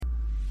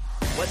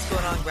What's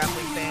going on,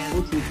 grappling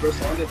fans? First,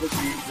 I guess to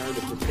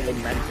stay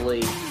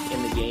mentally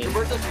in the game.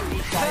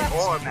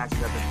 All our matches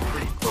have been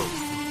pretty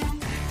close.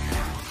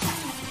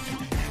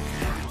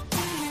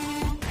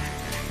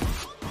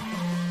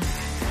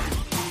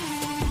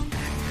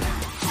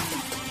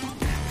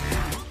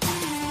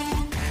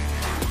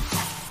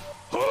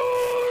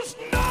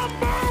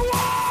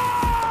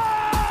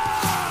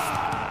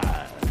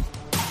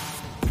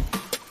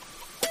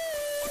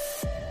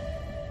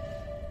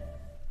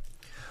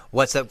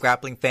 What's up,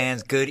 grappling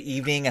fans? Good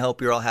evening. I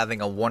hope you're all having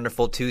a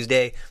wonderful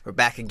Tuesday. We're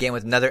back again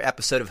with another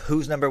episode of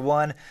Who's Number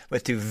One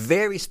with two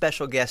very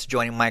special guests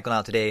joining Michael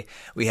now today.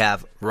 We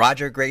have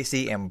Roger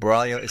Gracie and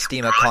Braulio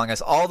Estima calling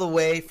us all the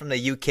way from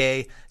the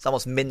UK. It's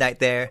almost midnight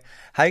there.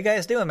 How you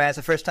guys doing, man? It's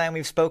the first time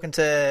we've spoken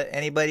to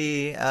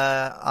anybody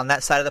on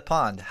that side of the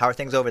pond. How are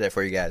things over there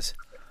for you guys?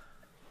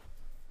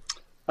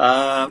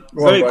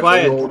 Very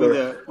quiet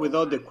with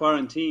all the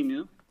quarantine, you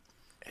know.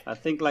 I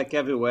think like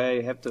everywhere,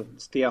 you have to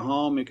stay at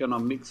home. You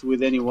cannot mix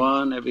with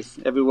anyone.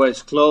 Everywhere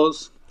is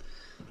closed.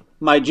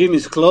 My gym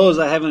is closed.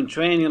 I haven't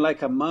trained in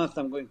like a month.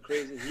 I'm going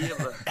crazy here.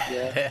 But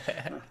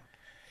yeah.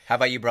 How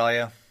about you,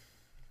 Braulio?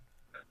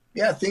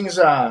 Yeah, things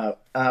are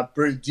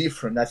pretty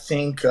different. I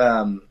think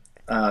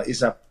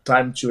it's a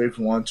time to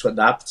everyone to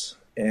adapt.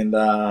 And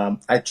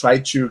I try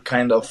to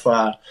kind of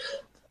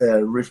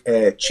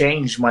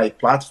change my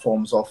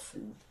platforms of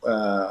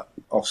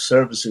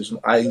services.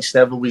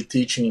 Instead of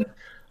teaching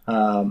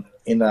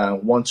in a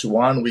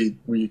one-to-one,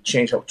 we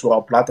change up to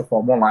our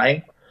platform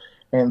online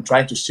and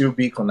trying to still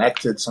be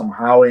connected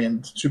somehow.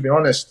 And to be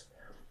honest,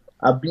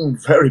 I've been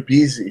very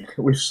busy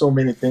with so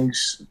many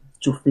things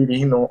to fit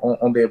in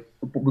on the,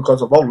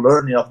 because of all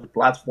learning of the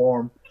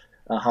platform,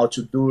 how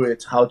to do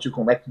it, how to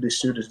connect to the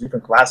students,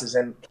 different classes.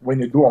 And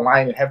when you do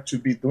online, you have to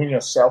be doing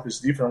yourself. It's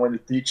different when you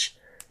teach,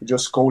 you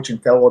just coach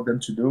and tell what them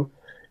to do.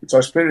 It's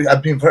our spirit.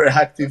 I've been very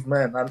active,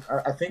 man.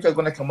 I think I'm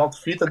going to come out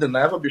fitter than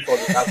ever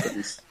after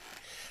this.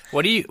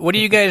 What are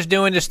you guys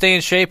doing to stay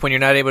in shape when you're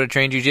not able to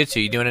train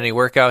jiu-jitsu? You doing any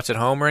workouts at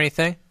home or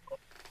anything?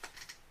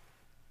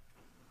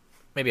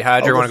 Maybe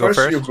Hydra want to go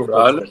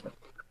first?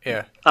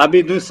 Yeah. I've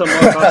been doing some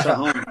workouts at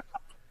home.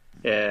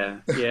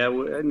 Yeah.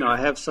 I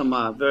have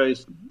some very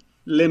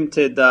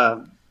limited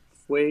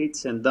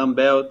weights and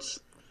dumbbells,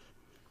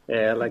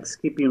 like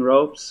skipping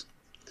ropes.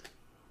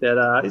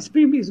 That it's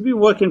been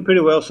working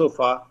pretty well so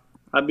far.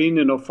 I've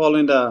been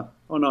following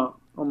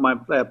on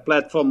my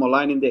platform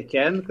online in the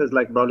can, because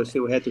like Braulio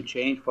said, we had to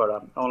change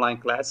for online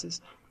classes.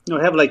 I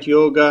have like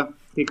yoga,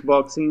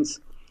 kickboxing,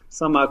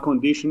 some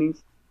conditioning,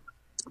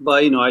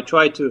 but I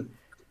try to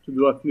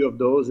do a few of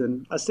those.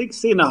 And I think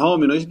staying at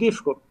home, it's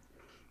difficult.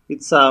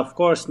 It's of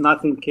course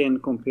nothing can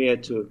compare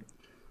to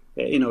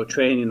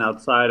training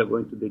outside or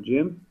going to the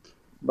gym.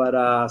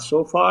 But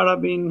so far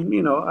I've been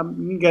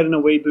I'm getting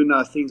away doing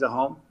things at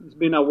home. It's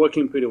been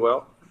working pretty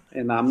well,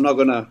 and I'm not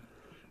gonna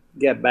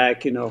get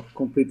back,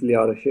 completely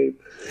out of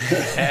shape.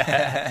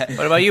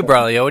 What about you,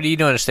 Braulio? What are you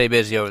doing to stay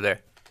busy over there?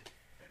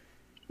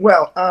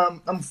 Well,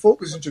 I'm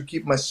focusing to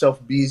keep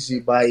myself busy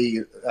by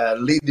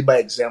leading by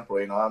example.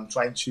 I'm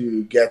trying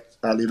to get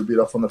a little bit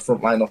on the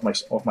front line of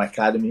my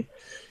academy,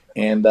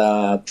 and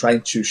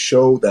trying to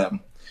show them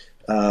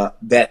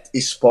that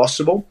it's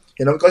possible.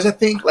 Because I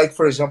think, like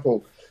for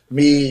example,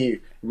 me,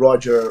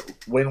 Roger,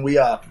 when we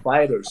are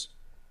fighters,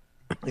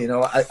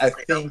 I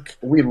think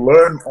we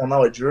learn on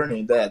our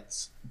journey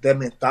that the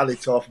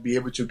mentality of be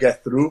able to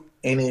get through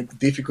any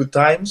difficult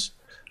times.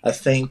 I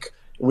think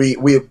we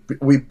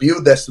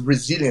build this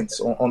resilience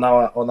on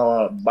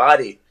our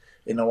body,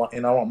 in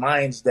our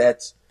minds,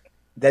 that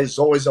there's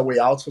always a way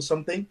out for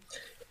something.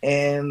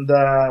 And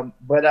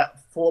but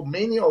for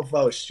many of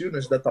our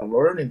students that are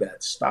learning that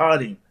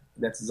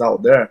is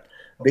out there,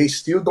 they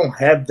still don't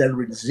have that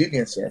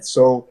resilience yet.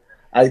 So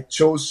I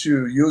chose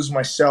to use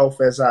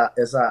myself as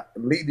a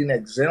leading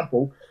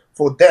example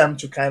for them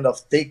to kind of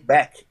take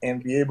back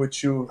and be able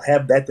to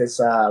have that as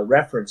a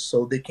reference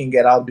so they can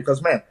get out.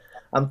 Because, man,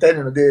 I'm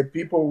telling you, the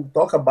people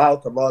talk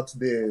about a lot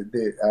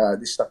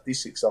the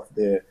statistics of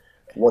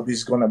what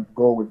is going to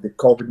go with the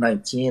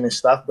COVID-19 and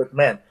stuff. But,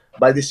 man,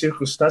 by the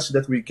circumstances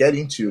that we get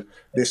into,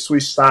 the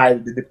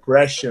suicide, the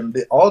depression,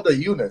 all the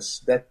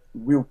illness that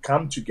will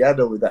come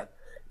together with that,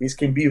 it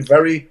can be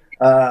very,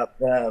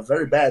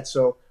 very bad.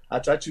 So I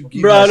try to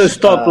give Brother,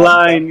 stop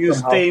lying. You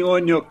stay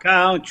on your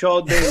couch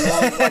all day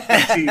long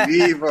watching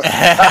TV. What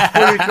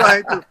are you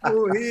trying to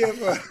fool here?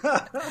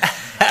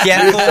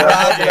 Can't fool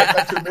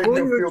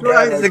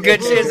Roger.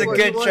 It's a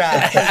good try.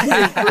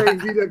 Playing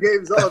video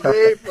games all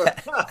day.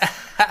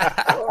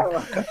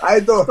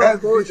 I don't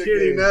have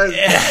bullshitting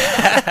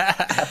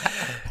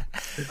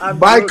us.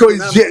 Michael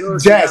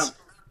is Jazz.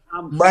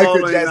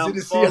 Michael Jazz, did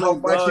you see how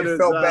much he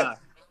felt bad?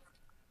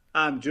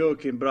 I'm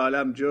joking, brother.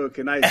 I'm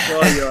joking. I saw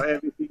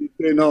everything you're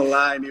doing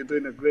online. You're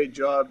doing a great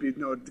job.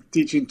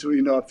 Teaching to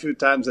a few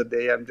times a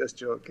day. I'm just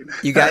joking.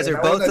 You guys are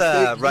both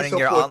running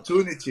your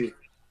opportunity.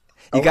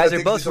 You guys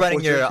are both running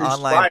your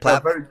online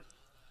platform.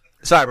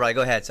 Sorry, bro.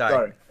 Go ahead.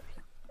 Sorry.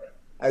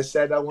 I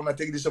said I want to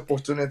take this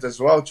opportunity as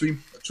well to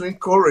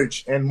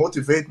encourage and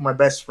motivate my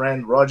best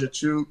friend Roger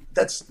to.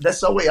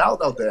 That's a way out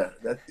there.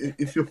 That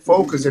if you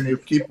focus and you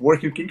keep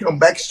working, you can come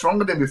back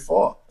stronger than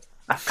before.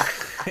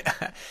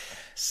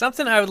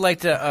 Something I would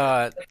like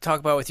to talk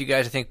about with you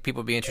guys, I think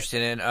people would be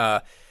interested in.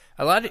 A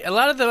lot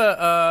of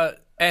the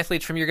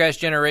athletes from your guys'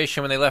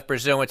 generation, when they left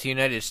Brazil, went to the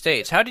United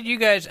States. How did you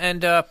guys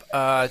end up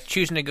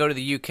choosing to go to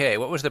the UK?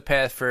 What was the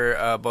path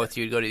for both of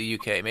you to go to the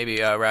UK?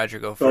 Maybe Roger,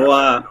 go first.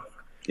 So,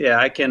 yeah,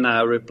 I can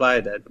reply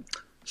that.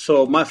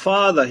 So my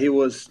father, he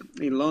was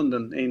in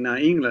London, in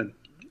England,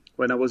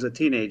 when I was a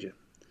teenager.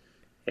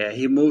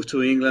 He moved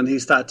to England. He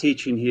started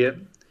teaching here.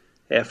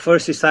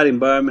 First he started in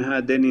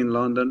Birmingham, then in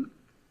London.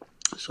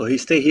 So he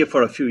stayed here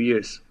for a few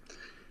years.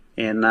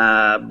 And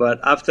but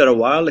after a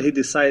while, he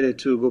decided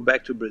to go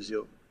back to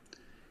Brazil.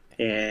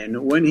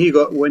 And when he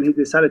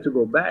decided to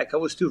go back, I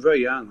was still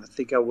very young. I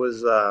think I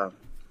was a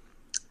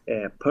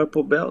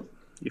purple belt,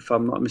 if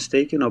I'm not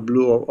mistaken, or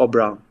blue or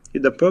brown.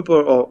 Either purple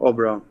or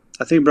brown.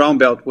 I think brown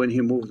belt when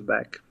he moved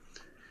back.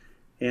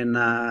 And,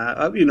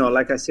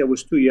 like I said, I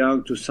was too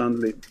young to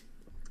suddenly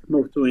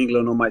move to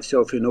England on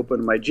myself and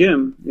open my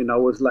gym. I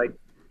was like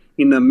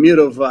in the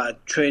middle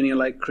of training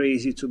like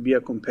crazy to be a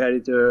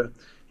competitor.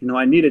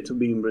 I needed to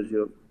be in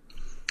Brazil.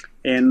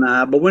 And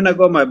but when I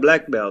got my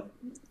black belt,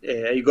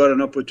 I got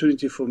an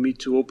opportunity for me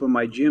to open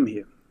my gym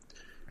here.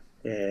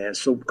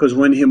 So because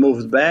when he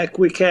moved back,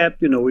 we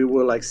kept, we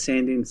were like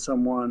sending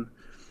someone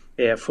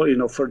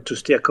for to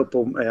stay a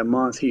couple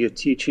months here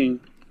teaching,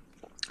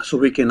 so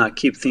we can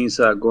keep things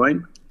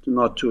going,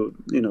 not to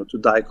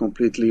die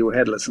completely. We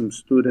had like some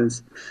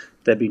students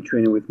that been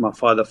training with my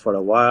father for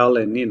a while,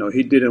 and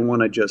he didn't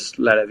want to just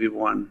let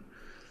everyone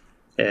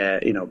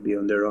be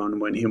on their own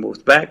when he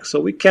moved back. So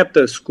we kept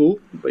the school,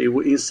 but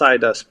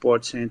inside a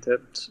sports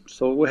center.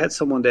 So we had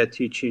someone there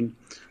teaching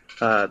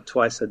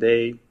twice a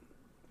day.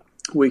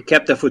 We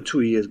kept that for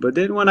 2 years. But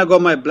then when I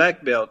got my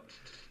black belt,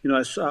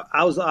 as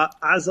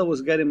I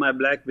was getting my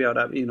black belt,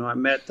 I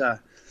met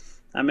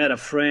a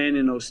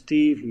friend,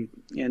 Steve,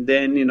 and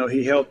then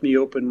he helped me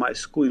open my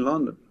school in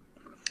London.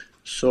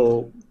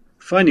 So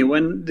funny,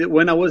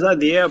 when I was at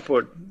the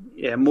airport,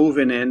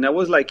 moving in, I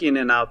was like in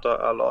and out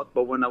a lot.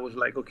 But when I was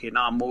like, okay,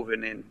 now I'm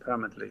moving in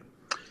permanently,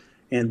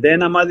 and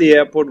then I'm at the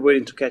airport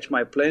waiting to catch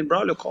my plane,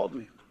 Braulio called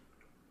me.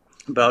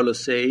 Braulio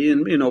say,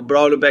 and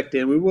Braulio back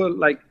then we were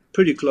like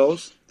pretty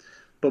close.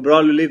 But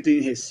Braulio lived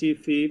in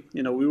Recife.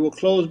 We were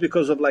close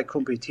because of like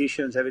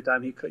competitions. Every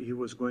time he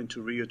was going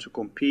to Rio to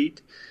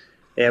compete,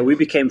 we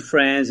became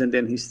friends. And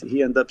then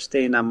he ended up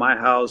staying at my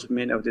house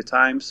many of the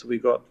times. We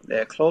got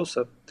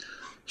closer.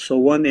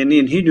 So and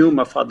he knew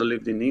my father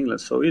lived in England.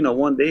 So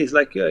one day he's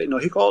like,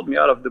 he called me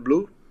out of the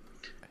blue,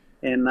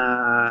 and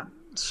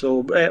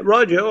so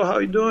Roger, how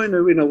you doing?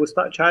 And, we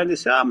start chatting. He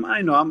said, I'm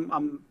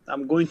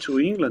going to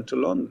England, to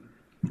London.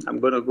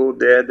 I'm gonna go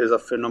there. There's a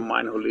friend of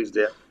mine who lives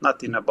there.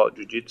 Nothing about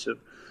jiu-jitsu.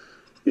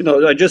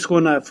 I just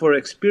for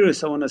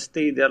experience, I want to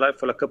stay there like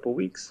for a couple of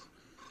weeks.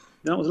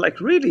 And I was like,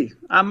 really?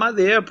 I'm at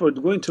the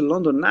airport going to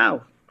London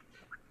now.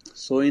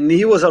 So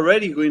he was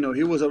already,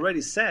 he was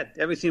already set.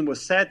 Everything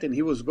was set, and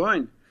he was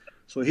going.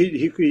 So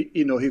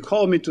he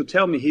called me to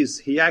tell me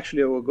he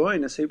actually was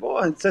going. I said,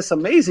 "Oh, that's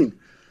amazing!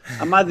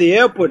 I'm at the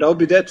airport. I'll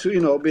be there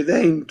I'll be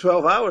there in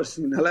 12 hours,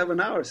 in 11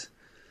 hours."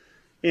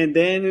 And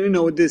then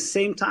the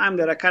same time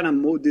that I kind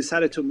of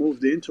decided to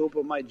move in to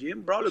open my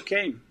gym, Braulio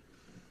came.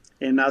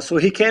 And so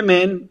he came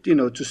in,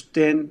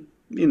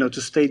 to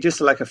stay just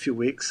like a few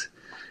weeks.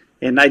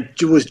 And I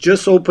was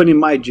just opening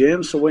my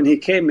gym. So when he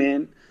came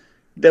in,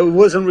 there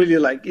wasn't really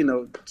like,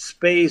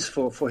 space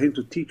for him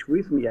to teach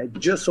with me. I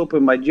just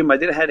opened my gym. I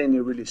didn't have any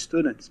really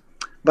students.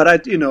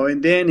 But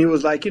and then he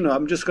was like,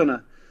 I'm just going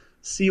to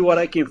see what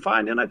I can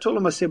find. And I told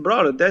him, I said,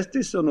 brother, there's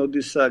these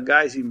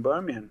guys in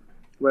Birmingham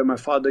where my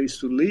father used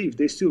to live.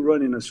 They still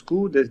run in a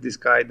school. There's this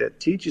guy that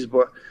teaches,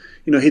 but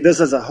he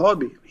does as a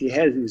hobby. He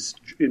has his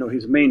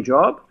his main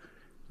job,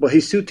 but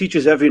he still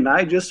teaches every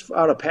night just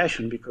out of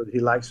passion because he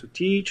likes to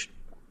teach.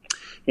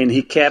 And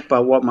he kept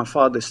what my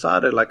father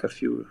started like a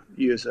few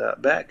years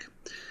back.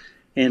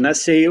 And I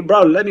say,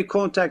 bro, let me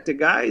contact the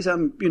guys.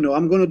 I'm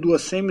going to do a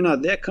seminar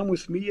there. Come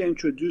with me. I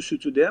introduce you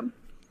to them,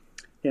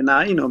 and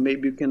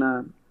maybe you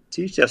can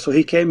teach that. So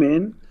he came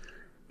in.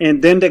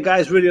 And then the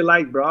guys really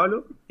liked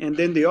Braulio. And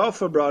then they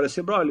offered Braulio,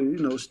 said,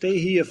 Braulio, stay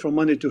here from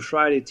Monday to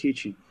Friday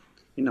teaching.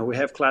 We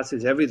have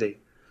classes every day.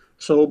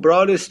 So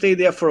Braulio stayed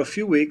there for a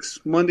few weeks.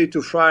 Monday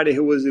to Friday, he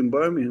was in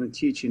Birmingham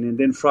teaching. And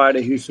then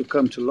Friday, he used to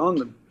come to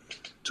London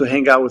to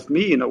hang out with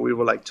me. We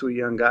were like two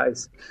young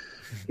guys,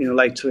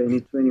 like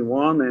 20,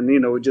 21.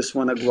 And, we just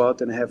want to go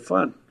out and have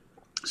fun.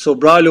 So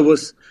Braulio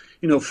was,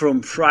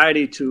 from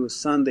Friday to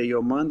Sunday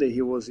or Monday,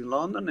 he was in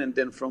London. And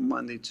then from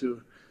Monday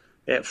to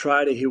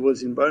Friday, he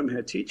was in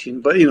Birmingham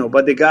teaching. But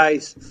the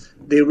guys,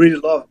 they really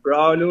love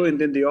Braulio, and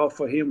then they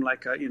offer him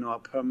like a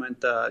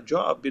permanent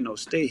job.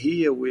 Stay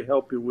here. We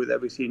help you with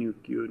everything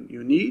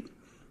you need.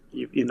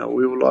 We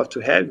would love to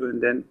have you.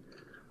 And then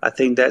I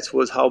think that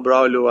was how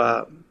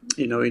Braulio,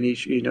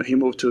 he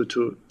moved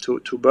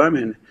to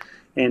Birmingham.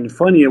 And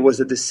funny, it was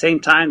at the same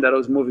time that I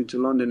was moving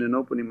to London and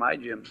opening my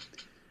gym,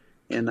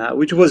 and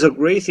which was a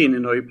great thing.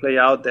 You play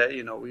out that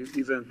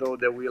even though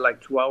that we're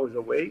like 2 hours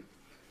away,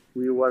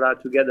 we were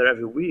out together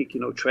every week.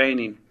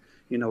 Training.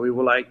 We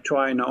were like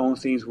trying our own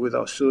things with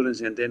our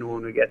students, and then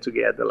when we get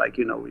together, like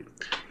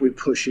we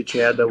push each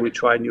other, we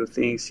try new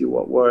things, see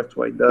what works,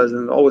 what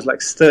doesn't. Always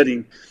like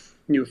studying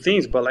new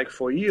things. But like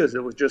for years,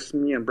 it was just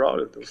me and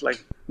Braulio. There was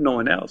like no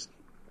one else.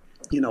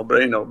 But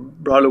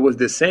Braulio was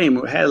the same.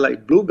 We had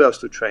like blue belts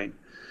to train.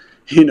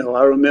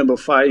 I remember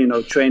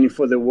training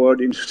for the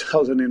world in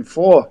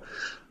 2004.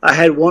 I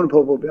had one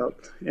purple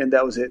belt, and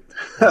that was it.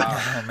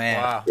 Oh, man.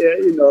 Wow.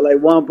 Yeah, like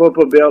one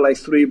purple belt, like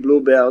 3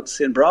 blue belts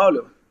in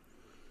Braulio.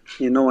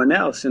 No one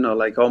else.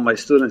 Like all my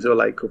students are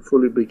like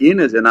fully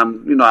beginners, and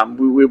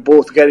we're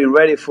both getting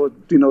ready for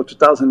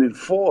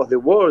 2004, the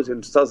Worlds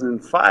in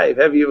 2005.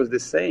 Every year was the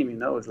same.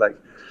 It's like,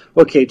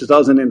 okay,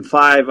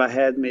 2005 I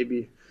had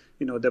maybe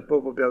the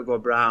purple belt go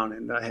brown,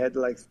 and I had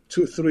like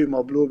 2-3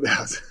 more blue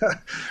belts.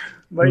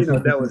 But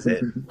that was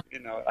it.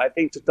 I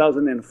think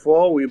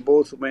 2004 we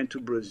both went to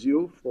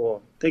Brazil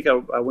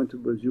I went to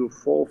Brazil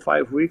 4 or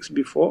 5 weeks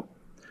before,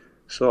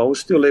 so I was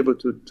still able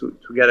to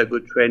get a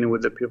good training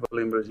with the people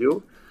in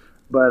Brazil.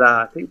 But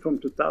I think from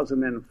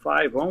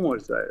 2005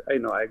 onwards,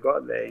 I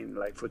got there in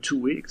like for 2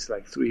 weeks,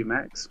 like 3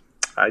 max.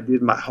 I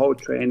did my whole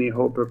training,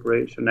 whole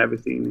preparation,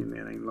 everything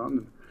in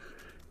London.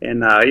 And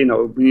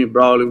me and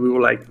Braulio, we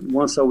were like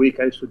once a week.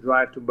 I used to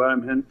drive to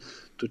Birmingham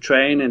to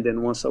train, and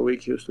then once a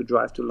week he used to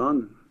drive to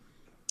London.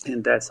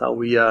 And that's how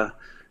we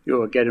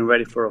were getting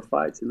ready for our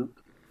fights,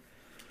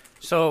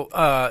 So,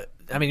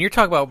 you're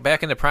talking about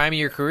back in the prime of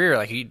your career,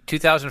 like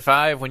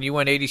 2005 when you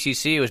won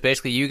ADCC. It was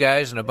basically you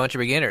guys and a bunch of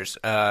beginners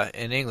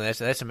in England.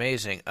 That's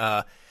amazing.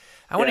 I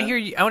want to hear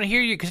you. I want to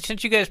hear you, because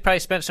since you guys probably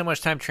spent so much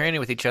time training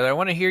with each other, I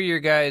want to hear your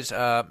guys'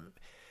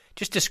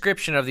 just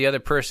description of the other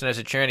person as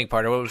a training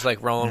partner. What it was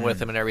like rolling with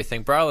him and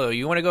everything. Braulio,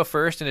 you want to go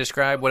first and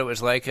describe what it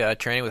was like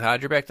training with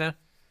Hadra back then?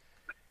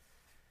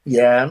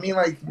 Yeah,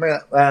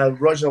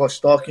 Roger was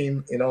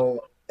talking.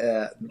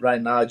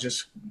 Right now, it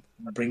just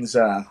brings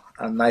a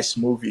nice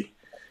movie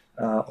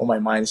on my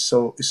mind.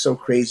 So it's so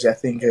crazy. I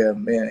think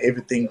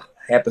everything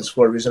happens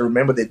for a reason. I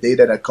remember the day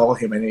that I called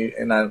him,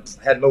 and I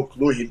had no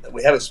clue.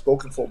 We haven't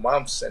spoken for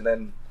months, and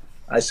then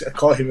I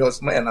called him. He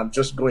was, man, I'm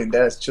just going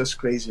there. It's just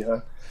crazy,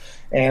 huh?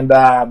 And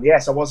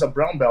yes, I was a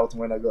brown belt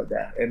when I got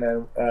there, and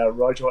then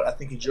Roger, I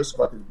think he just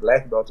got his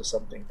black belt or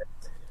something.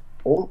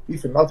 Or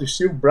if not, it's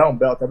still brown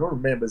belt. I don't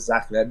remember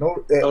exactly. I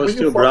know I was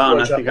still brown.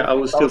 Roger, I think I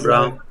was still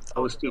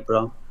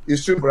brown. You're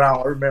still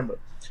brown. I remember.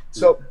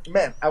 So,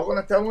 man, I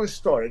want to tell one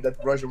story that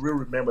Roger will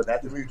remember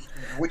that,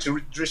 which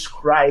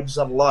describes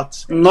a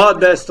lot. Not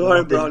that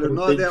story, brother.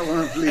 Not that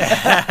one, please.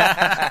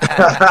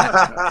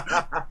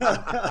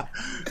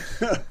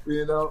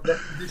 That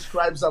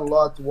describes a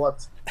lot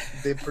what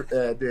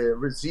the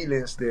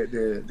resilience,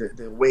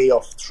 the way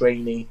of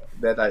training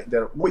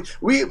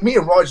me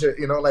and Roger,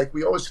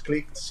 we always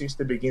clicked since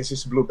the beginning,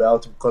 since blue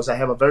belt, because I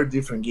have a very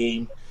different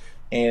game.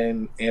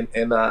 And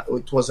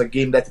it was a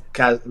game that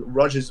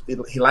Rogers,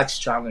 he likes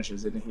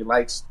challenges, and he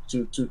likes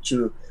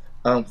to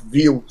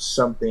view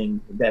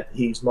something that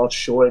he's not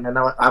sure. And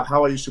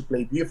how I used to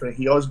play different,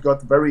 he always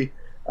got very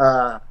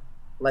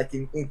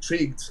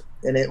intrigued,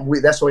 and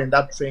that's why I ended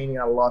up training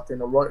a lot.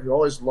 And he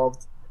always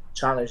loved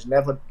challenge,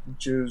 never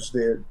choose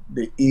the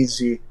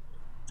easy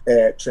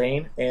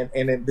train.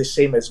 And the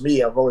same as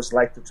me, I've always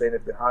liked to train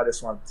at the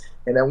hardest one.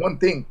 And then one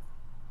thing.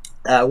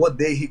 One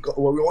day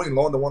we were in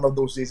London. One of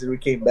those days that we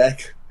came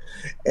back,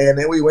 and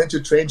then we went to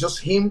train,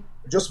 just me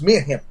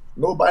and him,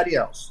 nobody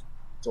else.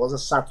 It was a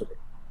Saturday,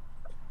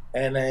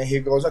 and then he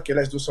goes, "Okay,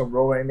 let's do some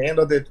row." And the end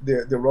of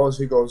the rows,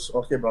 he goes,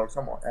 "Okay, bro,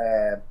 come on,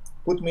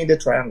 put me in the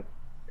triangle."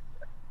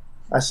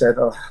 I said,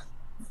 "Oh,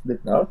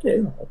 okay,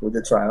 I put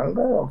the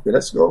triangle. Okay,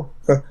 let's go."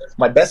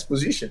 My best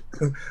position.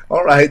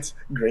 All right,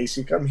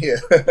 Gracie, come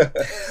here.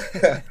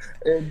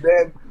 And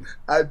then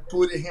I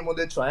put him on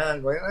the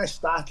triangle, and I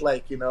start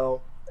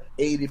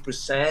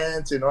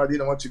 80%, I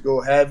didn't want to go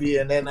heavy,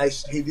 and then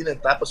he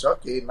didn't tap. I said,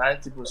 okay,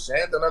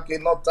 90%, and okay,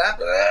 not tap,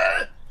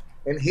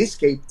 and he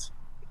escaped.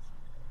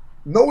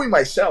 Knowing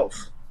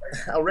myself,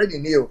 I already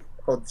knew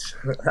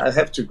I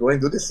have to go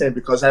and do the same,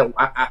 because I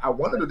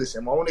want to do the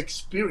same. I want to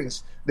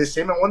experience the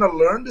same. I want to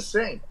learn the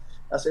same.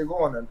 I said, go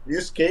on, then. You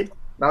escaped.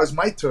 Now it's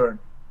my turn.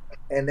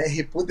 And then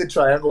he put the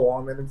triangle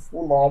on, and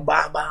full on,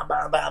 bam, bam,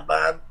 bam, bam,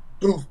 bam,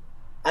 poof.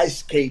 I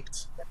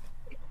escaped.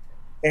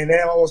 And then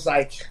I was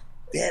like,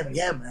 damn,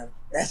 yeah, man,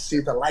 that's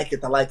it. I like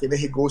it. And then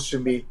he goes to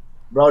me,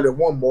 Braulio,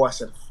 one more. I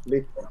said,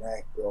 flip the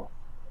back, bro.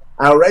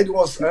 I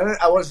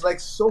was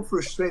like so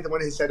frustrated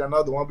when he said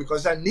another one,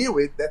 because I knew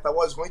it that I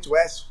was going to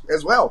ask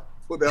as well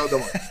for the other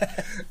one.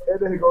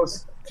 And then he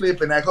goes, flip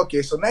and like,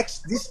 okay, so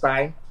this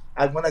time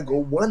I'm going to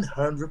go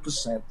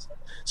 100%.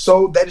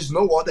 So there is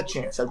no other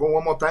chance. I go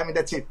one more time and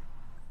that's it.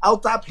 I'll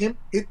tap him,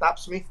 he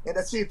taps me, and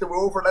that's it. We're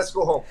over, let's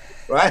go home,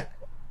 right?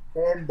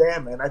 And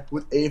then, man, I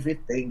put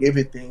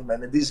everything,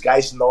 man. And this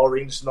guy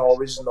snoring.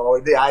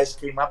 The eyes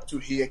came up to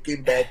here,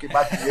 came back, came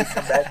back here,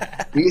 came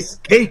back. He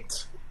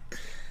escaped.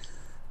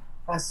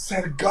 I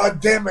said, God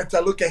damn it. I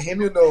look at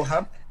him, you know,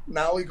 huh?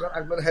 Now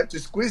I'm going to have to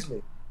squeeze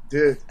me.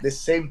 Dude, the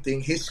same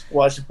thing. He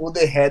squashed, pulled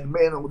the head.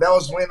 Man, that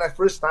was when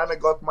first time I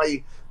got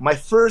my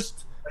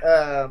first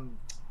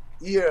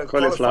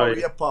cauliflower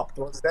ear popped.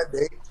 Was that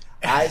day.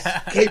 I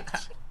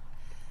escaped.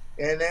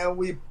 And then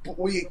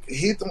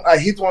I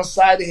hit one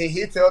side, he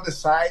hit the other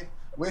side.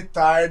 We're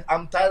tired.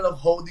 I'm tired of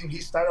holding.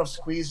 He's tired of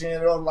squeezing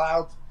it all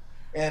out.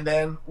 And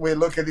then we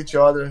look at each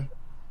other.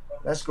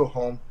 Let's go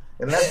home.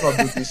 And let's not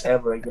do this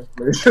ever again,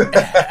 please.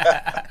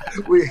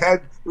 we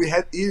had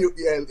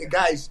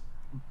guys,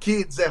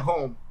 kids at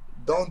home.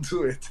 Don't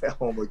do it at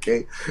home,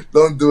 okay?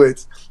 Don't do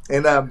it.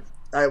 And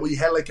we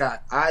had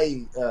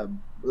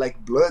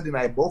like blood in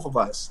eye. Both of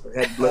us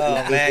had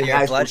blood. Oh man,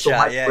 your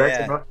bloodshot,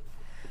 yeah. You know?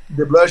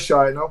 The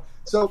bloodshot, you know.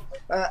 So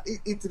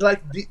it's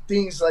like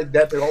things like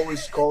that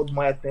always called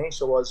my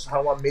attention. Was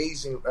how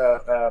amazing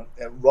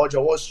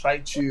Roger was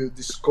trying to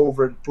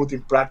discover and put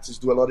in practice,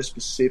 do a lot of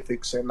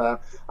specifics, and I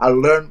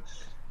learned.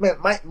 Man,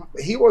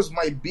 he was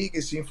my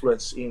biggest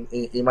influence in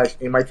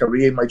my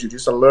career, in my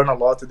jiu-jitsu. I learned a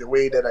lot. The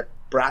way that I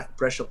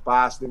pressure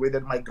passed, the way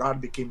that my guard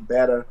became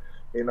better,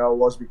 you know,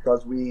 was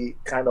because we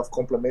kind of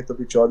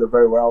complemented each other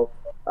very well.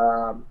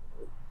 I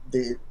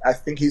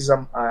think he's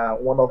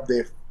one of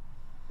the,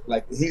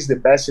 like, he's the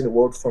best in the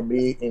world for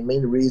me in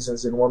many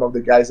reasons, and one of the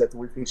guys that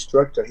with his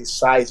structure, his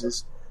size, and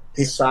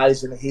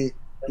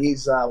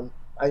he's a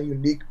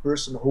unique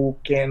person who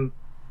can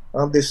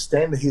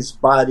understand his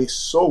body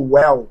so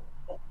well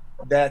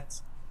that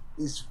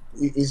is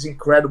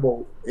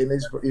incredible, and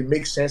it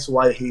makes sense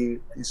why he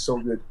is so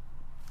good.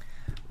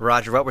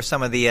 Roger, what were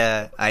some of the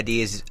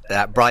ideas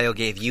that Braulio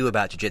gave you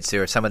about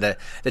jiu-jitsu, or some of the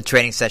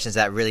training sessions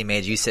that really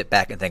made you sit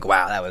back and think,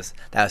 wow, that was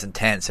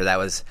intense, or that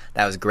was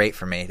great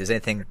for me? Does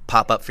anything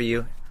pop up for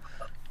you?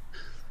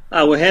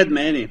 We had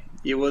many.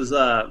 It was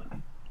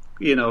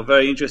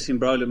very interesting.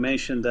 Braulio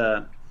mentioned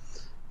the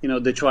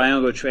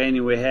triangle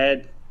training we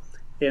had,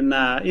 and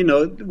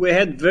we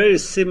had very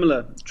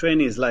similar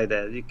trainings like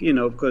that,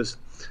 because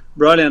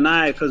Braulio and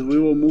I, because we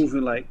were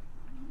moving like,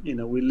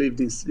 we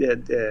lived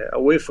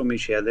away from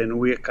each other, and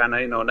we're kind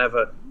of,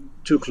 never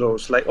too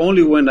close. Like,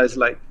 only when there's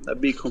like a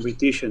big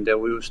competition that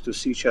we used to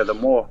see each other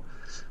more.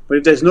 But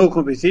if there's no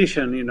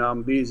competition,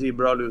 I'm busy,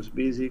 Braulio's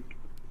busy,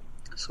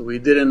 so we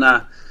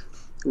never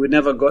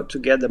got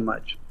together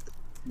much.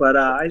 But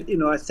I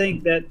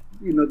think that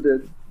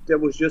there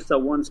was just a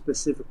one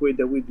specific way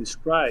that we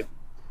described,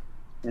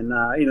 and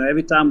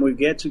every time we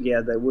get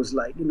together, it was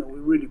like we're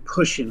really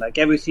pushing like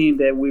everything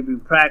that we've been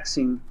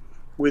practicing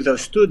with our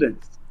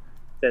students,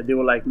 that they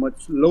were like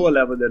much lower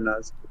level than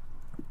us,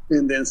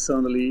 and then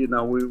suddenly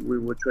we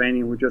were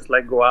training, we just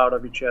like go out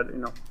of each other,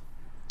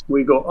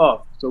 we go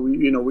up, so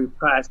we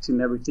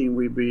practicing everything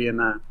we be in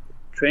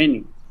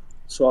training.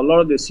 So a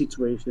lot of the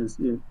situations,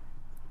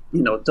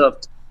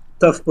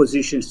 tough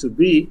positions to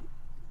be,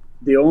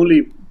 the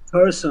only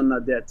person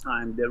at that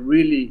time that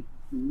really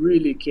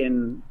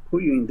can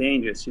put you in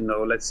danger,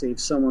 let's say if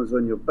someone's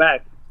on your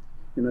back,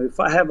 if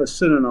I have a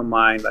student of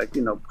mine, like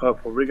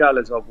purple,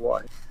 regardless of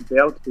what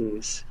belt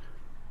is,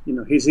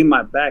 he's in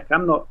my back,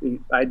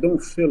 I don't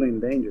feel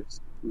in danger,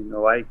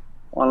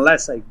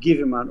 unless I give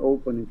him an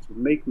opening to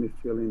make me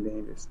feel in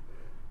danger.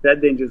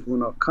 That danger will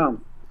not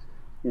come.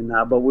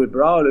 But with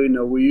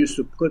Braulio, we used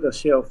to put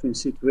ourselves in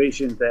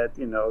situations that,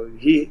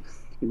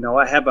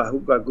 I have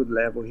a good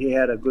level, he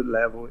had a good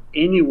level.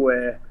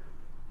 Anywhere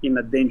in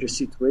a dangerous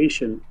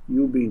situation,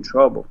 you'll be in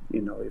trouble.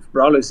 If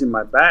Braulio is in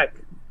my back,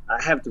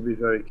 I have to be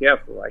very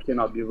careful. I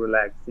cannot be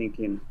relaxed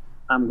thinking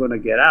I'm going to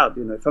get out.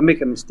 If I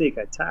make a mistake,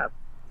 I tap.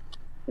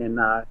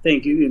 And I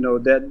think,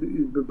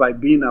 that by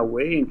being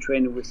away and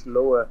training with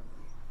lower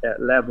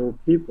level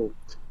people,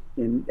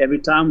 and every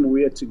time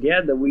we are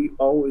together, we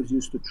always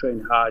used to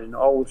train hard and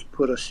always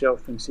put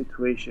ourselves in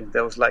situations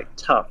that was like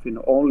tough.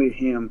 Only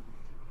him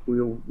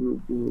will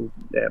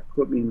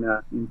put me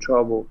in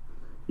trouble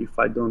if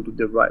I don't do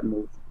the right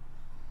move.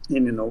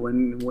 And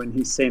when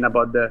he's saying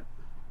about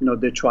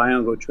the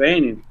triangle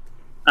training,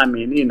 I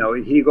mean,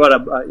 he got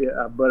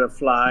a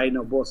butterfly.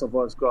 Both of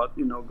us got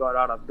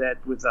out of bed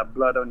with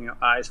blood on your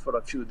eyes for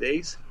a few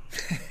days,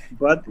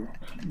 but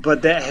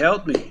that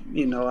helped me.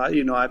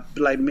 I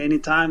like many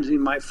times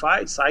in my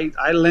fights,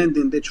 I land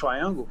in the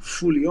triangle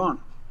fully on,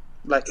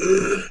 like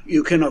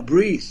you cannot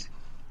breathe.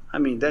 I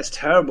mean, that's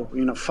terrible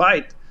in a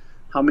fight.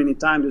 How many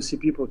times you see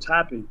people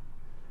tapping?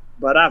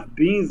 But I've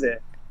been there.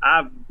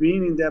 I've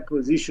been in that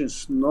position,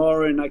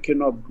 snoring. I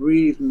cannot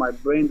breathe. My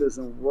brain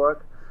doesn't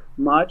work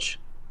much.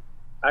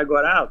 I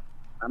got out.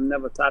 I'm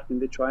never tapping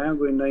the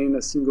triangle in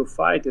a single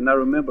fight. And I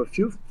remember a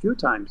few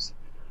times.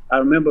 I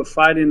remember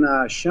fighting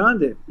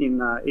Shande in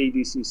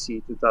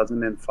ADCC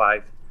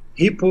 2005.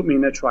 He put me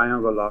in a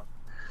triangle lock.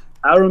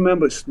 I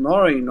remember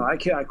snoring. I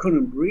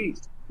couldn't breathe.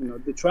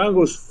 The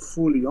triangle was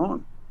fully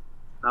on.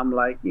 I'm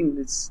like,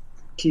 it's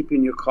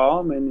keeping you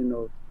calm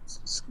and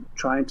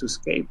trying to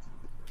escape.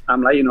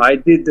 I'm like, I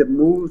did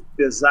the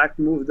exact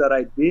move that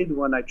I did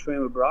when I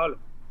trained with Braulio.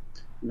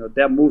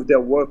 That move that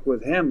worked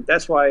with him.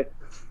 That's why,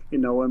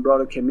 when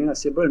Braulio came in, I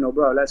said,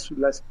 bro,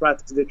 let's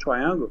practice the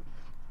triangle.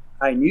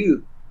 I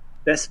knew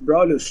that's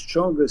Braulio's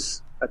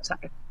strongest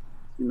attack.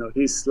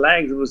 His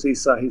legs was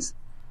his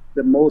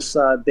the most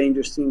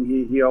dangerous thing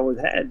he always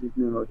had.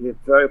 He had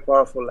very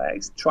powerful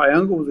legs.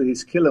 Triangle was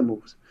his killer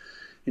moves.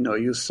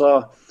 You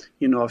saw,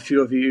 a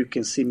few of you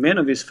can see many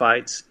of his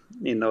fights.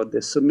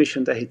 The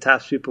submission that he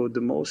taps people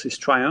the most is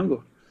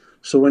triangle.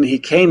 So when he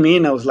came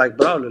in, I was like,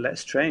 Braulio,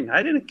 let's train.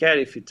 I didn't care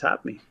if he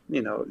tapped me.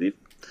 If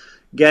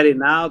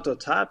getting out or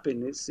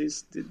tapping,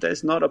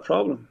 that's not a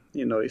problem.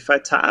 If I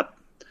tap,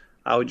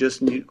 I'm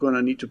just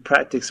gonna need to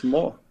practice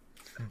more.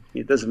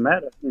 It doesn't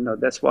matter.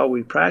 That's why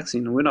we practice.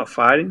 We're not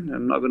fighting.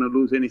 I'm not gonna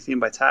lose anything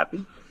by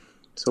tapping.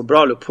 So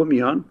Braulio put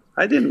me on.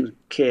 I didn't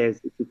care if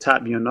he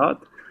tapped me or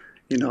not.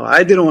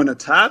 I didn't want to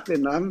tap,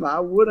 and I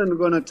wasn't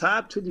gonna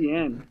tap to the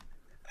end.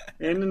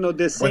 And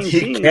the same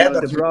thing,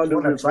 the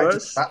Braulio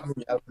reverse. I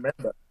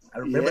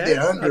remember the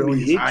anger.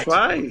 He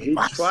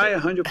tried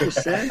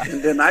 100%,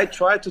 and then I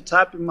tried to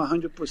tap him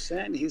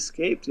 100%. He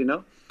escaped,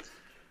 So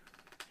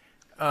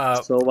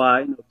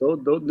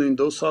in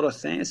those sort of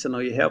things,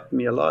 he helped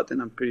me a lot,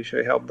 and I'm pretty sure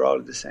he helped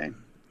Braulio the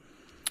same.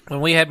 When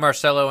we had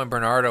Marcelo and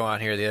Bernardo on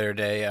here the other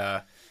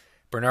day,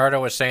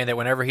 Bernardo was saying that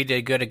whenever he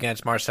did good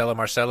against Marcelo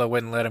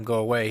wouldn't let him go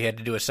away. He had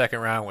to do a second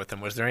round with him.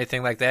 Was there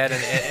anything like that?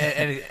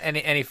 And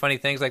any funny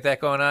things like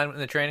that going on in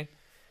the training?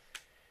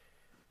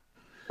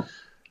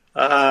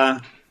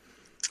 You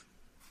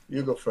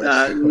go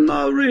first.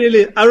 Not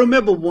really. I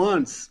remember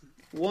one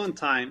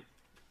time,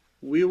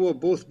 we were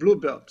both blue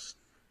belts.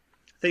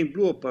 I think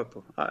blue or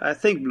purple. I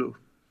think blue.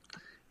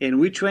 And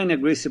we trained at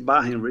Gracie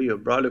bar in Rio.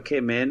 Braulio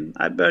came in.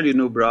 I barely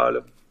knew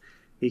Braulio.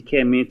 He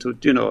came in to,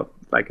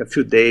 like a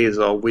few days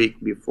or a week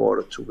before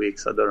or 2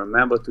 weeks, I don't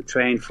remember, to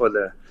train for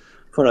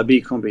a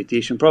big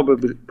competition,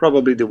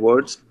 probably the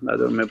Worlds. I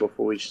don't remember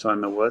for which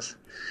time it was.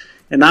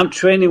 And I'm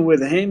training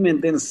with him,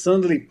 and then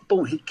suddenly,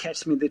 boom, he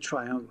catches me the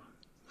triangle.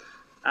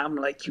 I'm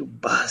like, you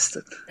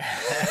bastard.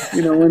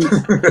 When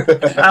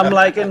I'm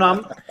like,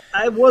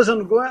 I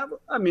wasn't going,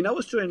 I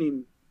was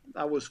training,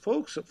 I was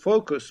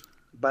focused,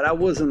 but I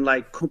wasn't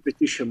like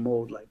competition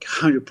mode, like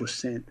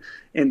 100%.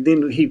 And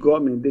then he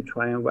got me in the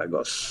triangle. I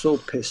got so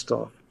pissed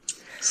off.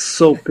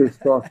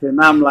 And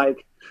I'm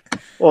like,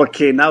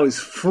 okay, now it's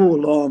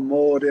full on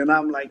mode, and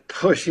I'm like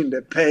pushing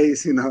the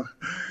pace, and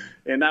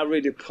I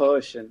really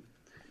push, and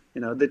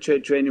the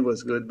training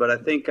was good. But I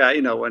think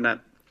when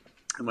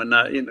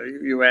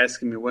you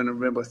asking me when I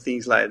remember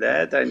things like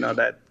that, I know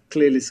that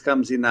clearly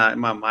comes in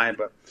my mind.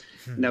 But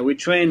we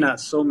train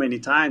so many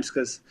times,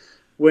 because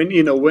when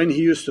he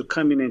used to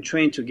come in and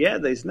train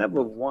together, it's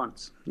never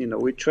once.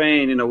 We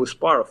train, we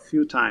spar a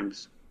few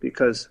times,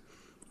 because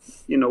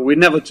we're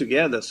never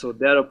together. So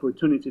that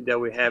opportunity that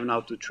we have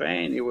now to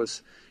train, it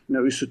was, we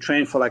used to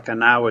train for like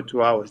an hour,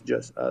 2 hours,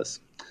 just us.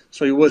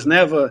 So it was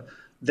never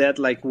that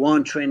like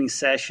one training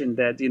session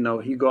that,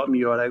 he got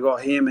me or I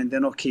got him, and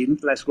then, okay,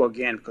 let's go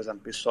again because I'm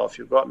pissed off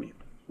you got me.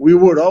 We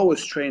would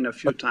always train a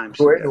few times.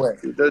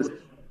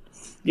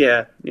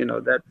 Yeah,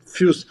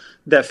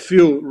 that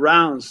few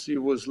rounds,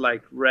 it was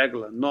like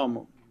regular,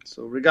 normal.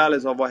 So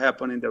regardless of what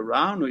happened in the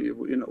round,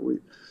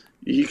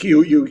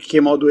 you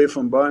came all the way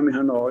from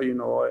Birmingham, or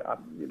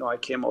I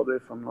came all the way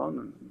from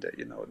London.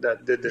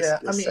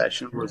 This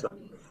session was.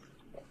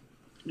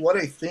 What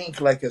I think,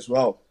 like as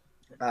well,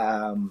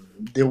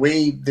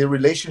 the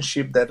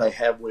relationship that I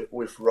have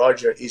with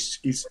Roger is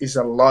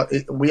a lot.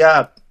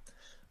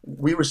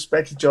 We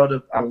respect each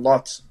other a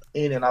lot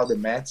in and out the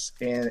mats,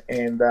 and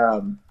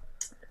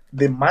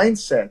the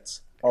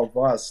mindset of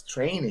us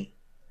training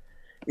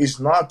is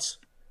not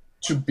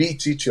to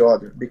beat each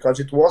other, because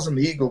it was an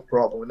ego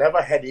problem. We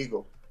never had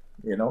ego,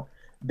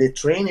 The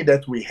training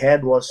that we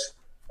had was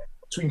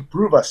to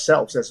improve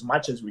ourselves as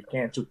much as we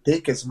can, to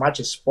take as much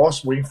as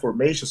possible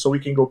information so we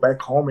can go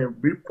back home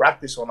and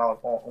re-practice on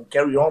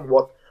carry on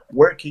what's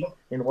working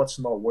and what's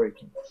not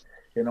working,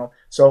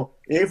 So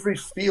every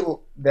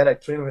field that I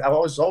train with, I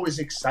was always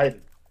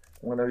excited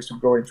when I used to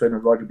go and train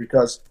with Roger,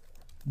 because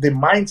the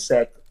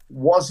mindset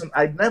wasn't,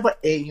 I never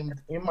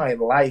aimed in my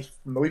life,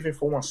 not even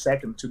for 1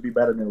 second, to be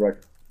better than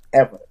Roger,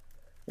 ever,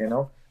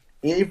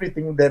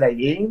 Everything that I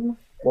aimed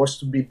was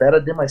to be better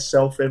than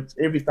myself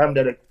every time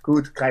that I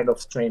could kind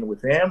of train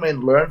with him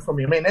and learn from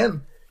him. And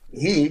then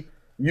he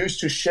used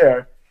to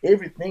share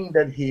everything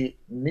that he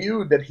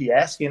knew, that he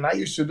asked, and I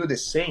used to do the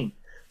same.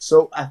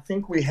 So I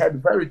think we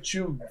had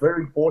two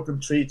very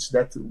important traits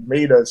that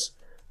made us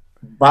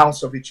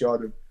bounce off each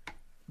other,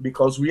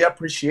 because we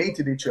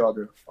appreciated each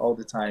other all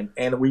the time,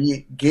 and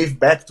we gave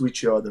back to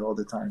each other all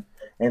the time.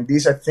 And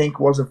this, I think,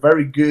 was a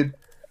very good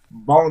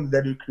bond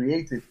that we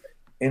created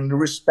in a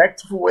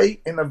respectful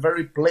way, in a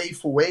very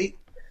playful way,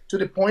 to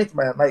the point,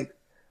 man, like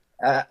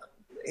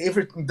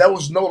everything. There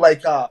was no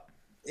like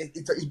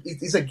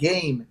it is a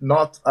game,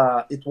 not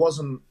it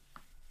wasn't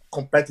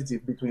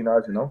competitive between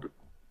us,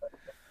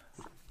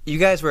 You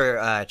guys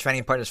were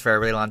training partners for a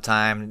really long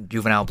time,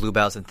 juvenile blue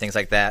belts and things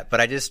like that. But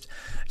I just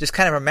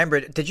kind of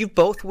remembered, did you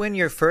both win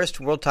your first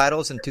world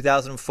titles in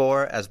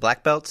 2004 as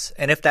black belts?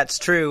 And if that's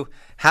true,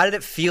 how did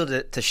it feel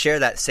to share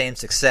that same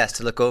success,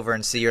 to look over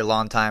and see your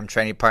longtime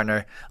training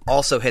partner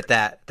also hit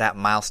that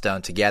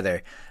milestone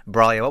together?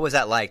 Braulio, what was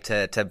that like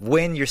to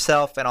win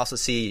yourself and also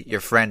see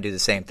your friend do the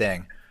same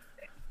thing?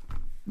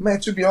 Man,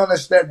 to be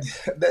honest,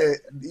 the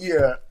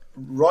year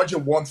Roger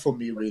won for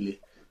me, really.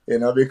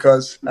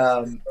 Because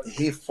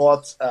he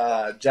fought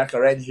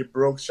Jacare and he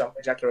broke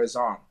Jacare's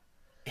arm,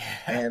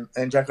 and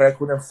Jacare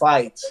couldn't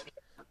fight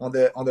on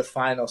the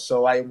final.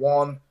 So I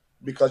won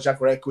because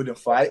Jacare couldn't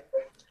fight.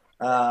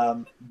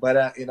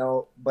 But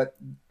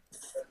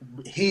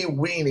he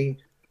winning,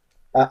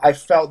 I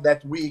felt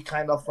that we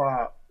kind of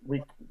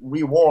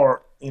we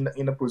were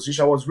in a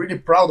position. I was really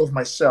proud of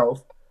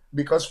myself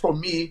because for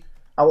me,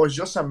 I was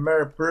just a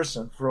mere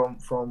person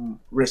from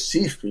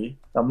Recife,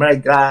 a mere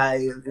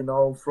guy,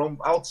 from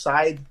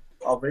outside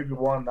of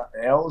everyone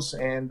else,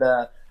 and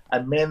I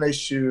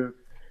managed to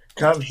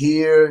come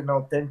here,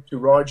 thanks to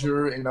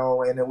Roger, and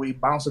then we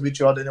bounced off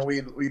each other, and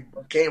we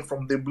came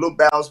from the blue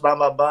belts, blah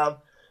blah blah,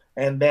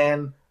 and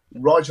then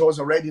Roger was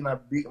already in a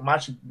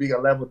much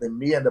bigger level than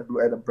me at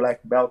the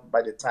black belt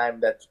by the time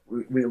that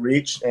we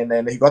reached, and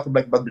then he got the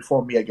black belt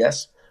before me, I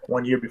guess,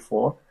 1 year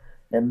before,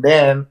 and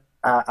then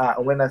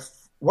when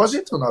was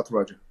it or not,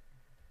 Roger?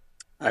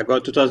 I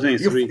got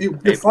 2003.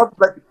 You fought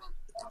black.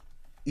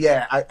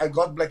 Yeah, I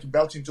got black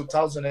belt in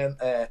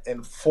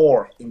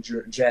 2004 in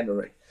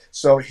January.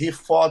 So he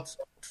fought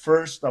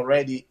first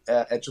already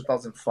at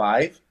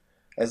 2005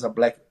 as a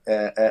black.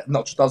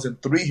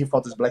 2003 he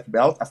fought as black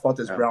belt. I fought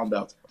as brown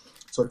belt.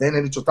 So then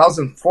in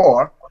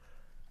 2004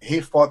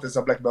 he fought as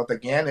a black belt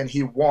again, and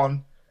he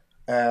won.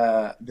 He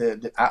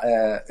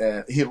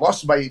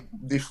lost by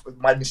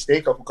my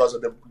mistake because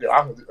of the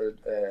arm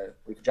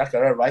with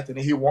Jacare, right? And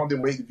he won the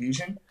weight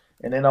division,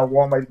 and then I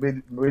won my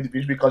weight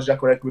division because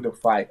Jacare couldn't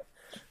fight.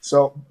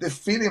 So the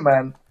feeling,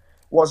 man,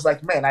 was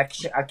like, man, I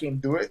can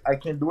do it. I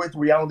can do it.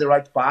 We are on the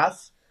right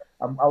path.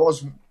 I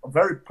was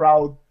very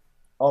proud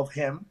of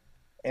him,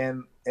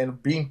 and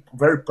being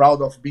very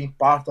proud of being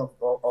part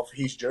of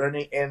his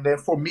journey. And then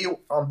for me,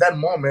 on that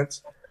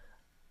moment,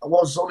 it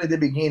was only the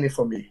beginning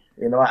for me.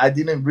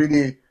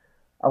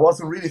 I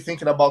wasn't really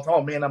thinking about,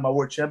 oh man, I'm a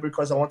world champion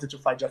because I wanted to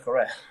fight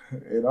Jacare.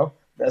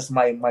 That's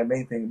my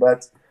main thing.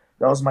 But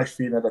that was my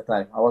feeling at the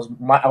time. I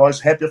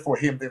was happier for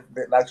him than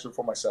actually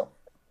for myself.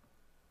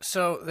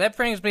 So that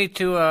brings me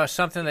to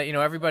something that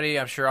everybody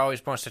I'm sure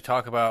always wants to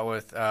talk about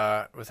with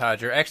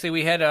Roger. Actually,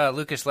 we had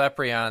Lucas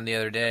Lepre on the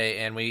other day,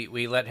 and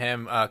we let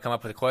him come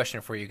up with a question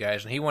for you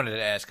guys, and he wanted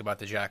to ask about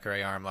the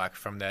Jacare arm lock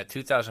from that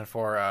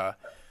 2004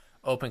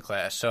 Open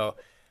class. So.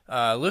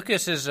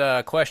 Lucas's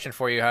question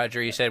for you,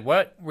 Roger. He said,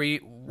 "What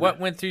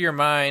went through your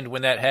mind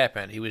when that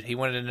happened?" He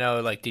wanted to know,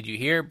 like, did you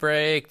hear it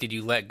break? Did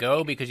you let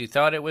go because you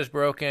thought it was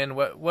broken?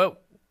 What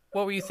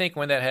were you thinking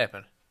when that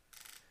happened?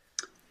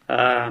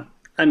 I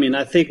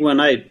think when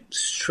I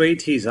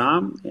straight his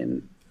arm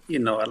and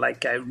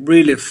I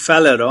really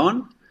fell it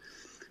on.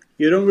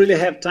 You don't really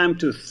have time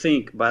to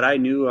think, but I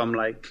knew I'm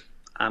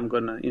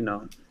gonna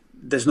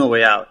there's no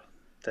way out.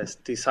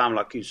 This arm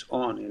lock is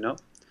on,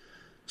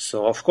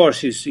 So of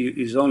course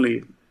he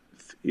only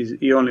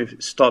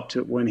stopped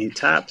when he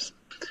taps,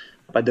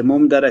 but the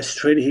moment that I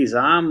straighten his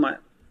arm,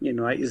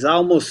 it's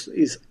almost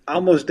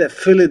that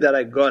feeling that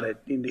I got it.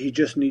 He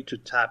just need to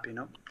tap,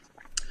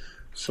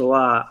 So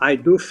I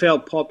do feel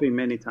popping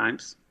many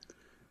times.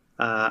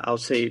 I'll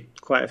say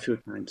quite a few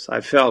times.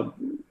 I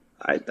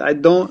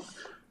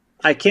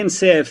can't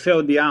say I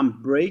felt the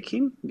arm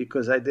breaking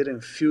because I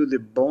didn't feel the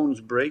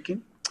bones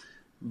breaking,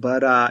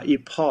 but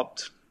it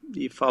popped.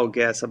 If I'll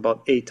guess,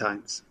 about 8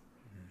 times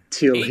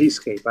till he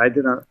escaped. I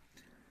didn't.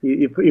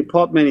 He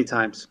popped many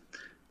times.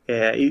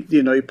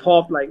 He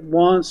popped like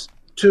once,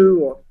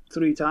 2 or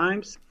 3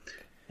 times,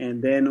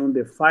 and then on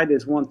the fight,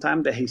 there's one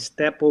time that he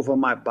stepped over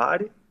my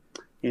body,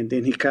 and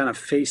then he kind of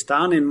face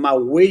down, and my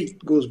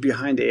weight goes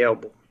behind the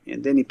elbow,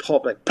 and then he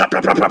popped like pop,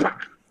 pop, pop, pop,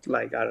 pop,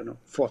 like I don't know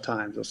 4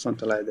 times or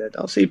something like that.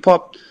 I'll say he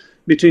popped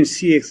between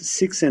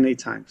 6 and 8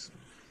 times.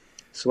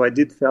 So I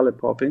did feel it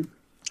popping.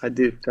 I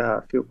did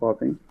feel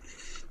popping.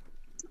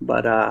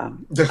 But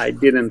I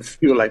didn't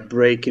feel like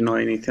breaking or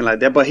anything like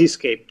that. But he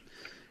escaped.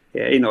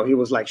 Yeah, he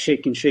was like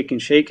shaking,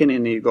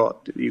 and he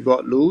got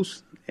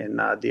loose, and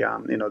the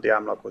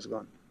arm lock was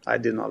gone. I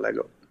did not let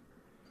go.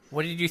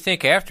 What did you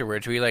think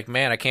afterwards? Were you like,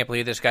 man, I can't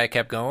believe this guy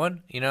kept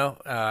going?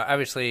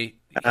 Obviously.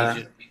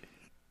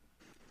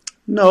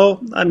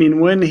 No,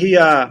 when he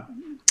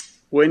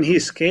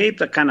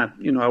escaped, I kind of,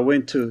 I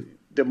went to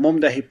the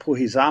moment that he pulled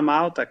his arm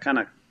out. I kind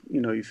of,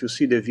 if you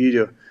see the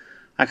video.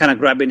 I kind of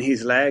grab in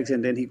his legs,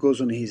 and then he goes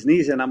on his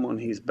knees, and I'm on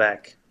his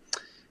back.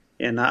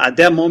 And at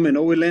that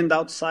moment, we land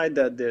outside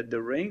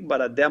the ring, but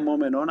at that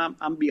moment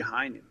I'm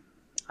behind him.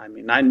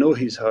 I know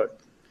he's hurt.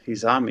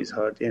 His arm is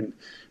hurt. And,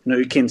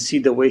 you can see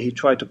the way he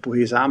tried to pull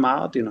his arm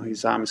out.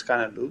 His arm is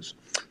kind of loose.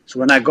 So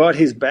when I got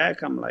his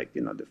back, I'm like,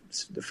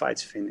 the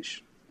fight's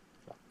finished.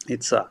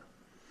 It's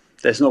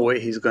there's no way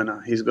he's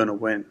gonna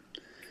win.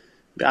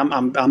 I'm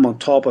on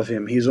top of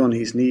him. He's on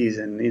his knees,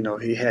 and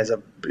he has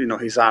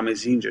his arm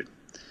is injured.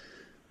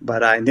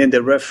 But and then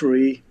the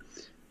referee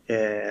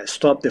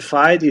stopped the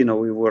fight. We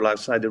were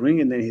outside the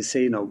ring, and then he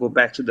said, go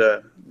back to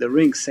the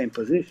ring, same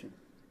position.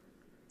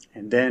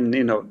 And then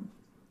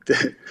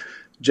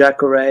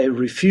Jacare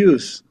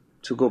refused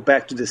to go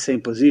back to the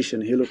same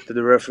position. He looked at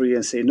the referee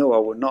and said, "No, I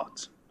will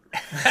not."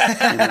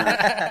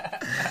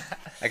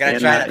 I gotta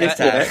try it next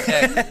time.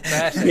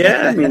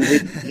 Yeah, I mean,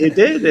 he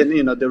did,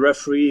 and the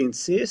referee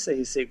insisted.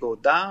 He said, "Go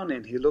down,"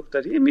 and he looked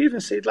at him,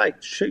 even said,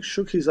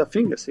 shook his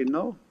finger, said,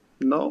 "No,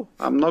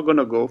 I'm not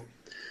gonna go."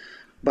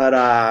 But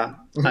I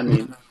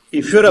mean,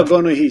 if you'd have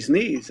gone on his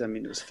knees, I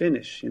mean, it was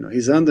finished.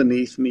 He's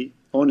underneath me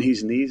on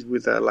his knees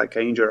with an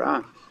injured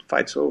arm.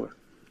 Fight's over,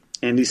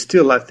 and it's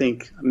still, I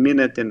think, a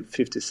minute and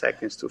 50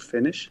 seconds to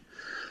finish.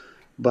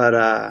 But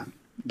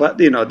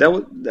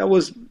that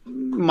was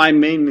my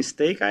main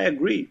mistake. I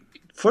agree.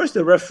 First,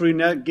 the referee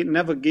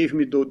never gave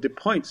me the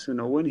points.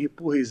 When he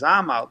pulled his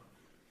arm out,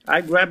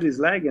 I grabbed his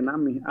leg and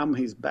I'm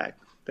his back.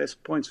 That's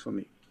points for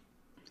me.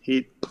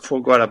 He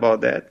forgot about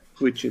that,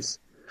 which is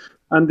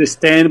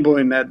understandable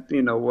in that,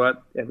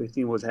 what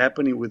everything was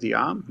happening with the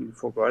arm. He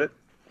forgot it.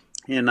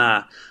 And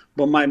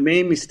but my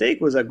main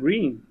mistake was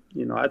agreeing.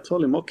 I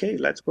told him, okay,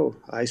 let's go.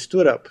 I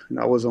stood up.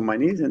 I was on my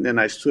knees, and then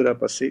I stood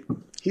up. I said,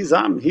 his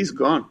arm, he's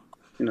gone.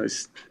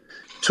 It's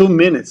 2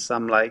 minutes.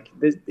 I'm like,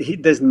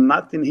 there's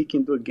nothing he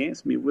can do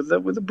against me with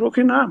a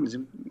broken arm.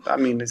 I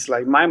mean, it's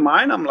like my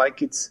mind. I'm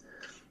like, it's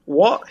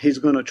what he's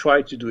gonna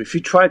try to do. If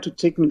he tried to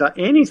take me down,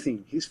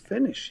 anything, he's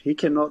finished. He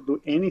cannot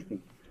do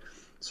anything.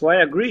 So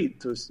I agreed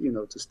to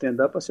stand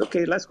up. I said,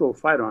 okay, let's go,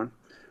 fight on.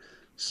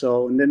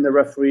 So and then the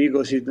referee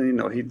goes, he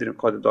didn't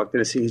call the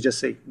doctor. He just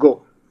say,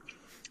 go.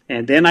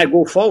 And then I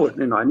go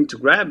forward. I need to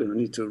grab him. I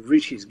need to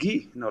reach his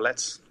gi.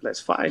 Let's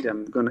fight.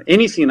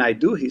 Anything I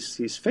do,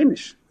 he's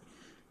finished.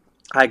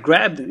 I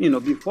grabbed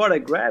him. Before I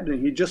grabbed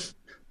him, he just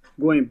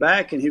going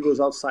back, and he goes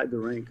outside the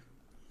ring.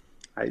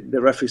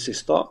 The referee says,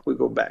 stop. We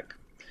go back.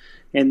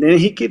 And then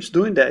he keeps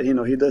doing that.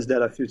 He does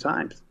that a few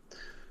times.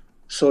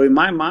 So in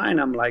my mind,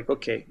 I'm like,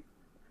 okay,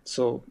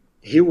 so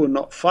he will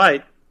not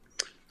fight.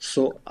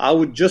 So I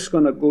was just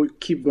going to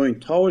keep going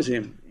towards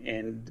him.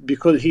 And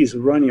because he's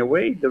running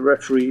away, the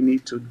referee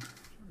need to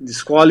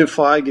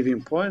disqualify, give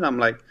him point. I'm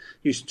like,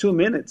 it's 2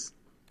 minutes.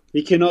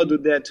 He cannot do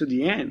that to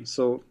the end.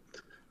 So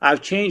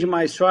I've changed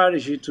my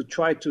strategy to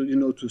try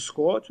to, to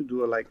score, to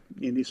do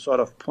any sort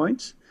of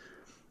points.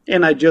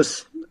 And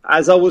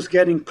as I was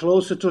getting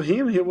closer to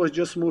him, he was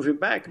just moving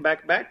back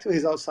to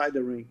his outside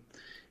the ring.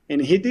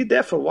 And he did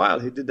that for a while.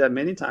 He did that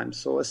many times.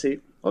 So I say,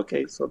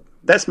 okay, so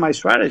that's my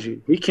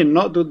strategy. He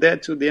cannot do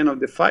that to the end of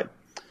the fight.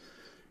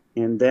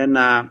 And then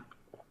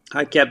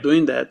I kept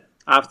doing that.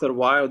 After a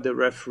while, the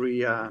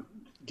referee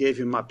gave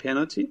him a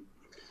penalty.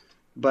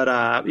 But,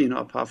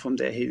 apart from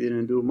that, he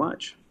didn't do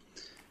much.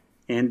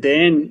 And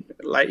then,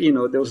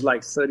 there was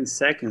 30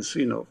 seconds,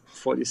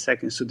 40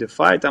 seconds to the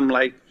fight. I'm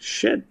like,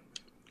 shit,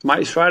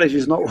 my strategy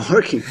is not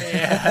working.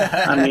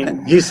 Yeah. I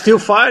mean, he's still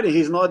fighting.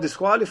 He's not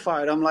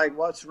disqualified. I'm like,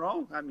 what's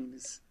wrong? I mean,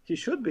 he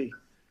should be.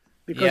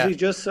 Because he's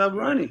just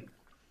running.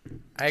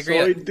 I agree.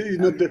 So,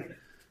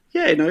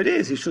 it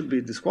is. He should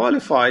be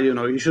disqualified.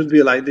 He should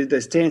be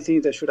there's 10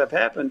 things that should have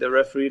happened. The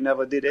referee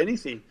never did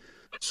anything.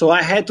 So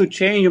I had to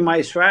change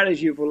my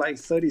strategy for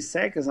 30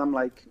 seconds. I'm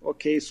like,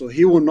 okay, so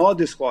he will not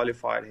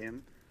disqualify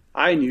him.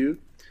 I knew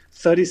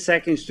 30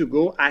 seconds to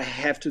go. I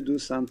have to do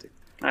something.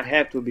 I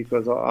have to,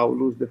 because I'll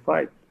lose the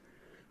fight.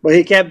 But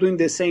he kept doing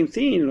the same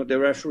thing. The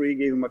referee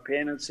gave him a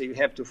penalty, so you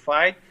have to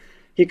fight.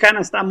 He kind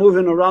of started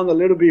moving around a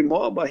little bit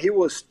more, but he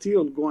was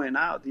still going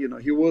out.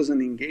 He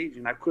wasn't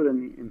engaging. I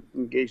couldn't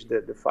engage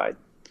the fight.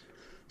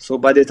 So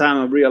by the time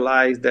I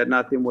realized that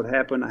nothing would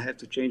happen, I had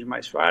to change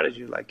my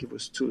strategy. It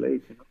was too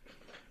late.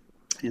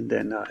 And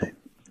then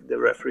the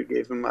referee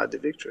gave him the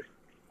victory.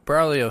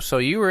 Braulio, so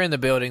you were in the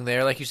building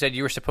there. Like you said,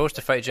 you were supposed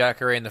to fight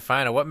Jacare in the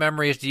final. What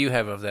memories do you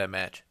have of that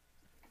match?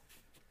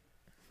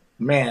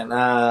 Man,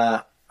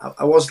 I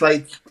was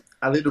a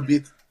little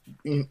bit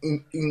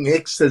in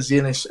ecstasy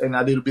and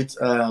a little bit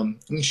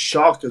in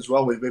shock as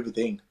well with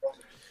everything,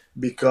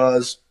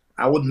 because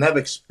I would never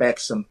expect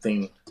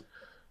something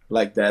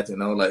like that.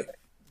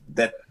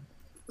 That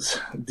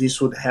this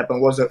would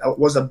happen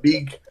was a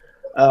big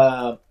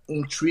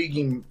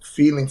intriguing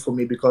feeling for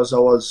me, because I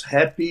was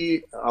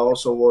happy. I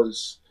also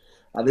was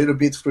a little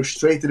bit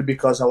frustrated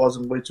because I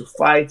wasn't going to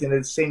fight, and at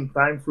the same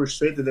time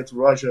frustrated that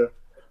Roger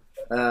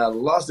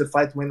lost the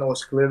fight when I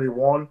was clearly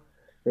won.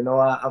 It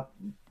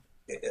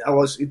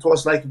was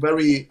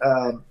very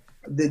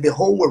the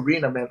whole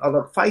arena, man.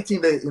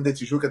 Fighting in the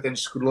Tijuca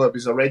Tennis Club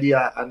is already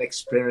an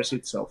experience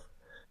itself.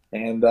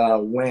 And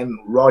when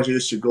Roger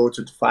used to go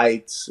to the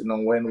fights,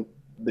 when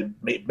the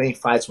main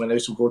fights, when I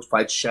used to go to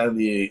fight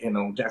Shandy,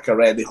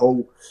 Jacare, the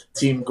whole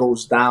team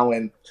goes down,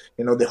 and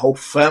the whole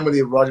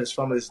family, Roger's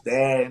family, is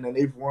there, and then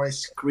everyone is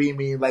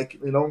screaming,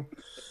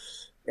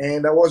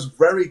 and I was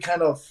very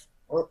kind of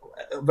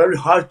very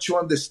hard to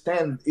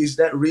understand. Is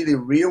that really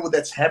real?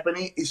 That's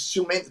happening? It's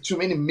too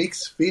many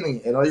mixed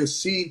feelings. You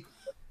see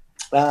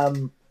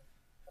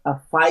a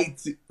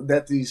fight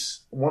that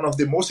is one of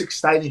the most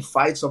exciting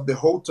fights of the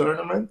whole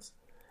tournament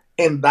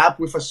end up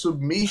with a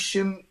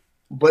submission,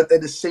 but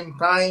at the same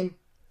time,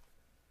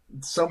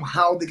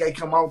 somehow the guy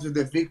come out with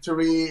the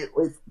victory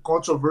with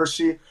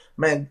controversy.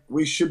 Man,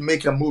 we should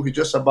make a movie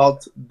just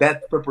about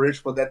that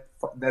preparation for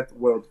that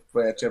World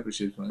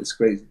Championship. Man. It's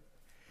crazy.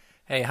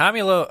 Hey,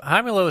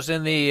 Hamilo's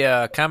in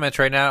the comments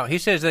right now. He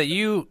says that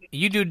you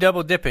do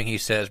double dipping. He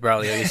says,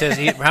 Braulio. He says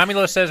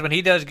Hamilo says when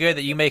he does good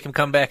that you make him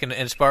come back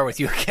and spar with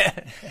you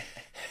again.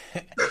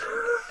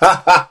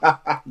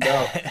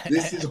 No,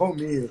 this is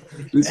Romeo.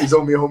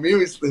 Romeo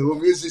is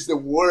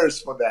the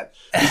worst for that.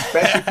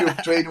 Especially if you're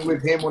training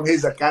with him on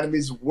his academy,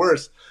 is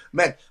worse.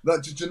 Man,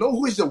 did you know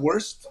who is the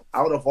worst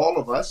out of all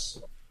of us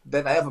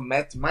that I ever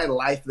met in my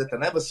life, that I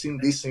never seen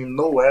this in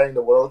nowhere in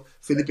the world?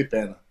 Felipe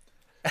Pena.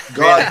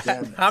 God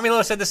damn it.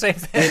 Hamilo said the same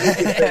thing.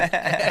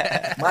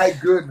 My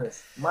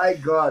goodness. My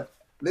God.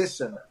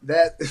 Listen,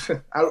 that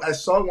I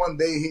saw one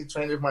day he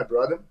trained with my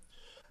brother.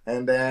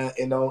 And then,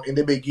 in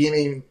the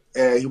beginning,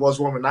 he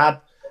was warming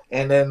up.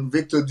 And then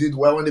Victor did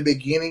well in the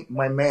beginning.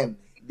 My man,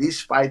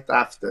 this fight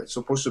after,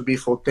 supposed to be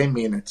for 10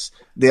 minutes.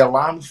 The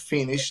alarm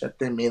finished at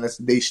 10 minutes.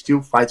 They still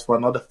fight for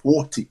another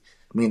 40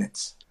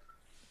 minutes.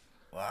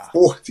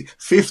 Wow.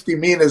 50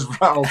 minutes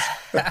rounds.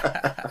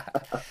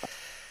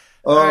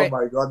 Oh, right.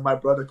 My God, my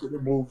brother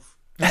couldn't move.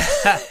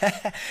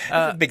 That's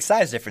a big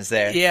size difference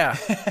there. Yeah.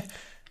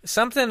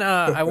 Something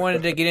I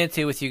wanted to get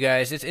into with you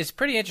guys. It's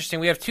pretty interesting.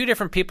 We have two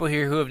different people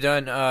here who have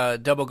done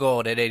double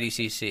gold at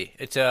ADCC.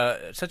 It's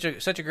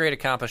such a great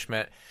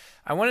accomplishment.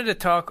 I wanted to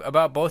talk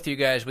about both of you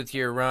guys with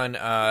your run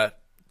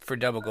for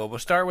double gold. We'll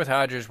start with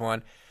Hodger's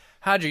one.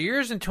 Hodger,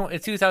 yours in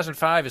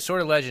 2005 is sort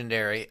of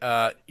legendary.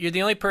 You're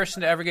the only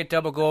person to ever get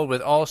double gold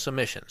with all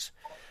submissions.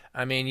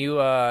 I mean, you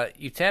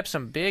tapped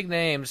some big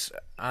names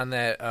on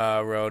that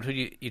road. Who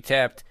you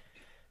tapped?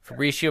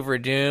 Fabricio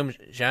Verdum,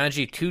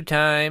 Janji 2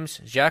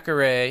 times,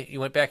 Jacare. You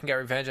went back and got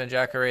revenge on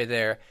Jacare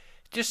there.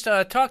 Just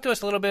talk to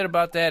us a little bit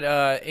about that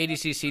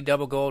ADCC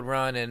double gold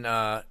run and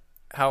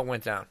how it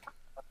went down.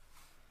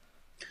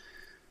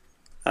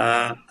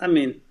 I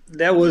mean,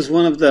 that was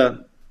one of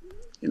the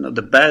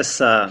best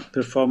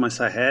performance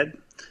I had.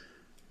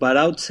 But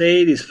I would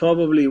say it is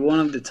probably one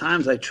of the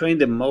times I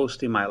trained the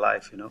most in my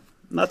life.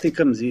 Nothing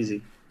comes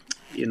easy.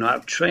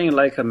 I've trained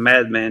like a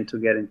madman to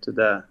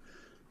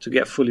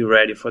get fully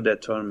ready for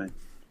that tournament.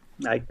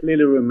 I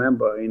clearly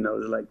remember,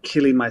 like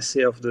killing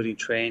myself during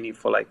training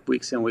for like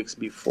weeks and weeks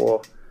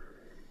before.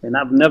 And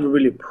I've never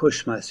really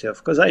pushed myself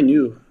because I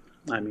knew,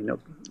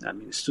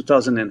 it's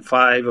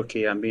 2005.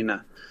 Okay, I'm being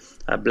a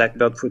black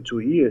belt for 2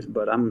 years,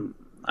 but I'm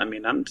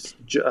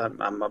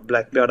a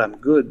black belt. I'm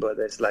good, but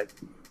that's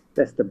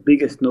the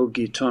biggest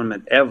no-gi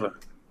tournament ever.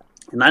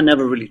 And I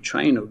never really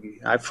trained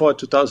no-gi. I fought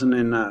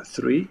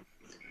 2003.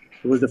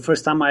 It was the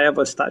first time I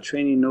ever started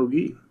training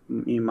no-gi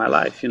in my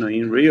life.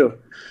 In Rio,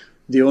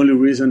 the only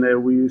reason that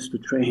we used to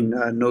train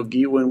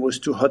no-gi when it was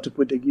too hot to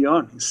put the gi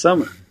on in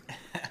summer.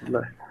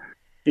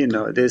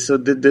 So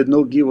the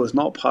no-gi was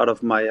not part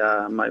of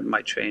my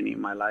my training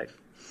in my life.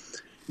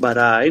 But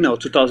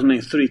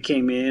 2003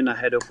 came in. I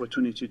had the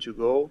opportunity to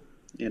go,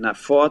 and I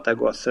fought. I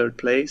got 3rd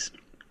place.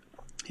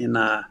 And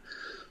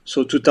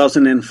so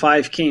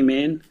 2005 came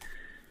in.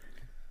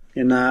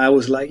 And I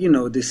was like,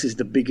 this is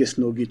the biggest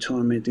no-gi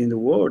tournament in the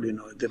world.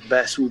 The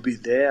best will be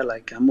there.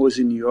 Like, I was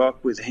in New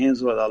York with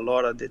Renzo a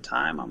lot at the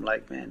time. I'm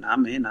like, man,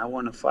 I'm in. I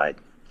want to fight.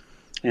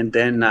 And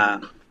then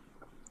I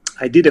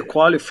didn't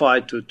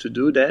qualify to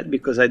do that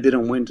because I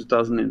didn't win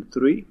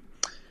 2003.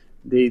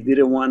 They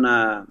didn't want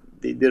to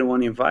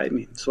invite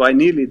me. So I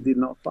nearly did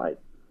not fight.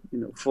 I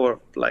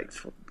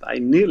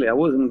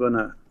wasn't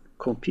gonna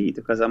compete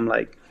because I'm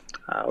like,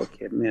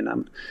 okay,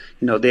 man,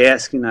 they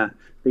asking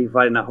they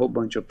inviting a whole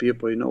bunch of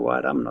people. You know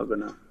what? I'm not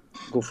going to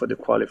go for the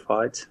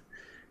qualifieds.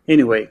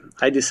 Anyway,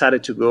 I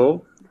decided to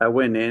go. I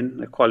went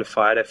in. I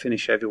qualified. I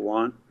finished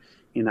everyone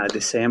in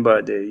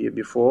December the year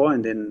before.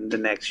 And then the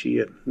next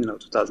year,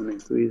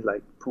 2003, is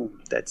like,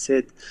 boom, that's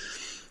it.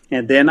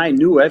 And then I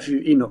knew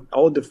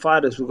all the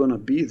fighters were going to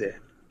be there.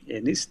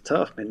 And it's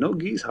tough, man. No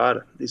gi is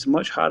harder. It's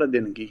much harder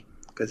than gi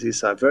because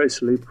it's very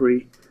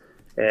slippery.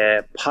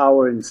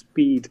 Power and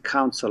speed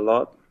counts a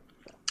lot.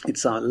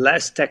 It's a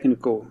less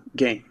technical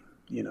game.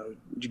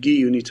 Gi,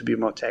 you need to be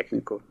more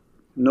technical.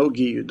 No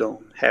gi, you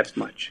don't have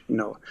much.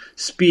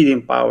 Speed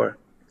and power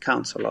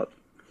counts a lot.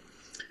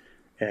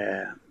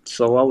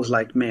 So I was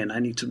like, man, I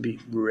need to be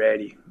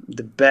ready.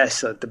 The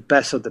best of the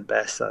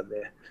best out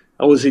there.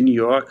 I was in New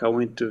York. I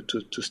went to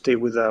stay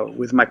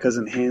with my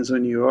cousin Renzo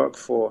in New York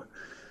for,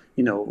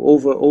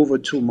 over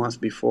 2 months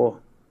before.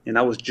 And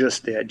I was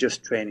just there,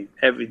 just training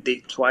every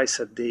day,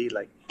 twice a day,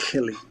 like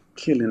killing.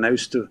 I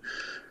used to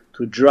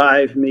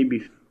drive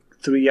maybe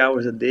 3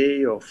 hours a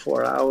day or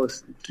 4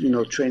 hours,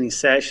 training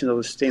sessions. I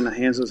was staying at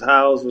Renzo's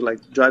house, like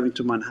driving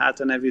to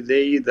Manhattan every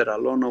day, either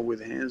alone or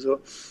with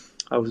Renzo.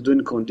 I was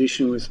doing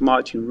conditioning with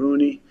Martin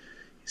Rooney,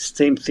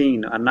 Same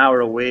thing, an hour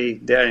away,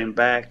 there and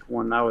back,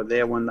 1 hour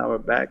there, 1 hour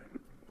back.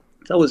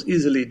 So I was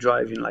easily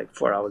driving like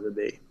 4 hours a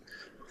day.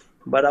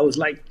 But I was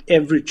like,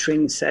 every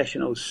training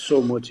session, I was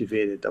so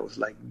motivated. I was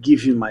like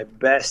giving my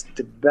best,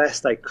 the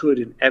best I could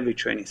in every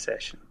training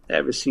session,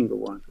 every single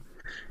one.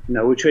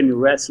 We're training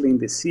wrestling in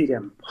the city,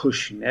 I'm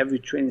pushing. Every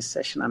training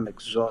session, I'm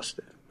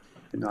exhausted.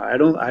 I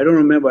don't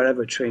remember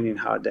ever training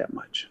hard that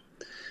much.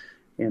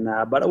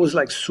 But I was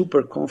like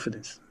super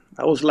confident.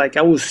 I was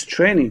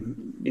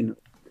training,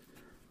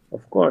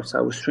 of course,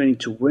 I was training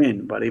to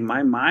win, but in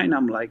my mind,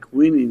 I'm like,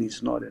 winning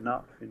is not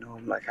enough.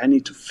 I'm like, I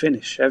need to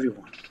finish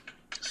everyone.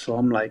 So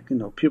I'm like,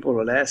 people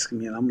will ask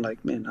me, and I'm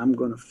like, man, I'm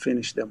going to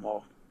finish them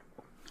all.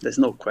 There's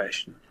no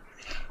question.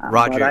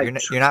 Roger,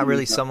 you're not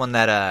really someone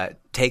that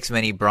takes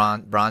many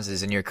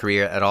bronzes in your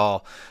career at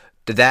all.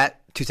 Did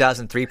that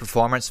 2003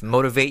 performance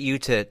motivate you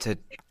to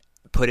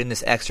put in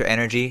this extra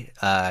energy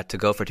to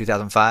go for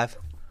 2005?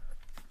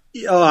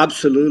 Oh,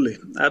 absolutely.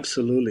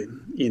 Absolutely.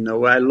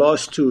 I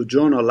lost to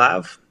John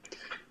Olav,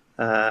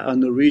 a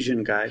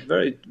Norwegian guy,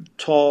 very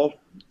tall,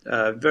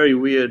 very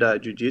weird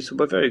jiu-jitsu,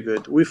 but very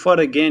good. We fought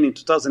again in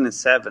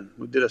 2007.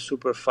 We did a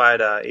super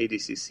fight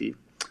ADCC.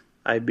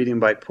 I beat him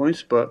by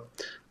points, but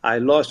I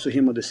lost to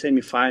him on the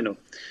semifinal.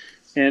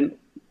 And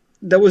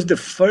that was the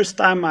first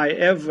time I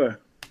ever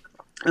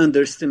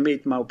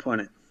underestimate my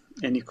opponent.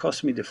 And it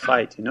cost me the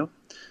fight,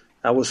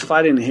 I was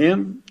fighting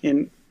him,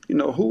 and,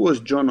 who was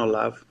John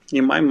Olav?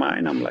 In my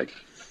mind, I'm like,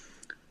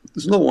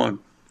 there's no one.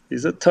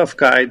 He's a tough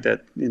guy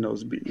that,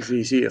 is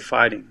easy at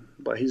fighting,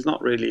 but he's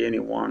not really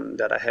anyone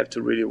that I have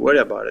to really worry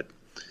about it.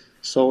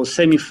 So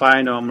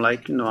semi-final, I'm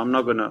like, I'm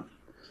not going to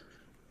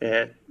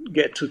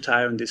get too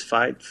tired on this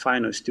fight.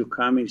 Final is still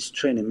coming. It's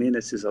 20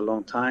 minutes. Is a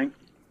long time.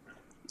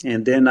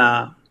 And then,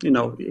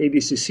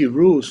 ADCC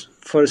rules,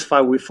 first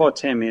fight, we fought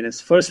 10 minutes.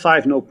 First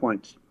 5, no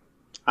points.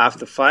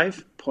 After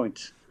 5,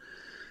 points.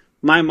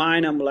 My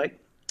mind, I'm like,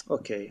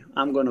 okay,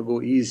 I'm going to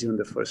go easy on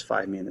the first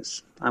 5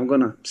 minutes. I'm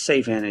going to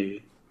save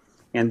energy.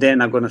 And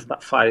then I'm going to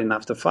start fighting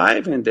after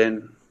 5. And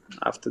then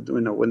after,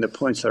 when the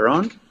points are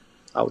on,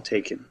 I'll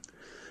take him.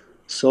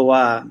 So,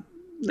 I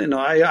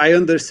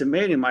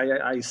underestimated him.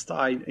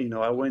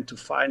 I went to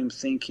fight him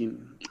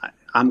thinking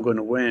I'm going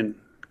to win.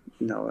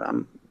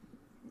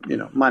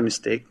 My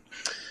mistake.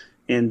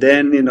 And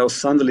then,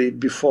 suddenly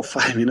before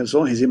 5 minutes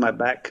on, he's in my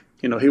back.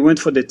 He went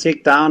for the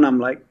takedown. I'm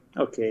like,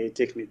 okay,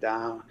 take me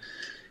down.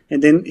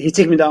 And then he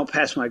take me down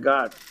past my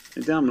guard.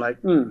 And then I'm like,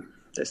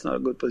 that's not a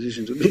good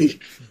position to be.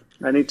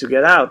 I need to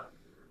get out.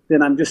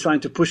 Then I'm just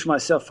trying to push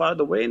myself out of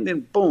the way. And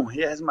then, boom,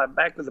 he has my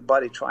back with a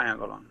body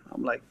triangle on.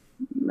 I'm like,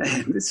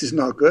 man, this is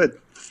not good.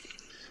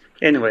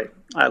 Anyway,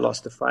 I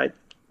lost the fight.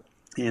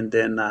 And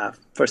then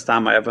first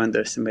time I ever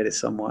underestimated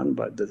someone,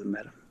 but it doesn't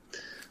matter.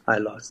 I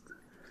lost.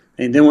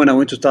 And then when I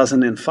went to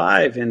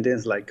 2005, and then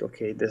it's like,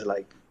 okay, there's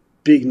like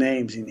big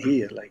names in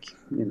here. Like,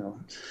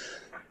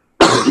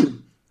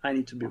 I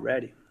need to be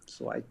ready.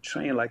 So I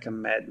train like a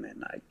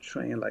madman.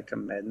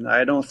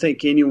 I don't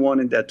think anyone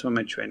in that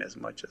tournament trained as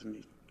much as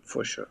me,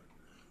 for sure.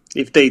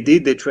 If they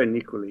did, they trained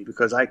equally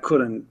because I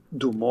couldn't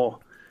do more.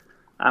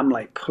 I'm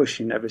like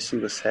pushing every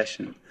single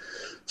session.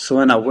 So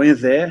when I went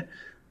there,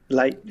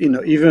 like,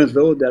 even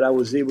though that I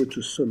was able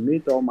to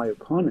submit all my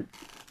opponents,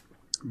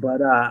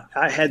 but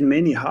I had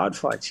many hard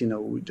fights,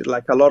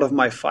 like a lot of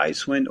my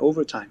fights went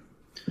overtime,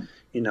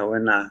 and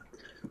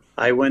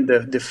I went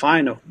the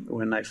final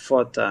when I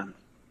fought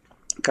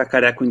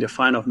Cacareco in the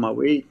final of my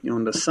weight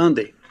on the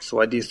Sunday. So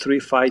I did 3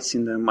 fights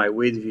in my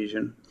weight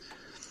division.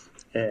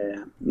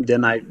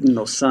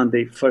 Then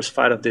Sunday, first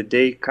fight of the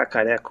day,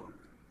 Cacareco.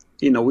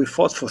 We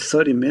fought for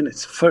 30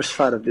 minutes, first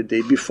fight of the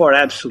day, before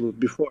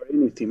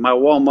anything. My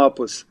warm-up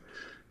was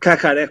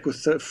Cacareco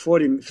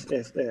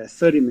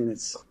 30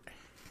 minutes.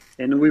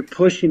 And we're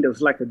pushing, there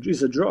was like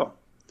it's a draw.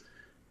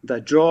 The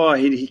draw,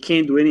 he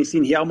can't do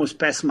anything. He almost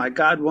passed my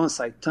guard once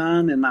I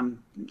turn, and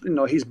I'm,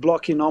 he's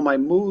blocking all my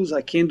moves.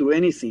 I can't do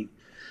anything.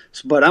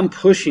 But I'm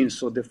pushing,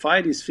 so the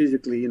fight is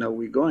physically,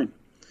 we're going.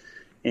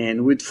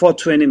 And we fought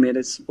 20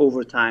 minutes,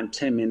 overtime,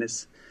 10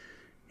 minutes.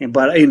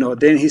 But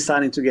then he's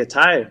starting to get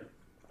tired.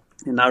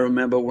 And I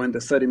remember when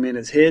the 30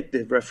 minutes hit,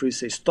 the referee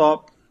says,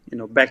 stop,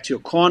 back to your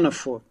corner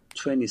for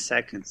 20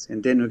 seconds.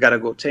 And then we got to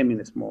go 10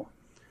 minutes more.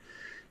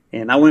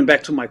 And I went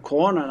back to my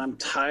corner, and I'm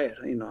tired.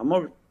 I'm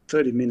over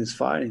 30 minutes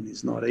fighting.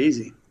 It's not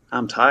easy.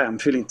 I'm tired. I'm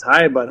feeling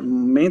tired, but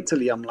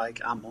mentally I'm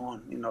like, I'm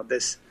on.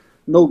 There's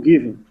no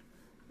giving.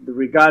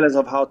 Regardless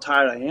of how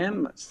tired I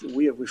am,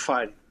 we're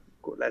fighting.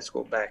 Let's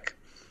go back.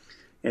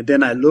 And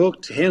then I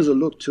looked. Renzo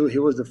looked too. He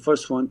was the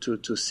first one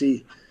to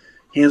see.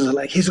 Renzo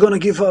like, he's going to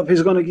give up.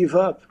 He's going to give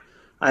up.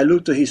 I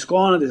looked to his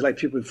corner. There's like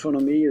people in front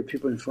of me,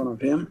 people in front of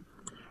him.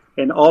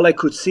 And all I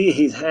could see,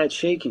 his head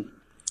shaking.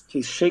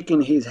 He's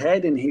shaking his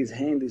head, and his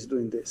hand is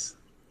doing this.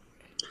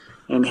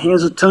 And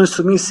Renzo turns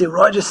to me and says,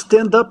 Roger,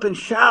 stand up and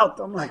shout.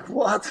 I'm like,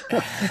 what?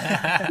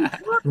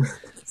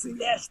 So,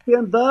 yeah,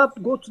 stand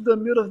up, go to the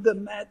middle of the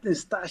mat and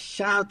start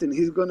shouting.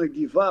 He's going to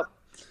give up.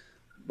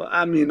 But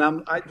I mean,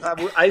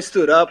 I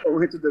stood up, I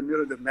went to the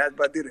middle of the mat,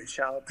 but I didn't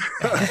shout.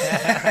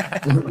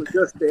 I was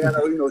just there,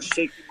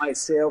 shaking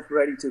myself,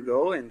 ready to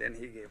go, and then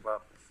he gave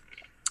up.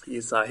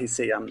 He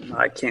said,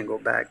 I can't go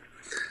back.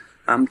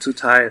 I'm too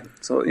tired.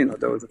 So,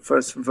 that was the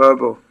first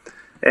verbal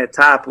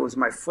tap. It was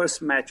my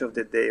first match of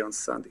the day on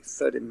Sunday,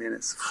 30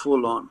 minutes,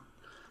 full on.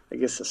 I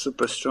guess a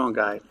super strong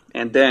guy.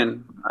 And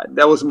then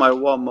that was my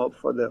warm-up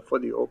for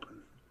the Open.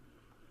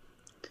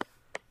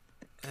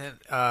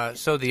 And,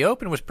 so the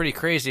Open was pretty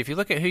crazy. If you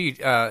look at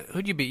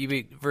who'd you beat? You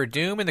beat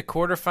Verdum in the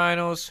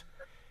quarterfinals.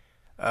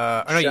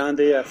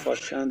 Xande, I fought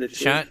Xande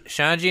too.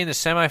 Xande in the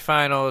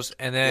semifinals,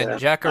 and then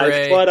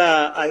Jacare.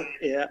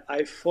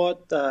 I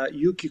fought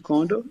Yuki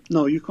Kondo.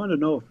 No, Yuki Kondo,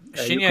 no.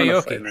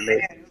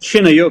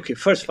 Shinyayoki.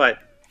 First fight.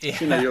 Yeah.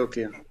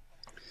 Shinyayoki.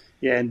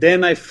 Yeah, and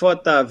then I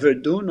fought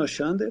Verdun or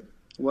Xande,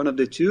 one of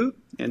the two,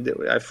 and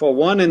I fought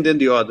one and then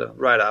the other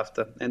right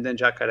after, and then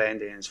Jacare in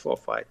the end, 4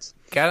 fights.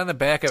 Got on the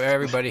back of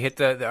everybody, hit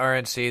the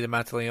RNC, the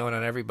Monteleone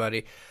on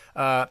everybody.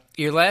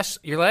 Your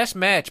last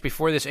match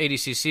before this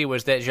ADCC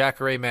was that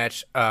Jacare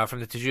match from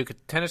the Tijuca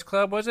Tennis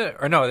Club, was it?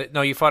 Or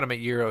no, you fought him at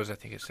Euros, I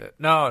think it said.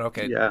 No,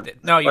 okay. Yeah.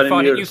 No,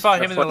 you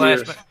fought him in the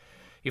last.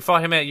 You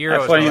fought him at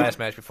Euros in the last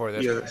match before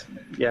this. Euros.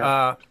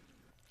 Yeah.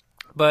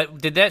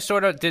 But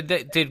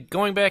did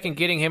going back and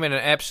getting him in an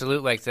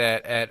absolute like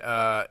that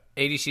at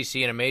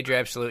ADCC in a major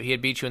absolute, he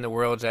had beat you in the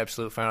World's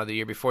absolute final the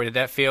year before. Did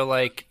that feel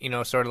like,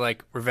 sort of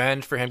like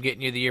revenge for him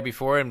getting you the year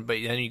before, but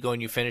then you go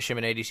and you finish him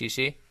in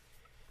ADCC?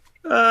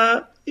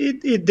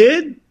 It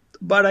did,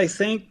 but I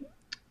think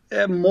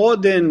more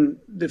than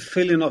the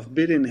feeling of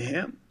beating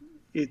him,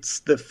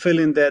 it's the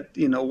feeling that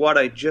what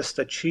I just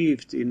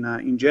achieved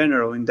in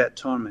general in that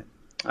tournament.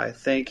 I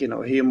think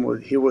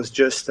he was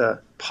just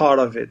a part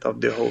of it, of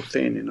the whole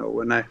thing.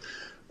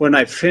 When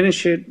I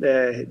finished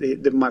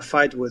it, my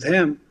fight with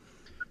him,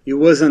 it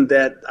wasn't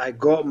that I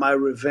got my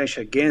revenge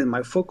again.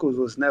 My focus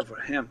was never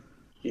him.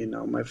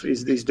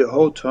 It's the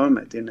whole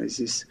tournament.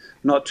 It's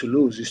not to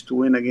lose, it's to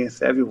win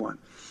against everyone.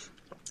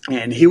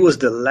 And he was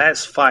the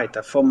last fight.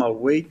 I fought my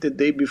weight the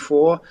day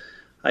before.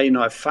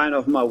 I find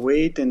off my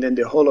weight, and then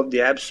the whole of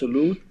the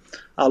absolute.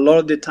 A lot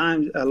of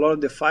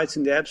the fights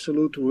in the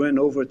absolute went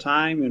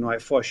overtime. I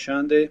fought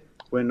Xande,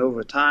 went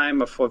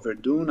overtime. I fought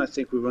Verdun, I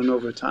think we went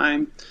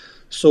overtime.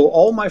 So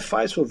all my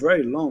fights were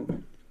very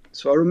long.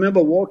 So I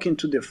remember walking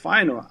to the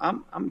final.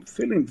 I'm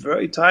feeling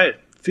very tired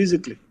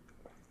physically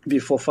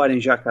before fighting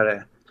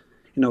Jacare.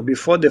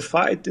 Before the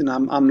fight,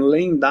 I'm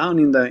laying down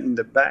in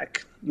the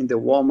back in the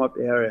warm up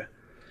area.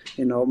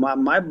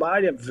 My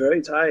body, I'm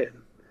very tired.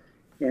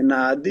 And,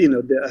 I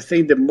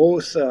think the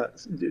most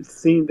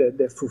thing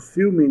that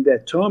fulfilled me in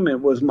that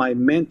tournament was my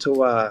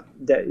mental,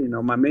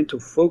 my mental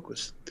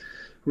focus.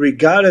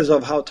 Regardless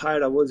of how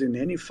tired I was in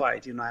any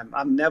fight,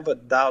 I never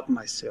doubt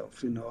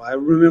myself. I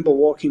remember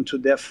walking to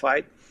that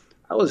fight,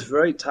 I was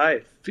very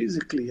tired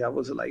physically. I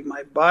was like,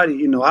 my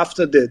body,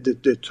 after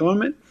the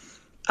tournament,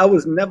 I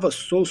was never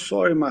so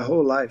sore in my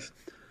whole life.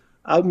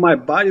 My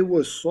body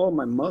was sore,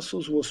 my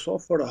muscles were sore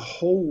for the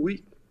whole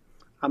week.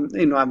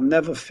 I've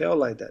never felt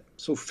like that.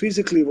 So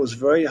physically it was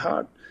very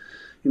hard,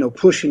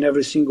 pushing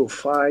every single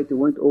fight. It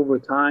went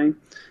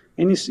overtime.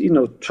 And it's,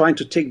 trying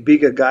to take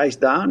bigger guys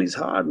down is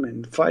hard,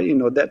 man. Fight,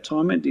 that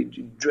tournament,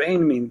 it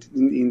drained me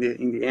in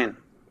the end.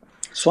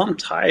 So I'm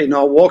tired.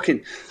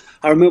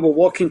 I remember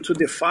walking to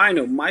the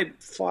final. My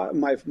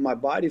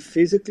body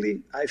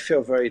physically, I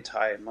felt very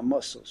tired, my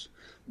muscles.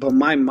 But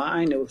my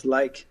mind, it was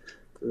like,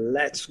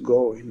 let's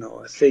go,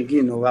 I think,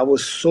 I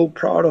was so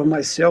proud of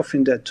myself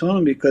in that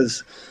tournament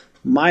because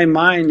my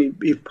mind,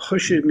 it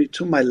pushed me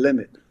to my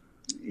limit.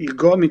 It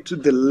got me to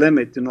the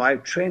limit. I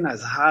trained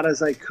as hard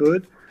as I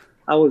could.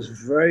 I was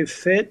very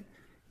fit,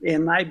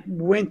 and I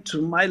went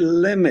to my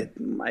limit,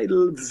 my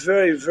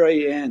very,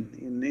 very end.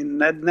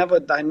 And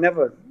I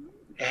never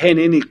had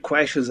any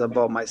questions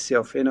about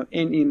myself, in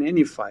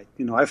any fight.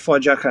 I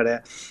fought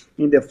Jacare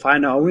in the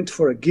final. I went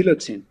for a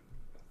guillotine.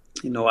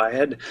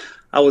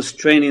 I was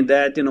training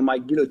that, my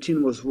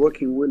guillotine was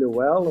working really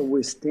well. I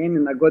was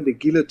standing, I got the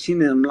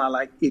guillotine, and I'm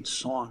like,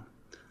 it's on.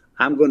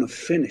 I'm going to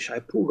finish. I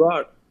pull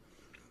guard.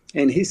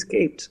 And he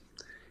escaped.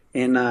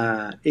 And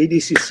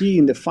ADCC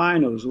in the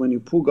finals, when you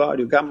pull guard,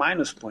 you got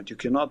minus point. You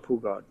cannot pull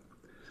guard.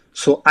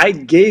 So I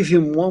gave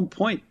him 1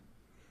 point.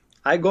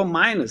 I got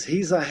minus.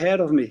 He's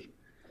ahead of me.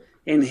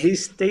 And he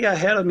stayed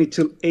ahead of me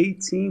till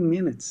 18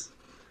 minutes.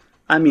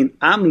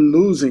 I'm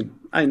losing.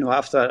 I know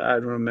after, I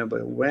don't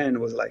remember when,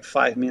 it was like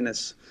 5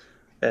 minutes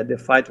the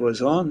fight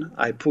was on.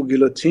 I pull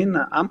guillotine.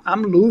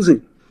 I'm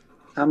losing.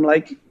 I'm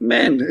like,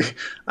 man,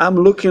 I'm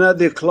looking at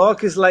the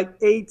clock. It's like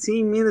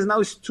 18 minutes. Now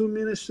it's 2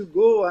 minutes to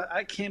go.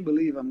 I can't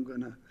believe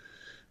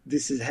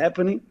this is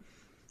happening.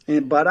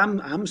 But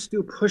I'm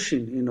still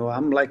pushing,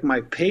 I'm like,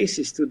 my pace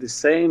is still the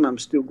same. I'm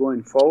still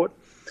going forward.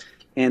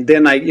 And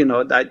then I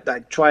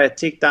try to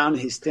take down,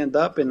 he stand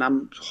up, and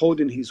I'm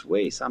holding his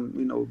waist.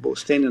 I'm, both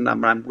standing,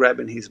 I'm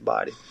grabbing his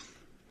body.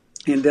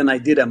 And then I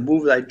did a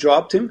move. I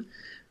dropped him,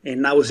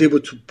 and I was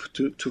able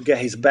to get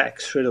his back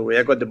straight away.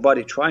 I got the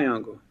body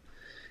triangle.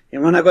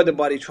 And when I got the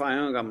body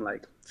triangle, I'm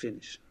like,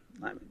 finish.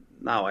 I mean,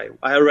 now I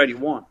already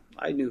won.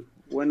 I knew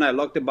when I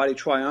locked the body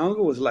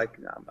triangle, it was like,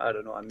 I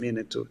don't know, a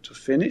minute to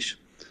finish.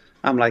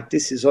 I'm like,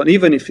 this is on.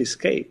 Even if he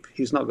escape,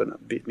 he's not going to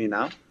beat me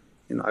now.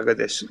 I got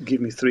this, give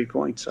me 3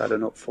 points. I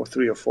don't know, for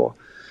 3 or 4.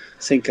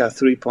 I think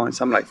 3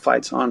 points. I'm like,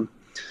 fight's on.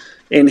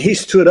 And he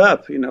stood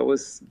up. It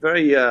was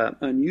very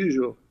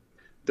unusual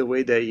the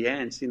way that he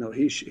ends.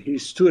 He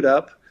stood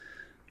up.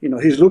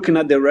 He's looking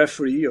at the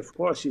referee. Of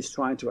course, he's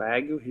trying to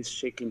argue. He's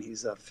shaking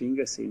his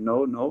finger, saying,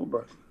 no,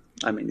 but,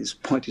 I mean, his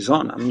point is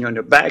on. I mean, on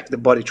your back, the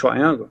body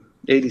triangle.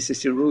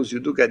 80-60 rules, you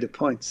do get the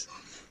points.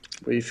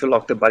 But if you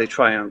lock the body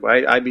triangle,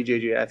 right?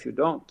 IBJJF, you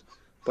don't.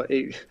 But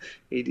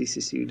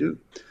 80-60, you do.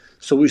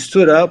 So we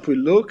stood up, we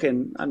look,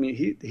 and, I mean,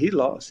 he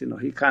lost. He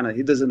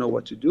doesn't know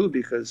what to do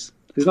because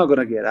he's not going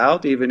to get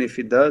out. Even if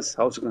he does,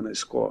 how's he going to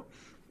score?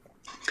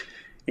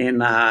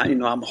 And,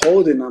 I'm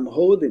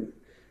holding.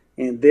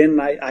 And then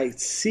I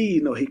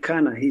see,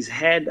 his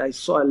head, I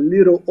saw a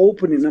little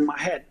opening in my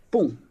head.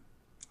 Boom.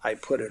 I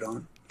put it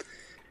on.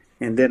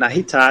 And then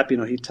he tapped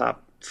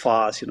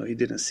fast. He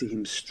didn't see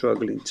him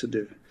struggling to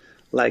do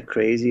like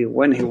crazy.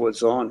 When he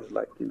was on,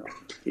 like,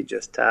 he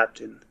just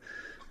tapped. And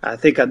I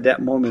think at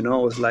that moment, I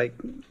was like,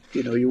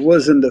 it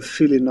wasn't the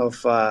feeling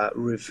of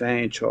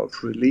revenge or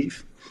of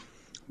relief.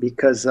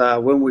 Because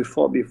when we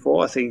fought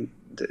before, I think,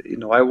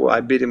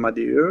 I beat him at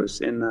the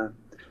Euros. And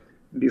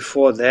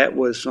before that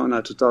was on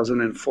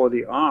 2004,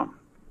 the arm.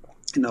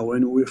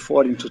 When we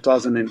fought in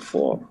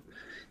 2004,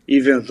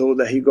 even though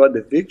that he got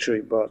the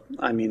victory. But,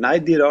 I mean, I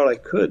did all I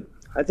could.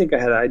 I think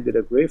I did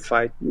a great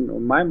fight.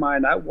 In my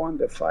mind, I won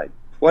the fight.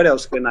 What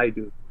else can I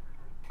do?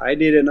 I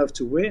did enough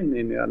to win,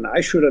 and I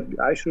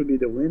should be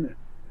the winner.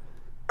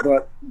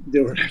 But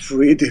the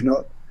referee did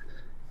not,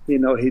 he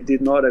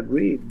did not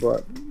agree.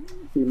 But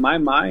in my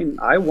mind,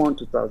 I won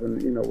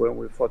 2000. When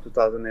we fought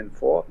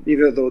 2004,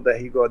 even though that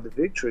he got the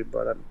victory.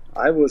 But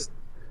I was,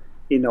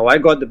 I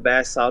got the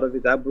best out of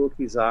it. I broke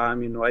his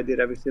arm. I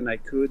did everything I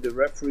could. The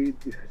referee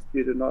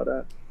did not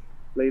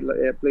play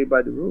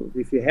by the rules.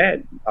 If he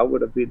had, I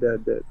would have been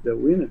the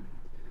winner.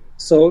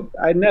 So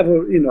I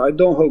never, I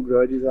don't hold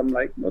grudges. I'm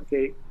like,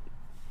 okay.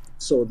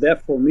 So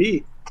that for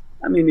me,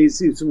 I mean,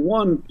 it's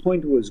 1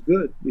 point was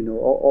good.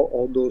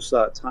 All those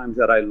times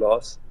that I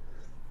lost,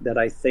 that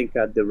I think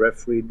the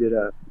referee did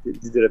a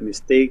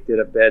mistake, did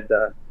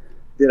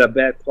a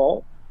bad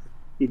call.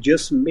 It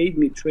just made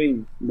me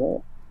train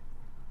more.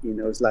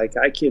 It's like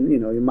I can,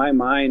 in my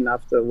mind,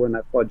 after when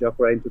I fought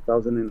Jacare in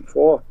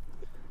 2004,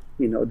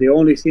 the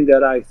only thing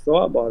that I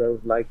thought about it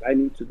was like, I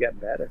need to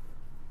get better.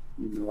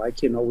 I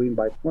cannot win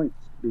by points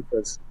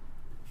because,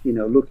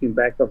 looking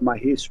back of my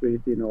history,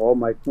 all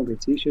my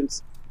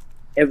competitions,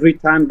 every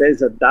time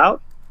there's a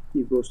doubt,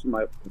 it goes to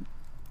my opponent.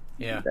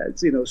 Yeah.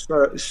 That's,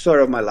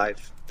 story of my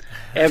life.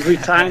 Every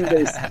time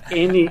there's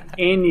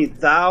any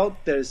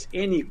doubt, there's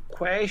any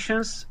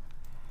questions,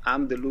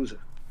 I'm the loser.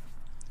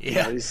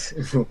 Yeah.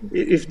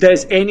 If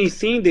there's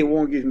anything, they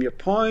won't give me a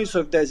point.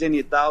 So if there's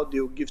any doubt,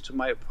 they'll give to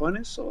my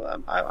opponent. So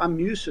I'm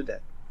used to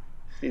that.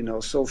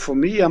 So for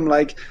me, I'm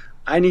like,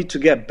 I need to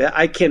get better.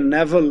 I can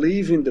never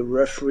leave in the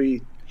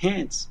referee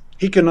hands.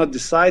 He cannot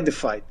decide the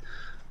fight.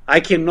 I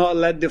cannot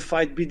let the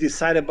fight be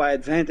decided by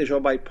advantage or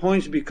by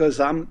points because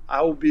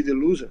I will be the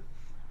loser.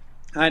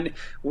 And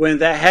when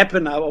that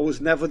happened, I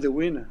was never the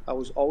winner. I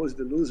was always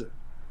the loser.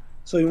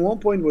 So in 1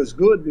 point it was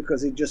good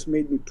because it just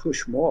made me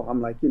push more.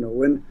 I'm like,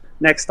 when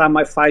next time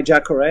I fight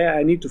Jacare,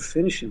 I need to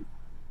finish him.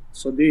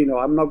 So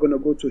I'm not going to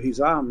go to his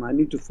arm. I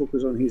need to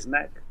focus on his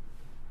neck.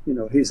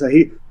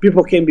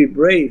 People can be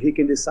brave. He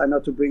can decide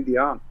not to break the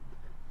arm.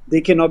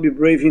 They cannot be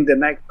brave in the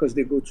neck because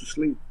they go to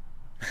sleep.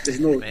 There's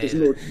no.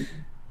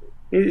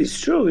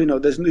 It's true.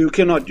 You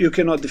cannot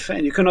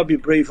defend. You cannot be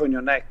brave on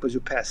your neck because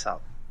you pass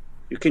out.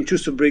 You can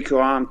choose to break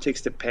your arm,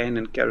 takes the pain,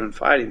 and carry on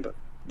fighting. But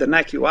the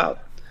neck, you out.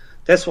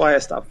 That's why I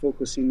start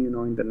focusing,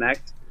 in the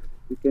neck.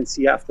 You can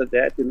see after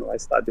that, I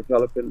start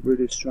developing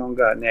really strong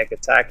neck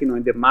attack.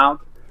 In the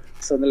mount,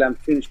 suddenly I'm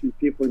finishing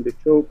people in the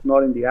choke,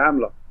 not in the arm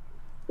lock.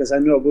 Because I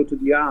know I go to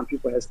the arm,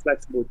 people has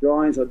flexible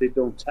joints or they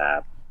don't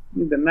tap.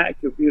 In the neck,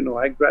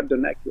 I grab the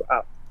neck, you're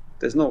out.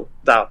 There's no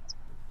doubt.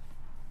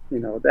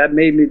 That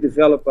made me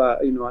develop a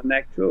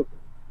neck choke.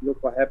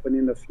 Look what happened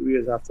in a few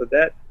years after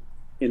that.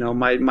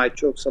 My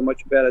chokes are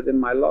much better than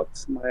my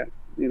locks, my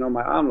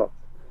arm lock.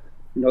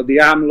 The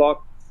arm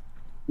lock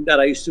that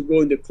I used to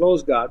go in the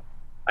close guard,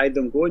 I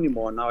don't go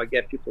anymore. Now I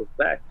get people's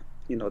back.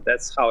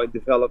 That's how I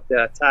developed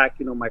the attack.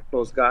 My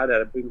close guard,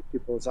 that I bring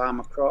people's arm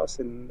across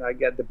and I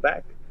get the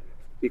back.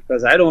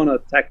 Because I don't want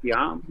to attack the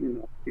arm,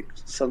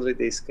 suddenly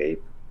they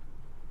escape.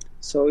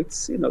 So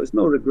it's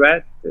no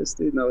regret.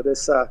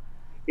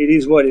 It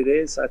is what it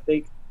is. I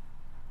think,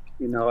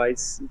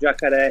 it's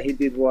Jacare. He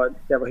did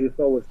whatever he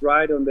thought was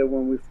right. And then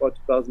when we fought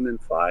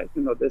 2005,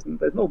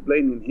 there's no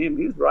blaming him.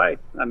 He's right.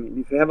 I mean,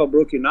 if you have a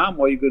broken arm,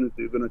 what are you going to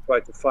do? You're going to try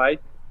to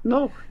fight?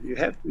 No, you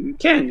have to. You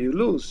can. You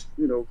lose.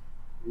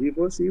 He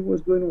was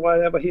doing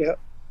whatever he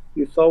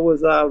thought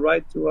was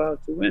right to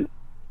win.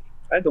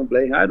 I don't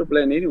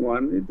blame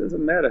anyone. It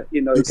doesn't matter.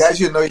 If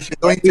you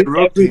don't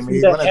interrupt him,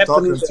 he's going to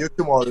talk until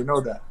tomorrow. You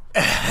know that.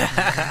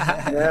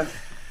 Yeah.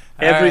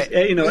 right.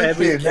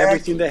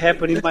 Everything that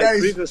happened in my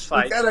previous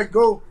fight. You gotta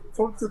go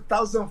from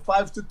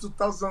 2005 to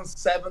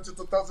 2007 to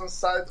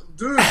 2007.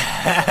 Dude, let me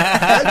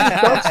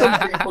talk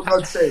something, for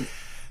God's sake.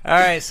 All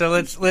right, so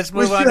let's move on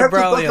still to have to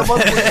Braulio.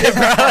 talk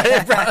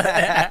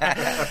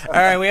about All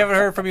right, we haven't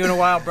heard from you in a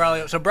while,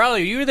 Braulio. So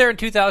Braulio, you were there in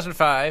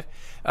 2005.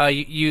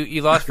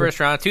 You lost first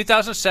round.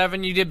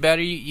 2007, you did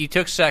better. You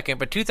took second,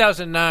 but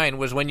 2009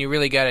 was when you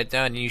really got it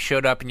done, and you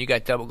showed up and you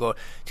got double gold.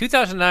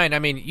 2009, I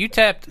mean, you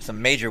tapped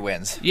Some major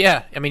wins.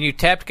 Yeah, I mean, you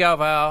tapped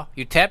Galvao,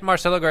 you tapped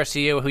Marcelo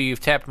Garcia, who you've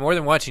tapped more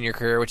than once in your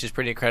career, which is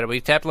pretty incredible. You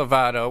tapped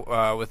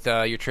Lovato with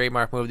your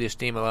trademark move, the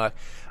Estima lock.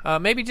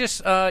 Maybe just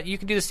you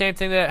can do the same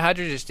thing that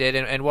Hydra just did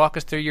and walk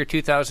us through your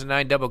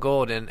 2009 double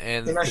gold and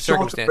the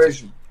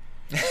circumstances.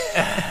 In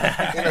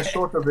a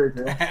shorter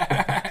version.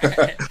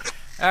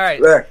 All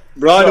right. Look,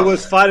 Brother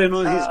was fighting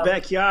on his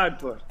backyard,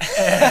 bro.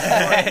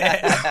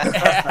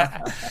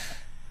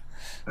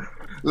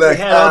 look,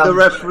 He had all the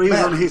referees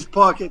on his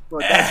pocket, but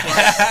that's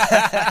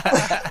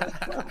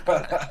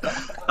why.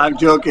 I'm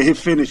joking. He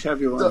finished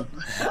everyone.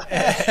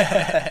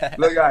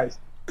 Look, guys.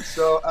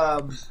 So,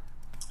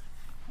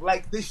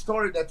 like this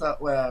story that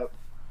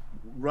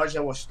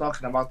Roger was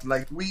talking about,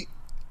 like he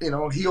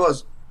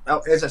was,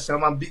 as I said,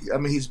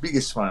 his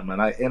biggest fan,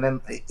 man. And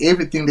then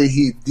everything that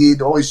he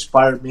did always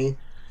inspired me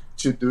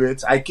to do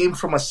it. I came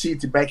from a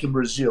city back in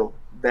Brazil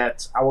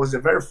that I was the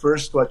very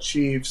first to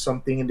achieve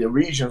something in the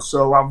region.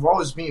 So I've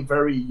always been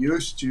very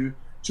used to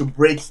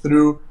break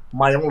through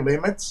my own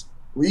limits,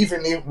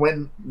 even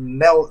when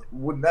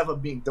would never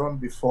been done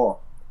before.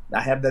 I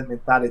have that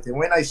mentality.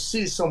 When I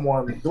see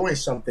someone doing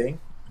something,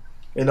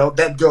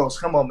 that goes,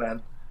 come on,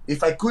 man.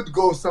 If I could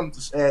go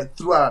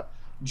through a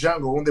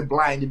jungle on the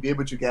blind and be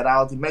able to get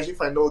out, imagine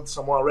if I know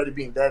someone already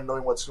being there,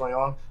 knowing what's going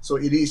on. So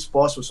it is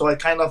possible. So I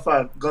kind of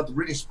got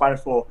really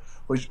inspired for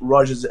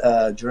Roger's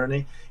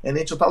journey. And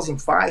in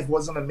 2005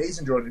 was an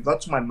amazing journey. It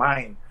got to my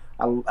mind.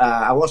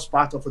 I was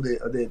part of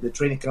the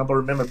training camp. I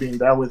remember being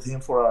there with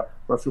him for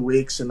a few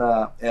weeks in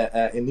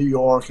New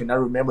York, and I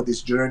remember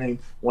this journey,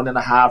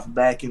 1.5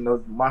 back in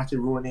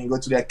Martin Rooney, go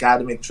to the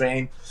academy and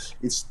train.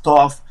 It's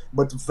tough,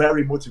 but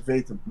very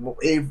motivated.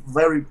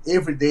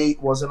 Every day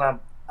was a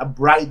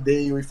bright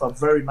day with a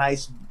very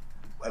nice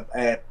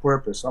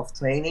purpose of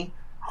training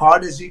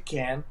hard as you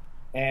can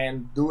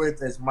and do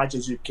it as much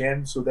as you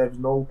can, so there's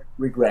no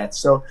regrets.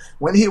 So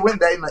when he went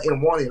there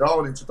and won it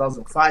all in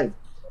 2005,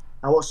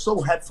 I was so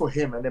happy for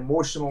him and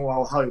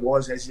emotional how it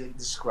was, as he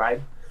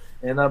described.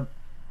 And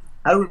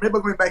I remember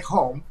going back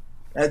home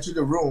to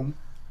the room,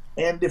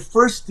 and the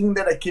first thing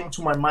that came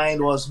to my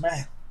mind was,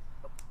 man,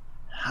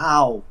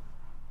 how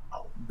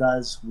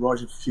does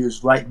Roger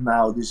feels right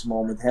now, this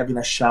moment, having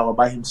a shower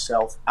by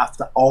himself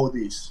after all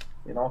this?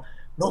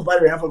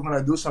 Nobody ever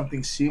gonna do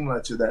something similar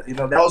to that.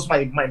 That was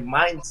my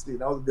mind,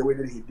 the way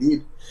that he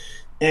did.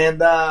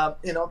 And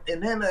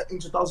and then in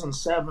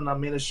 2007, I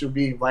managed to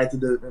be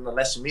invited in the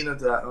last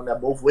minute on the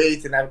above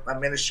weight, and I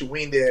managed to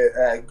win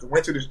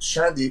went to the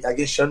Shandy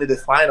against Shandy, the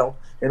final,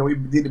 and we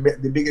did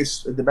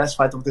the best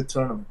fight of the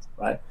tournament,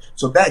 right?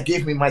 So that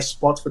gave me my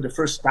spot for the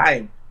first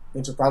time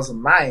in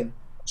 2009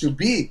 to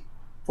be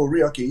for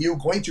real. Okay, you're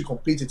going to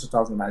compete in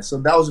 2009. So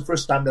that was the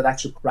first time that I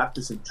actually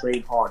practiced and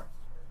trained hard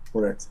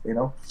for it,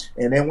 And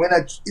then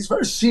it's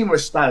very similar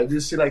style.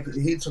 You see, like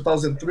he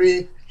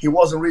 2003, he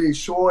wasn't really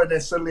sure, and then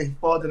suddenly he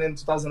fought, and then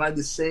 2009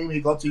 the same. He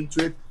got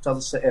into it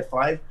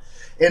 2005,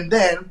 and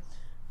then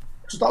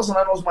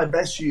 2009 was my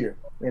best year.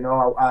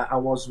 I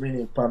was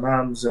winning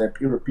Panams,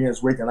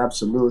 Europeans, weight and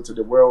absolute,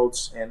 the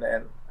worlds, and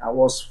I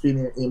was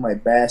feeling in my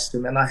best.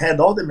 And then I had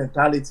all the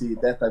mentality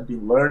that I've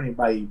been learning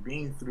by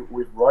being through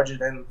with Roger,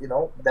 and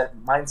that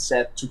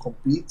mindset to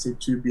compete and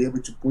to be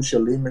able to push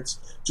your limits,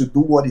 to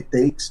do what it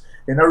takes.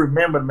 And I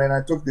remember, man,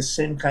 I took the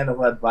same kind of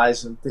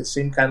advice and the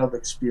same kind of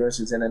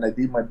experiences, and then I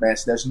did my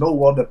best. There's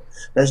no other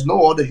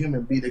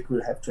human being that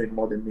could have trained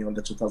more than me on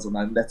the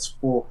 2009. That's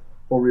for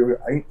real.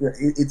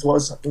 It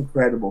was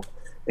incredible.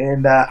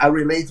 And I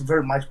relate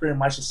pretty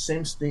much the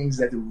same things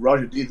that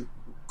Roger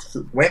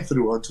went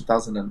through in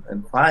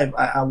 2005.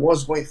 I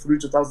was going through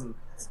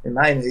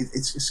 2009.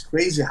 It's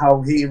crazy how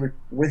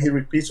when he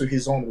repeats with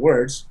his own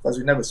words, because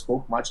we never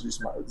spoke much this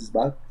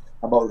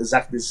about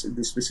exactly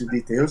the specific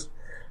details.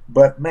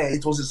 But man,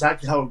 it was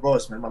exactly how it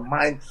was, man. My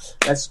mind,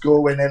 let's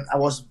go, and then I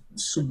was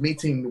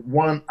submitting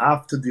one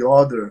after the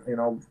other,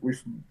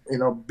 with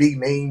big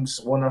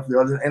names, one after the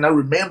other. And I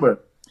remember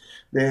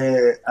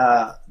when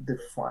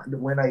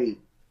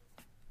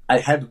I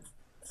had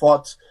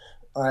fought,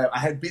 I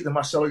had beaten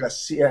Marcelo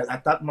Garcia. I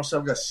tapped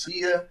Marcelo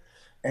Garcia,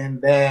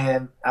 and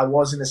then I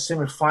was in the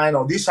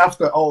semifinal. This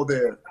after all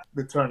the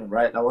tournament,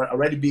 right? I was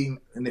already being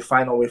in the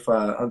final with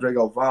Andre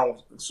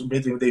Galvão,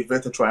 submitting the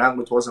Veta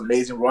Triangle. It was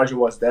amazing. Roger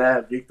was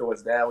there. Victor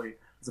was there. It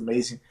was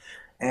amazing.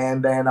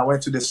 And then I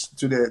went to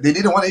the. They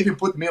didn't want to even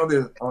put me on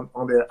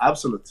the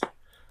absolute.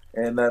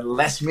 And then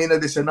last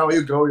minute they said, "No,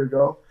 you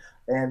go."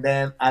 And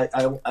then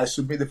I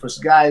submitted the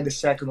first guy. The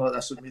second one I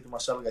submitted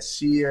Marcelo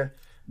Garcia.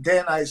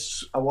 Then I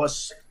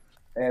was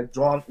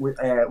drawn with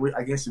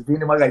against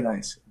Vini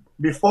Magalhães.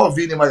 before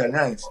Vini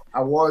Magalhães,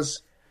 I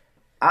was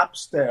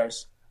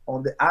upstairs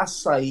on the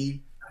acai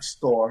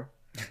store,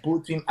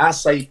 putting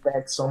acai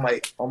packs on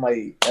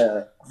my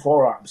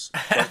forearms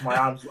because my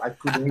arms I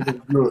couldn't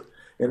even do it.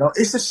 You know,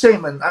 it's the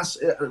same, and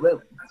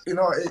you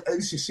know,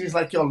 ACC is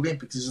like the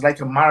Olympics. It's like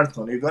a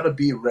marathon. You gotta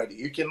be ready.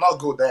 You cannot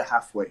go there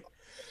halfway.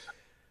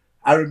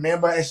 I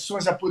remember as soon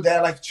as I put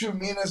there like 2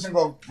 minutes and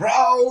go,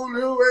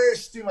 Braulio,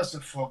 Estima. I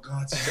said, for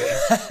God's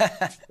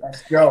sake,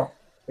 let's go.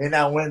 And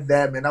I went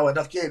there, and I went,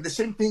 okay, the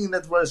same thing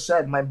that was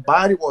said. My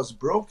body was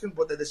broken,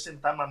 but at the same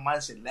time, my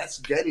mind said, let's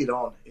get it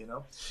on, you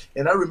know.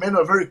 And I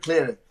remember very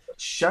clearly,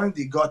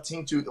 Shandy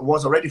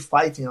was already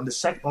fighting on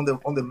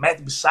the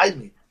mat beside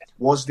me,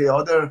 was the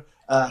other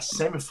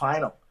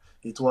semifinal.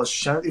 It was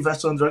Shandy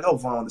versus Andre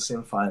Galvão on the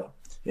semifinal,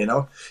 you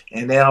know.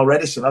 And then I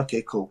already said,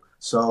 okay, cool.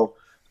 So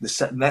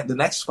the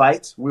next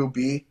fight will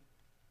be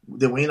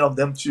the winner of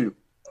them two.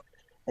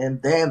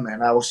 And then,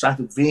 man, I was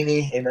starting with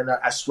Vini, and then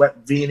I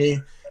swept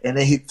Vini, and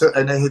then he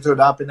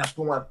turned up, and I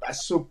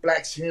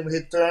suplex him,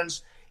 he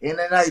turns, and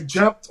then I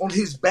jumped on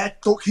his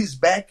back, took his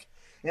back,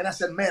 and I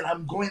said, man,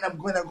 I'm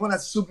gonna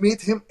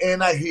submit him,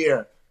 and I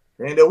hear,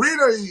 and the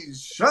winner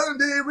is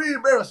Shandy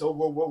Ribeiro. So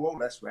whoa,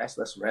 let's rest.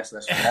 You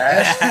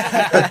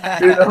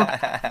know,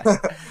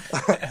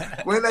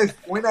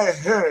 when I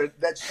heard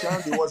that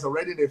Shandy was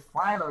already in the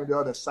final on the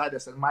other side, I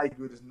said, my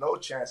goodness, no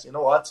chance. You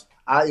know what?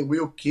 I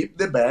will keep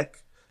the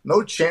back.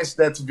 No chance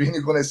that Vini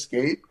gonna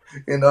escape.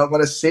 You know, I'm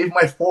gonna save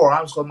my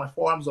forearms because my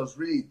forearms was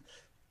really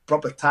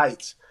proper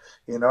tight.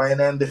 You know, and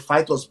then the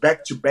fight was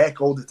back to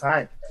back all the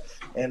time.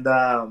 And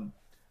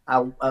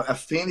I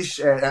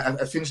finished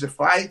the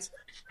fight,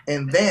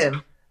 and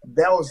then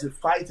there was the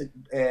fight,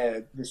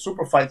 the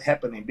super fight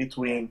happening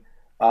between.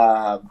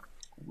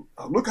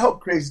 Look how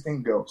crazy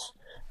thing goes.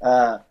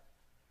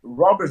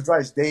 Robert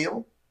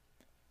Drysdale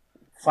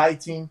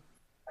fighting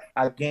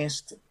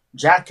against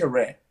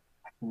Jacare.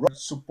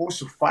 Supposed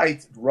to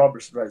fight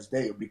Robert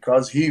Drysdale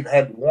because he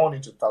had won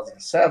in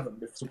 2007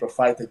 the super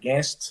fight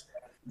against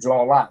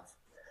John Love.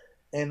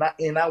 And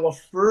in our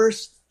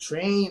first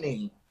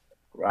training,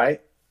 right,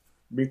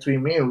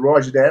 between me and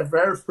Roger, that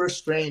very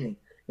first training,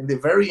 in the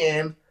very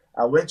end,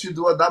 I went to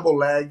do a double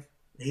leg.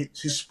 He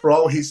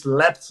sprawled, he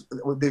slept. I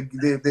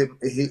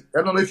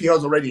don't know if he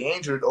was already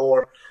injured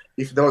or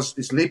if there was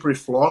a slippery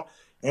floor,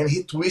 and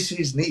he twisted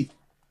his knee.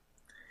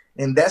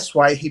 And that's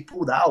why he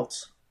pulled out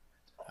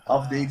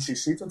of the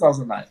ADCC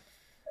 2009,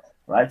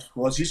 right?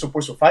 Was he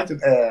supposed to fight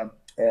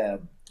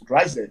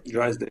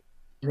Drysdale?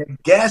 And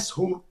guess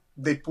who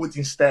they put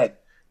instead?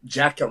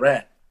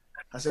 Jacare.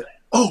 I said,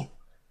 oh,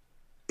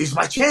 it's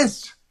my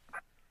chance.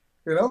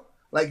 You know?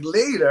 Like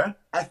later,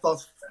 I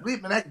thought,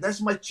 wait, man,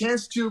 that's my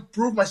chance to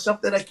prove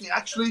myself that I can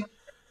actually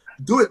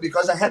do it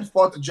because I had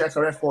fought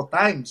Jacare 4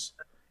 times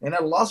and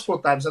I lost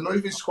 4 times. I don't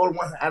even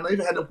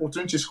had the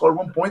opportunity to score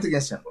 1 point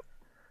against him.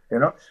 You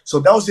know, so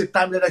that was the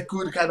time that I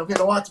could kind of, you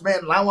know what,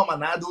 man, now I'm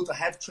an adult, I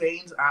have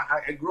trained,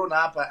 I grown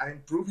up, I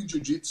improved in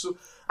jiu-jitsu,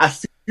 I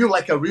feel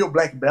like a real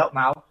black belt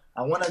now.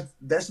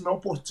 That's my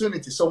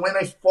opportunity. So when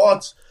I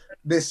fought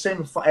the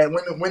same fight,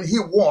 when he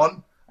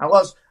won, I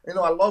was, you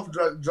know, I love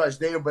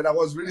Drysdale, but I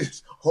was really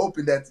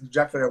hoping that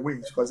Jacare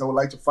wins because I would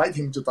like to fight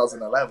him in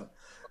 2011.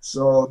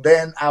 So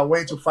then I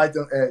went to fight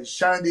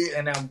Shandy,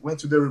 and I went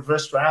to the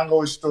reverse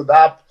triangle, stood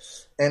up,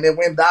 and it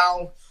went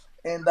down,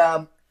 and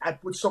I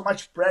put so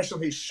much pressure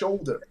on his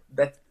shoulder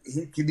that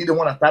he didn't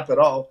want to tap at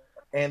all.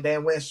 And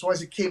then as soon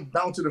as he came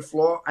down to the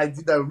floor, I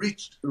did a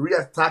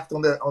re-attack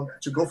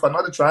to go for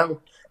another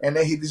triangle, and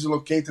then he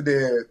dislocated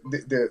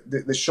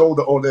the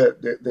shoulder or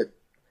the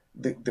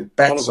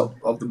backs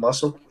of the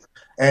muscle.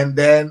 And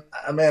then,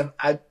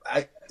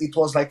 it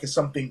was like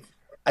something.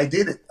 I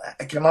did it.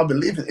 I cannot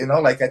believe it. You know,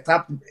 like I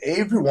tapped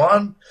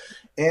everyone,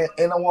 and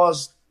I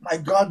was, my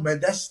God, man,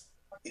 that's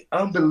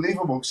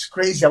unbelievable. It's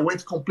crazy. I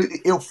went completely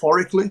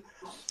euphorically.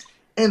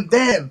 And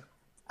then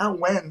I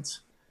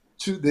went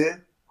to the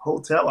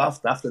hotel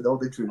after all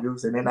the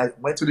interviews, and then I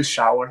went to the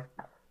shower,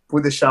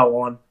 put the shower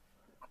on,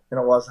 and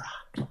I was.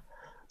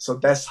 So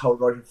that's how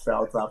Roger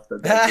felt after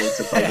that.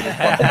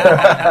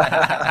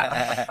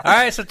 All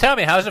right, so tell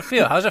me, how's it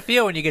feel? How's it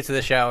feel when you get to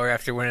the shower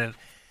after winning?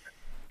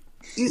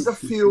 It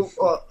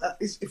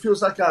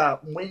feels like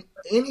when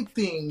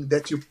anything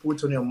that you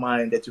put on your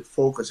mind, that you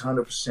focus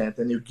 100%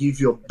 and you give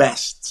your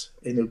best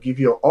and you give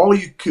your all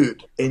you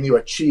could and you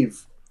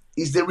achieve,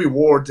 is the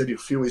reward that you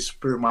feel is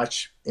pretty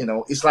much, you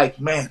know, it's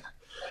like, man,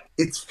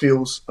 it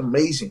feels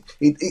amazing.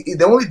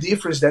 The only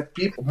difference that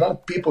more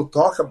people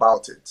talk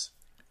about it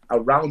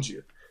around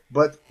you,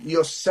 but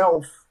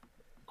yourself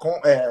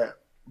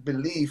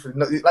believe,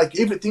 like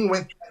everything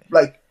went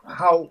like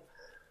how.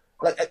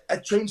 Like I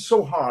trained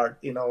so hard,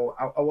 you know.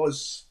 I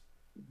was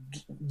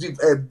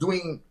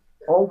doing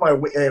all my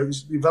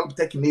develop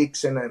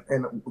techniques and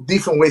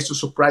different ways to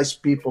surprise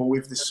people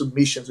with the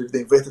submissions, with the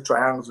inverted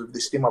triangles, with the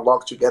Estima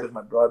lock together with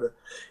my brother,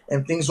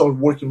 and things are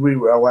working really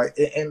well.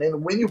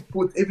 And when you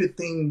put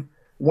everything,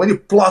 when you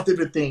plot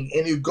everything,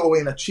 and you go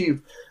and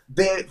achieve,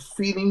 the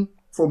feeling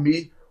for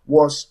me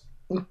was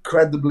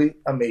incredibly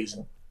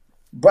amazing.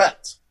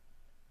 But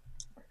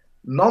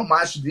not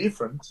much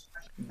different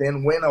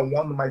than when I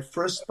won my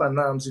first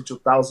Panams in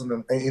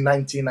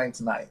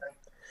 1999.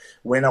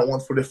 When I won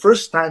for the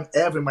first time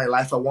ever in my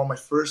life, I won my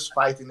first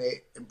fight in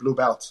a blue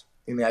belt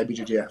in the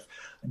IBJJF.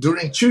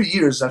 During 2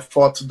 years, I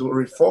fought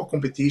during 4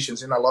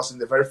 competitions, and I lost in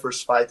the very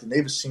first fight in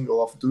every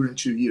single of during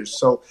 2 years.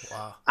 So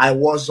I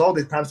was all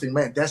the time thinking,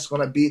 man, that's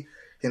going to be,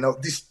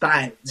 this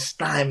time,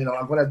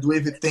 I'm going to do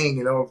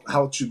everything,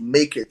 how to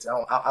make it.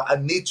 I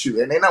need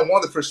to. And then I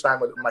won the first time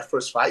with my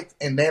first fight,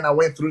 and then I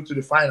went through to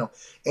the final,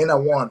 and I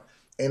won.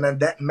 And then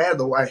that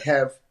medal I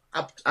have,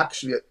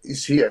 actually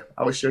is here.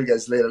 I will show you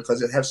guys later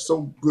because I have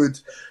so good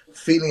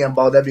feeling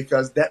about that,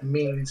 because that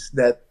means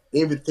that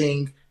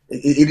everything,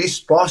 it is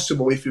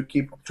possible if you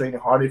keep training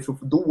hard, if you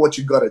do what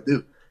you got to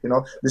do.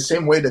 The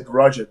same way that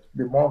Roger,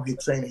 the more he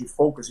trained, he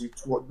focused,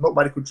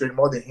 nobody could train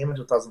more than him in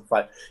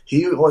 2005.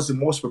 He was the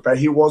most prepared.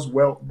 He was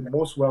the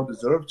most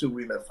well-deserved to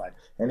win that fight.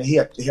 And he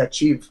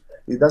achieved.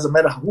 It doesn't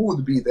matter who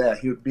would be there,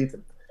 he would beat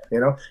him.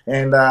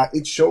 And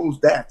it shows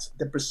that,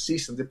 the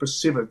persistence, the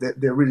perseverance,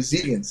 the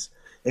resilience,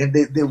 and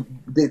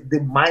the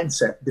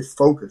mindset, the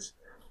focus,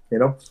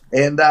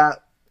 And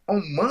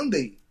on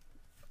Monday,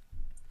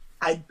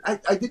 I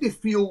didn't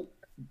feel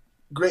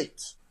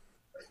great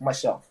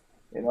myself.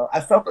 I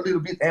felt a little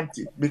bit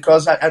empty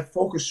because I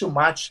focused too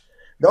much.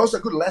 That was a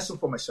good lesson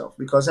for myself,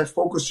 because I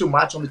focused too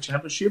much on the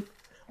championship,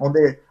 on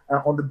the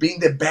being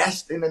the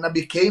best, and then I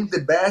became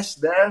the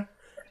best there.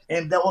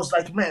 And that was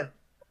like, man,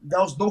 there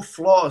was no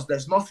flaws.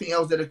 There's nothing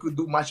else that I could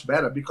do much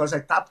better, because I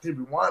tapped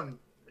everyone,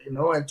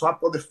 and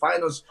top of the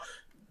finals,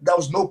 there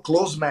was no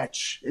close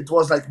match. It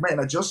was like, man,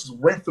 I just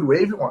went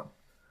through everyone.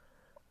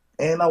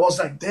 And I was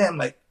like, damn,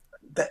 like,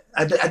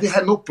 I didn't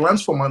have no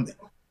plans for Monday.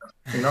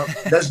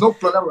 There's no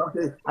plan.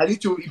 Okay, I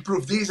need to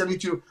improve this. I need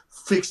to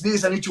fix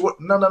this. I need to work.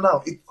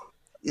 No.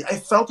 I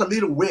felt a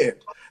little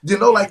weird.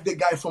 Like the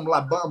guy from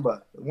La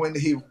Bamba, when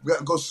he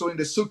goes so in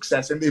the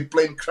success and the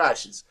plane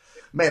crashes.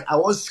 Man, I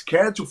was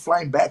scared to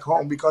flying back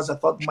home, because I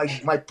thought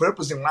my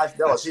purpose in life,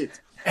 that was it.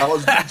 I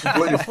was going to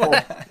blow the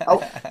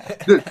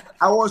phone.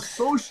 I was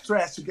so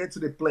stressed to get to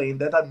the plane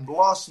that I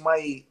lost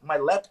my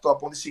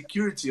laptop on the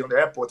security on the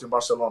airport in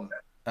Barcelona.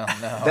 Oh,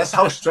 no. That's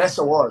how stressed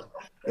I was.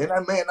 And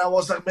I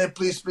was like, man,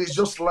 please,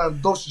 just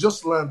land.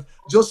 Just land.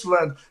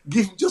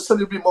 Give just a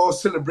little bit more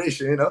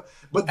celebration,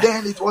 But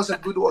then it was a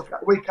good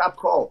wake-up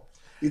call.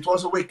 It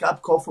was a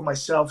wake-up call for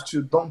myself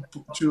to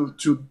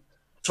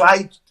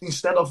try,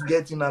 instead of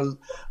getting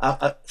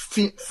a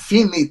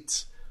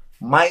finite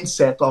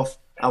mindset of,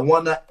 I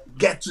want to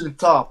get to the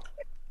top.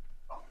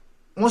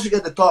 Once you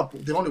get the top,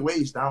 the only way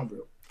is down,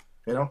 bro.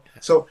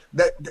 So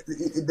that's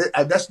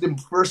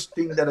the first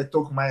thing that I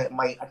took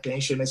my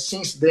attention, and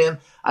since then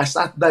I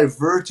started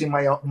diverting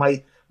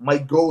my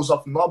goals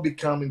of not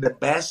becoming the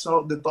best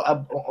of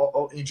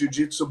the in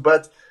jiu-jitsu,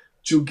 but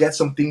to get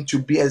something to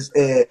be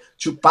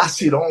to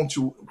pass it on,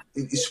 to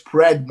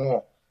spread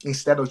more,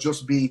 instead of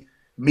just be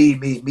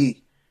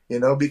me.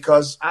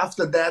 Because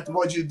after that,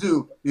 what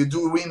do? You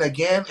do win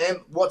again,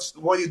 and what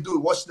you do?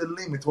 What's the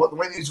limit?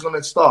 When is it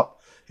gonna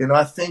stop?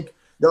 I think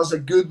that was a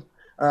good.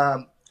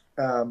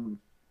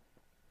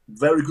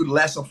 Very good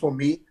lesson for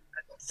me,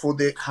 for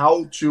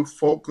how to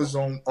focus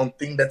on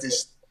thing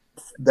that's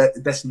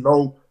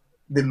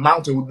the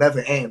mountain would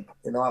never end.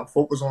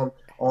 Focus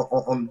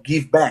on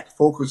give back,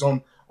 focus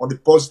on the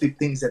positive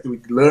things that we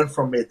learn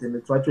from it,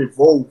 and try to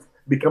evolve,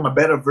 become a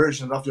better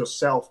version of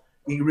yourself,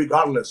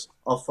 regardless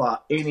of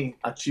any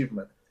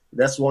achievement.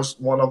 That was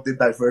one of the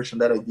diversion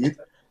that I did.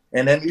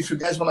 And then if you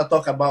guys want to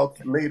talk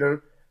about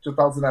later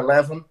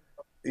 2011.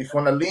 If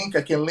you want to link,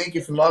 I can link.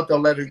 If not, I'll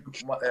let you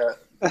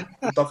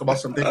talk about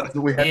something.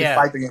 We had the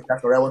fight against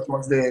Takarel. What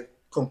was the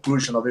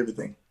conclusion of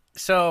everything?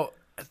 So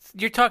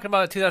you're talking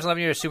about the 2011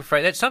 year super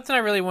fight. That's something I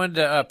really wanted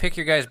to pick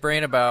your guys'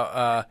 brain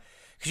about,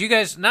 because you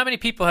guys, not many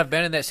people have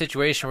been in that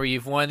situation where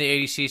you've won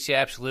the ADCC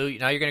Absolute.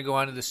 Now you're going to go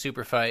on to the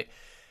super fight.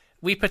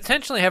 We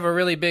potentially have a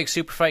really big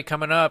super fight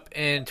coming up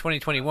in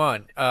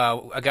 2021.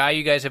 A guy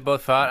you guys have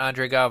both fought,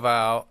 Andre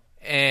Galvao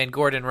and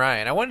Gordon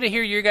Ryan. I wanted to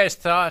hear your guys'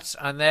 thoughts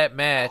on that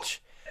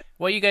match.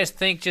 What you guys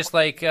think, just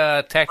like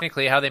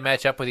technically, how they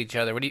match up with each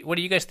other? What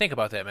do you guys think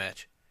about that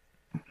match?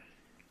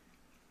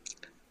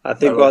 I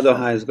think Gordon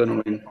Ryan is going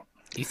to win.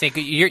 You think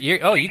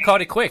you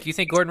called it quick? You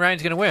think Gordon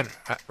Ryan's going to win,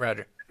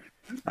 Roger?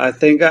 I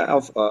think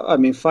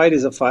fight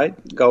is a fight.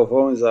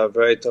 Galvão is a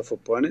very tough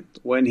opponent.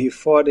 When he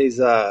fought his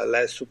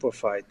last super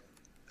fight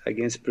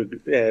against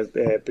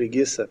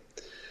Preguiça,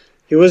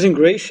 he was in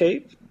great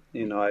shape.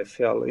 I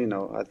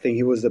think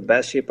he was the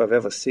best shape I've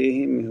ever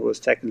seen him. He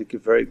was technically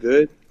very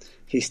good.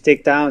 His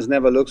takedowns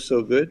never looked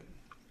so good.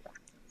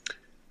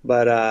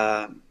 But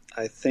I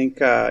think,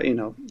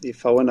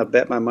 if I want to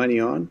bet my money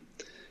on,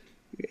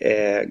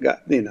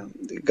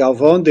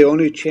 Galvão, the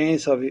only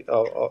chance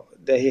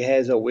that he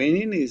has of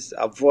winning is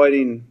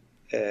avoiding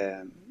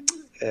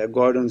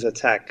Gordon's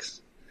attacks.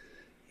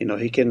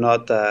 He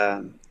cannot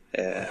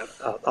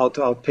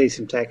outpace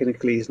him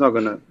technically. He's not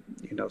going to,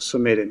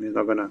 submit him. He's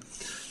not going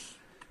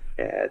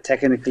to.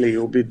 Technically, it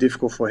will be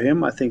difficult for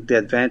him. I think the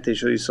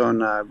advantage is on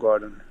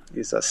Gordon.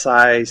 It's a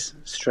size,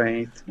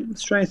 strength.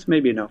 Strength,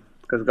 maybe no,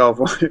 because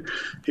Galvão,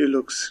 he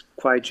looks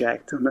quite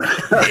jacked on,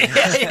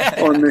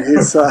 on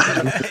his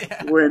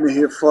when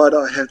he fought,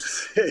 I have to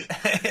say.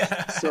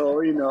 So,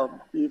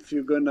 if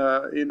you're going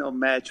to,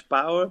 match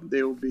power,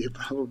 they will be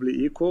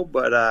probably equal.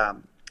 But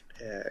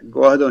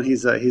Gordon,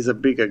 he's a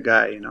bigger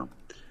guy,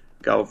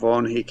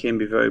 Galvão, he can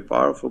be very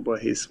powerful,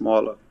 but he's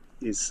smaller.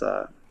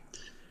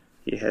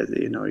 He has,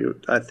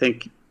 I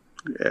think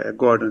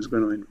Gordon's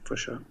going to win for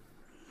sure.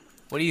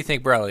 What do you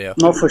think, Braulio?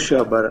 Not for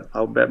sure, but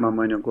I'll bet my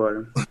money on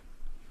Gordon.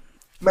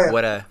 Man,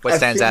 What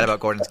stands out about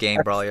Gordon's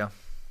game, Braulio?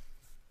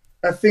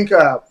 I think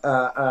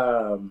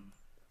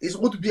it's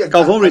going to be a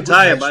Galvão good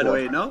retired, match by the for-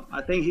 way, no?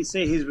 I think he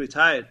said he's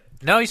retired.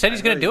 No, he said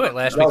he's going to do it.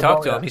 Last we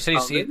talked to him, he said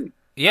really?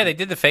 yeah, they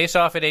did the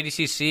face-off at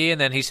ADCC, and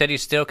then he said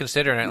he's still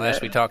considering it.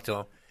 Last we talked to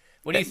him.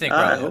 What do you think,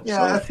 I Braulio? hope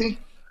Yeah, so. I think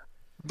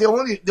the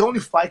only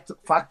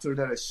factor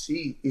that I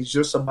see is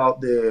just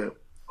about the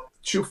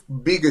two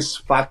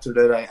biggest factor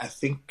that I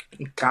think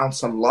it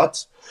counts a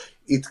lot.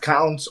 It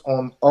counts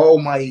on all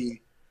my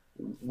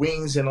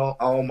wins and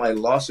all my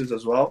losses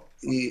as well.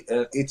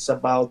 It's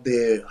about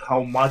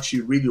how much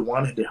you really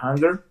want, the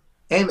hunger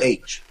and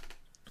age.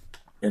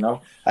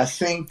 I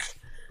think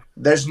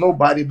there's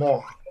nobody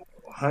more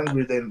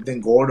hungry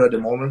than Gordo at the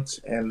moment,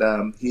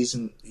 and he's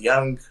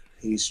young,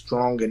 he's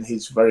strong, and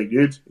he's very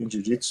good in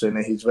jiu-jitsu,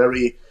 and he's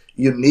very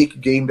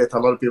unique game that a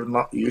lot of people are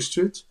not used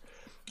to it.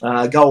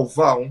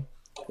 Galvão,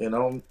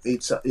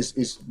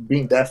 it's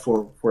been there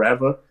for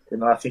forever.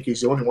 I think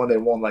he's the only one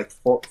that won like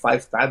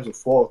 5 times or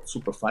 4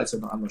 super fights.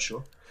 I'm not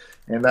sure.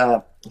 And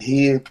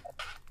he,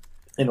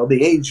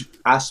 the age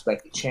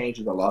aspect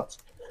changed a lot.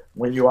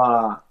 When you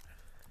are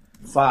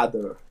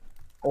father,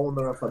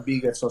 owner of a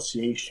big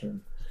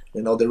association,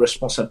 the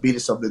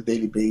responsibilities of the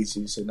daily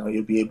basis,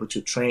 you'll be able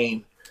to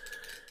train,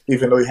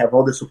 even though you have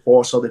all the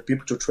support, all the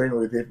people to train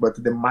with it.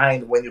 But the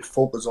mind, when you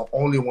focus on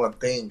only one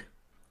thing,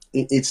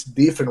 it's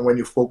different when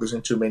you focus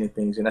on too many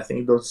things. And I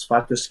think those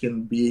factors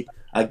can be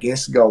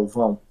against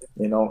Galvão,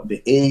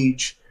 the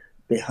age,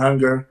 the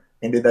hunger,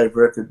 and the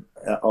diverted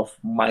of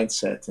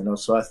mindset.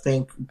 So I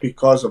think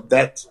because of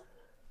that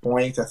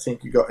point, I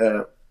think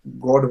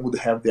Gordon would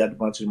have the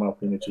advantage in my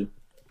opinion too.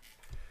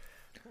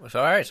 So,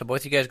 all right, so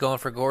both you guys going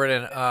for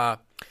Gordon.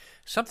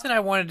 Something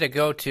I wanted to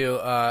go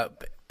to,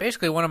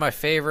 basically one of my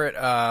favorite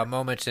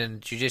moments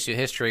in jiu-jitsu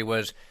history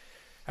was,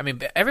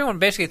 everyone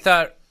basically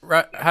thought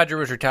Roger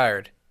was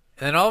retired.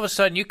 And then all of a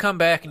sudden you come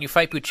back and you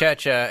fight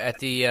Buchecha at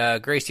the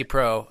Gracie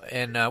Pro.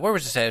 And where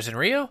was this at? It was in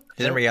Rio? It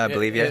was in Rio, I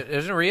believe, yeah. It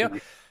was in Rio?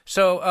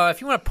 So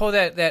if you want to pull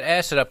that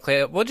asset up,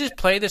 Clay, we'll just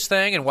play this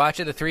thing and watch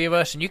it, the three of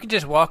us, and you can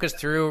just walk us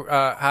through,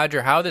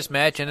 Roger, how this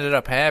match ended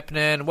up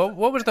happening.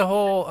 What was the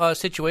whole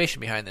situation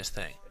behind this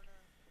thing?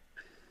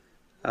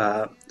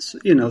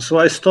 So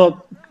I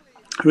stopped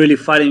really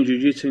fighting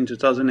jiu-jitsu in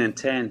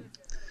 2010.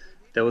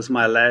 That was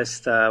my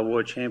last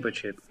world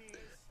championship.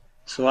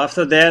 So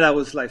after that, I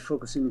was like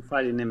focusing on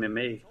fighting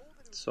MMA.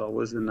 So I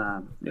wasn't.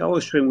 I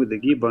always trained with the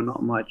gi, but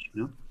not much,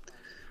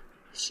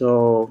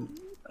 So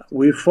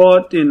we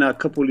fought in a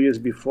couple years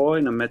before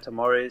in a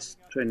Metamoris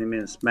 20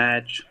 minutes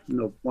match,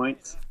 no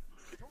points,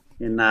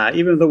 and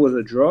even though it was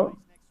a draw,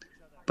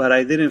 but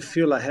I didn't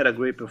feel I had a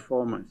great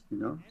performance,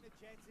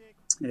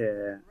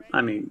 Yeah,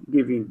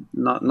 giving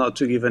not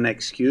to give an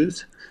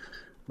excuse,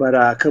 but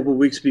a couple of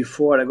weeks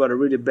before, I got a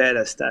really bad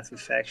staph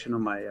infection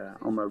on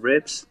my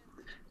ribs,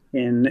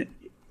 and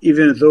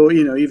even though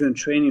even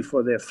training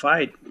for their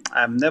fight,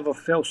 I've never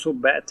felt so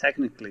bad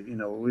technically.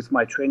 With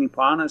my training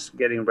partners,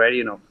 getting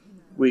ready,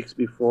 weeks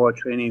before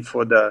training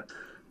for the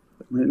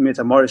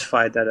Metamoris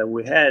fight that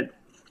we had,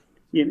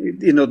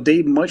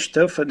 they much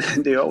tougher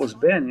than they always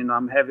been.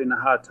 I'm having a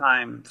hard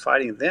time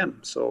fighting them,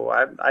 so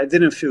I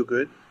didn't feel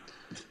good.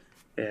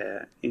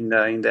 In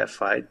that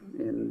fight,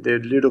 and the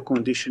little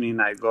conditioning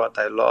I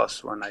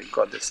lost when I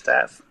got the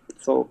staph.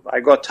 So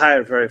I got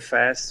tired very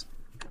fast.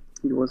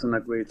 It wasn't a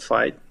great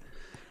fight,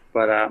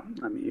 but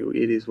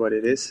it is what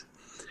it is.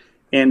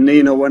 And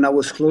when I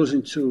was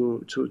closing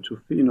to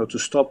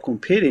stop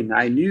competing,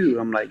 I knew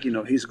I'm like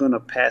he's gonna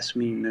pass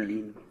me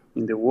in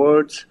the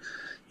worlds,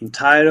 in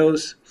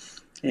titles,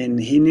 and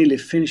he nearly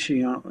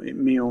finishing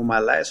me on my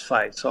last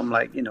fight. So I'm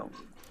like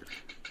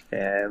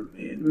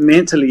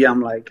mentally,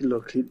 I'm like,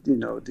 look, he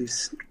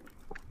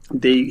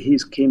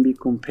can be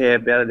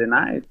compared better than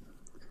I,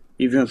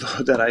 even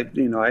though that I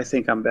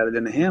think I'm better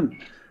than him.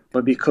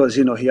 But because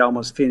he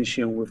almost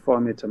finishing with 4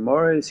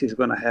 Metamoris, he's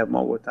gonna have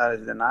more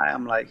titles than I.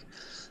 I'm like,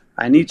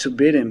 I need to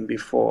beat him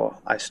before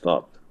I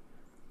stop,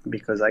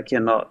 because I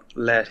cannot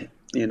let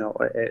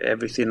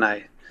everything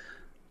I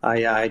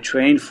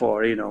train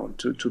for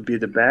to be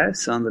the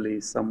best.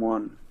 Suddenly,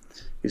 someone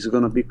is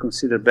gonna be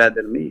considered better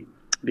than me.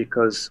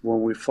 Because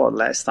when we fought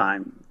last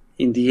time,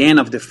 in the end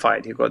of the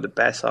fight, he got the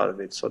best out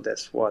of it. So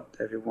that's what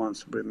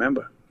everyone's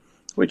remember,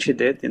 which he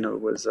did. It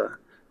was a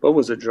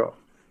draw.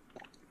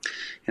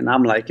 And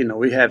I'm like,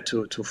 we have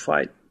to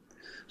fight.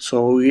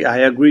 So I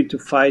agreed to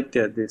fight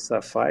this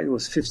fight. It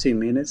was 15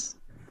 minutes,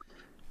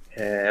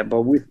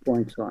 but with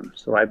points on.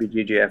 So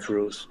IBJJF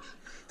rules.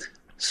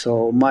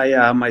 So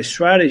my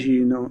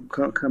strategy,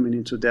 coming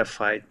into that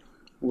fight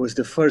was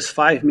the first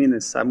 5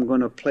 minutes. I'm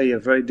gonna play a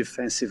very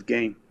defensive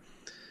game.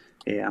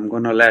 Yeah, I'm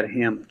gonna let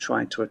him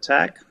try to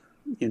attack.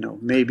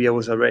 Maybe I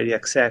was already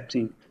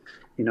accepting.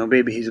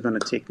 Maybe he's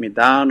gonna take me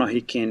down, or he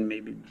can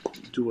maybe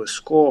do a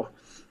score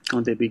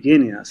on the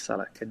beginning. I said,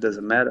 like, it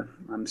doesn't matter.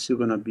 I'm still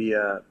gonna be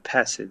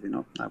passive.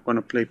 I'm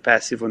gonna play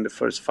passive on the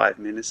first 5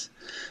 minutes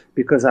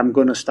because I'm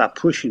gonna start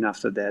pushing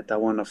after that. I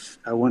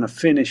wanna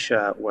finish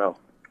well.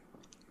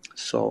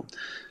 So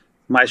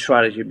my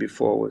strategy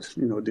before was,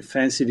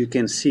 defensive. You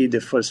can see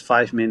the first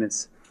 5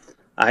 minutes,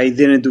 I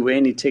didn't do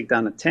any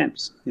takedown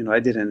attempts. I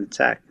didn't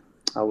attack.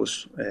 I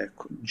was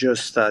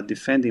just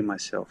defending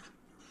myself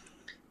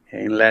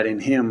and letting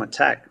him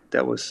attack.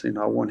 That was,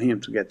 I want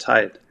him to get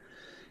tired.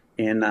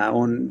 And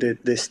on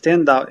the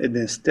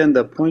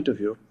stand-up point of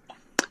view,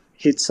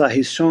 his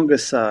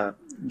strongest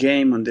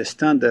game on the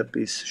stand-up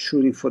is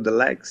shooting for the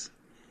legs.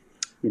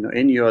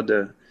 Any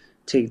other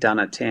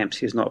takedown attempts,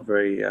 he's not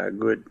very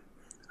good.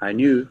 I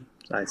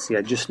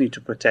just need to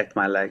protect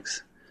my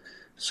legs.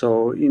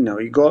 So,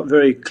 he got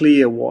very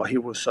clear what he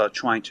was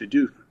trying to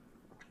do.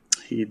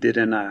 He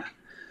didn't,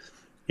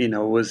 it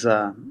was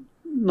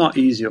not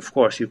easy, of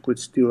course. He could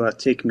still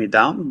take me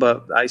down,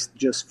 but I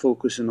just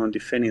focusing on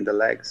defending the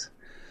legs.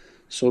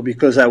 So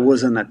because I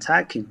wasn't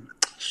attacking,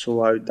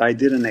 so I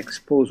didn't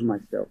expose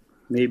myself.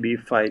 Maybe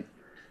if I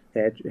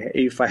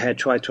had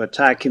tried to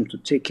attack him, to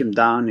take him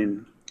down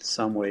in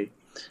some way,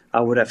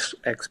 I would have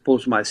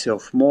exposed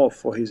myself more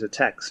for his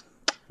attacks.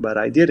 But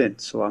I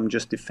didn't, so I'm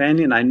just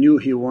defending. I knew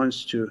he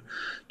wants to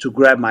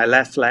grab my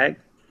left leg,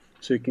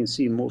 so you can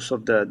see most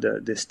of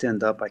the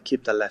stand up. I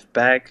keep the left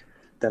back,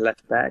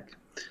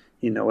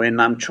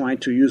 and I'm trying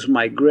to use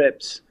my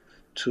grips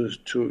to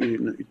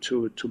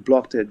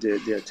block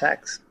the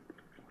attacks.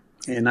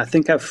 And I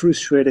think I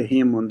frustrated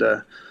him on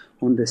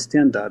the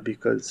stand up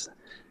because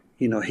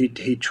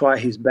he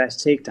tried his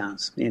best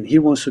takedowns, and he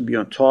wants to be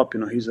on top.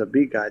 He's a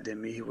big guy than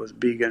me. He was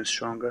bigger and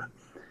stronger.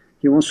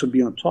 He wants to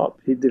be on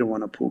top. He didn't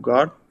want to pull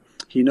guard.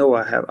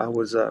 I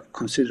was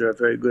considered a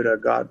very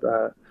good guard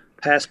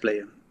pass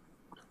player.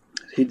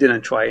 He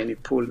didn't try any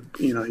pull.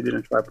 He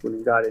didn't try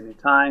pulling guard any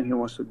time. He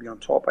wants to be on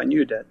top. I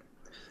knew that.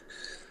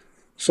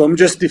 So I'm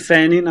just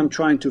defending. I'm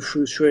trying to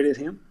frustrate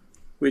him,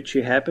 which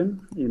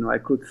happened. I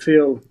could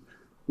feel,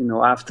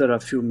 after a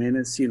few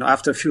minutes,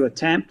 after a few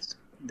attempts,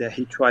 that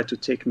he tried to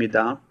take me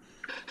down.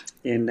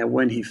 And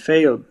when he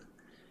failed,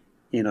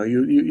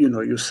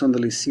 you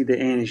suddenly see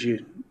the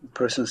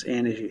person's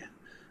energy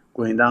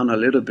going down a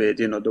little bit,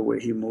 the way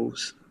he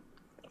moves.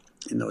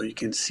 You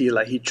can see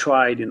like he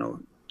tried,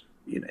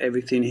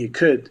 everything he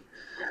could,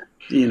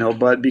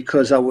 but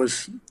because I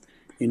was,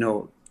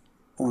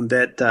 on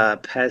that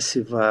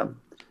passive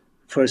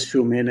first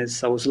few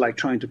minutes, I was like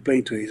trying to play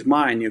into his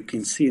mind. You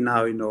can see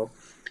now,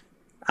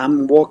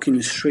 I'm walking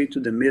straight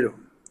to the middle,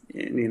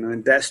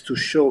 and that's to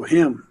show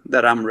him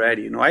that I'm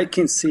ready. I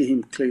can see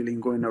him clearly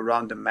going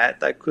around the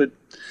mat. I could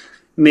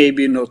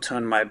maybe,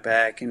 turn my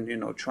back and,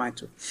 trying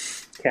to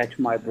catch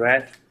my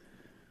breath,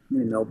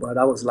 but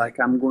I was like,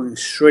 I'm going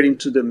straight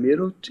into the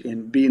middle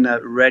and be in a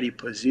ready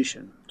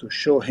position to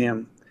show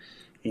him,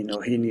 he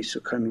needs to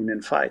come in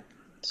and fight.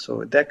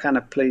 So that kind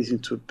of plays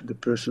into the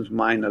person's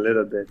mind a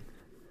little bit.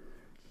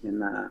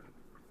 And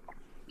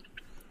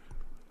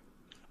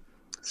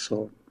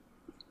so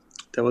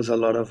there was a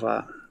lot of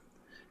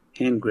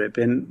hand grip.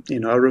 And,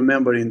 I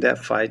remember in that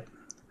fight,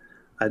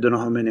 I don't know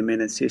how many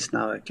minutes it is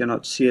now. I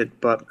cannot see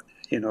it, but,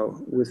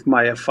 with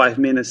my 5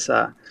 minutes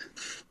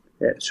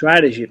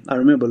strategy, I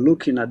remember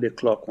looking at the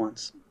clock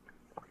once,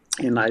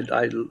 and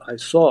I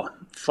saw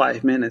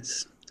 5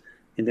 minutes,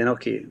 and then,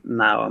 okay,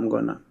 now I'm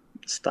going to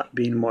start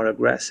being more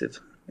aggressive.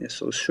 And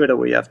so straight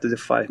away after the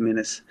 5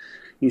 minutes,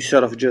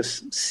 instead of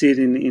just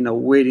sitting,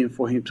 waiting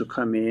for him to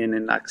come in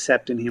and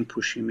accepting him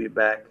pushing me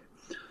back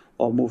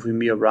or moving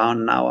me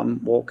around, now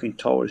I'm walking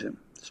towards him.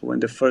 So when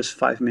the first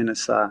 5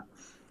 minutes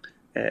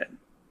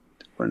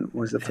when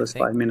was the first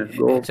 5 minutes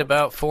go? It's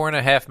about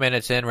 4.5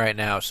 minutes in right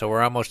now, so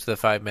we're almost to the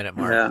 5 minute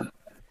mark.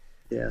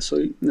 Yeah. So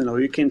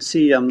you can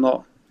see I'm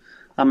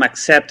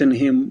accepting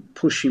him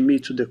pushing me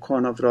to the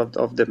corner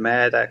of the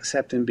mat. I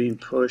accept him being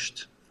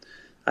pushed.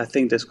 I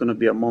think there's going to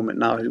be a moment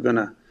now he's going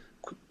to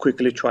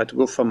quickly try to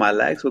go for my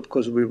legs, but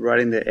because we're right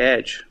in the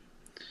edge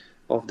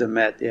of the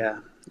mat,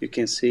 you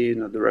can see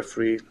the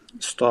referee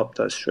stopped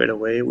us straight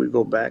away. We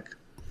go back.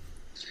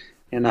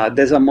 And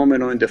there's a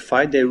moment in the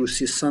fight that you will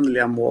see suddenly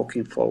I'm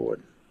walking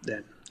forward.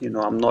 Then,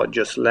 I'm not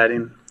just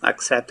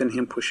accepting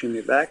him pushing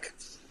me back.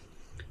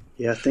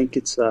 I think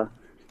it's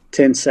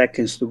 10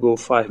 seconds to go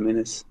 5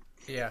 minutes.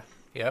 Yeah.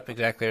 Yep,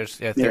 exactly. There's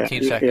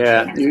 13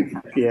 seconds.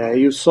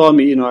 You saw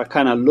me, I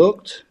kind of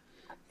looked,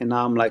 and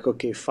now I'm like,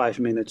 okay, 5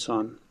 minutes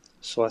on.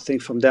 So I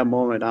think from that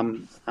moment,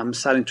 I'm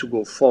starting to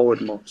go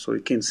forward more. So you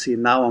can see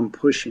now I'm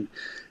pushing.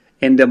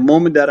 And the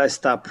moment that I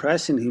start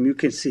pressing him, you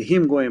can see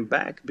him going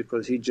back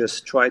because he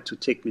just tried to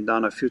take me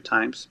down a few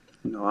times.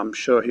 I'm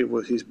sure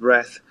his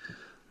breath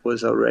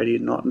was already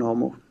not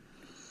normal.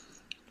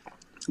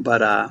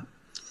 But,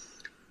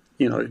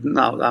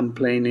 now I'm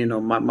playing,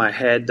 my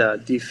head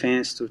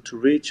defense to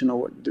reach,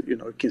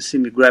 you can see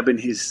me grabbing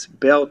his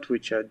belt,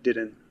 which I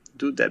didn't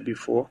do that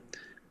before.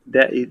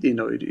 That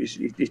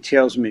it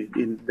tells me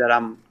that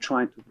I'm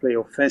trying to play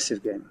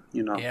offensive game.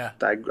 Yeah.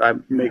 I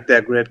make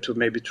that grab to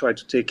maybe try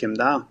to take him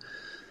down.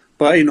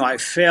 But I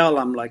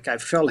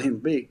felt him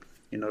big.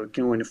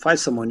 When you fight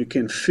someone, you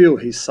can feel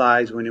his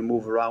size when you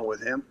move around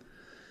with him.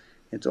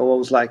 It's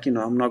always like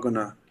I'm not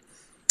gonna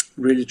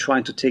really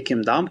trying to take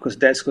him down, because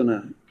I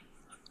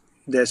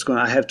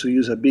have to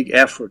use a big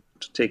effort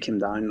to take him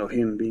down.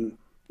 Him being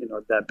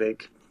that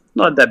big,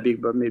 not that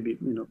big, but maybe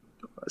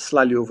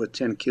slightly over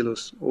 10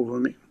 kilos over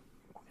me.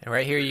 And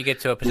right here, you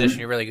get to a position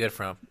you're really good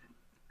from.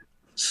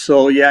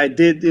 So yeah, I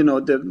did.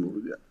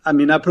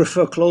 I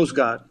prefer close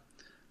guard,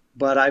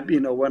 but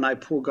when I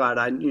pull guard,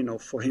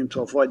 for him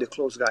to avoid the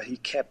close guard, he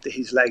kept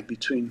his leg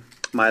between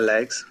my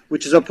legs,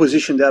 which is a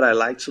position that I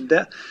like.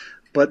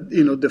 But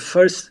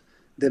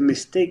the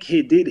mistake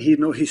he did,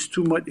 he's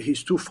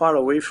too far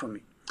away from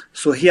me,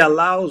 so he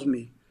allows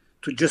me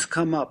to just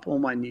come up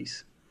on my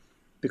knees,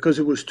 because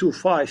it was too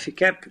far. If he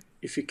kept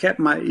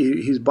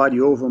his body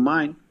over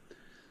mine,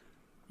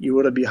 it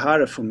would be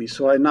harder for me.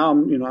 So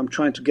I'm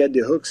trying to get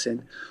the hooks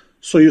in.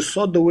 So you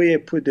saw the way I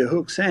put the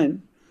hooks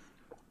in.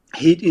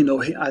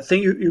 I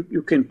think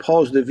you can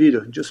pause the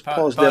video. Just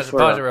pause it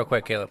real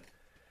quick, Caleb.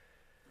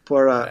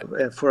 For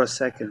a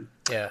second.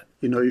 Yeah.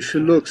 If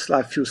you look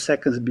a few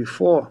seconds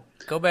before.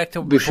 Go back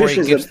to before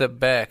he gets the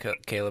back,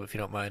 Caleb, if you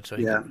don't mind.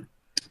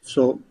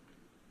 So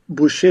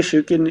Bushish,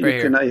 you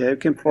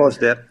can pause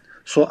that.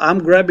 So I'm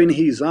grabbing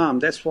his arm.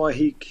 That's why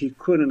he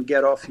couldn't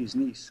get off his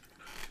knees.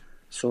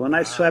 So when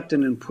I swept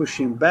in and pushed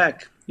him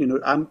back,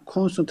 I'm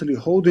constantly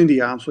holding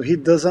the arm, so he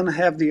doesn't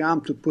have the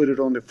arm to put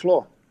it on the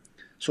floor.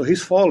 So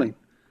he's falling.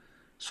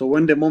 So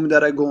when the moment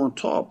that I go on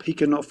top, he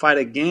cannot fight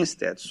against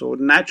that. So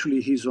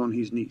naturally, he's on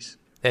his knees.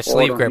 That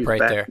sleeve grip right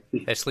there.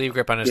 That sleeve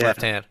grip on his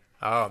left hand.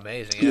 Oh,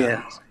 amazing.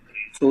 Yeah.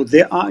 So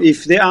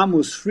if the arm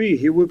was free,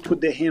 he would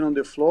put the hand on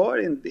the floor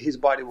and his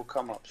body will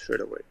come up straight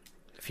away.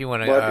 If you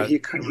want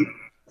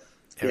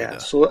to...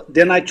 So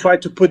then I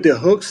tried to put the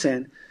hooks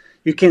in.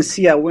 You can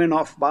see I went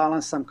off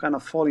balance. I'm kind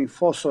of falling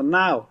forward. So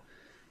now,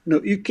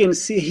 you can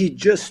see he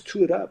just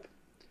stood up.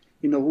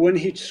 When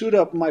he stood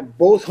up, my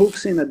both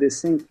hooks in at the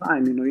same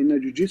time. In a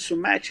jiu-jitsu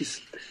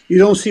matches, you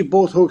don't see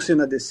both hooks in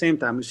at the same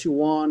time. You see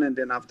one and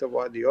then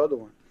afterward the other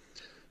one.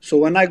 So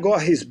when I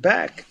got his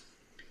back,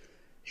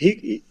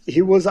 I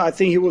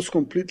think he was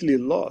completely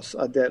lost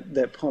at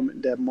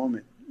that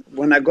moment.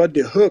 When I got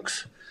the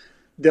hooks,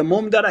 the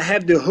moment that I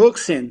have the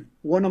hooks in,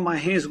 one of my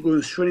hands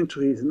goes straight into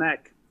his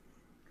neck.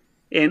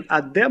 And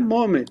at that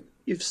moment,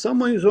 if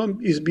someone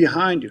is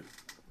behind you,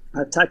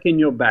 attacking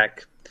your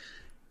back,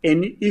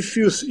 and if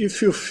you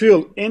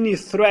feel any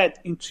threat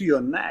into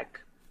your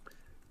neck,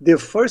 the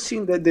first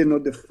thing that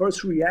the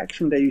first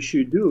reaction that you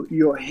should do,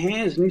 your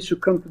hands needs to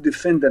come to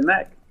defend the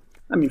neck.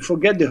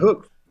 Forget the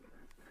hook.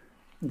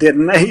 The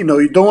neck,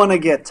 you don't want to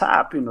get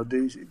tapped.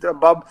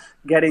 About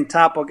getting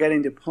tapped or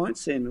getting the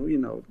points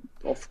in.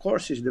 Of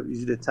course, is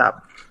the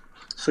tap.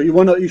 So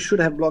you should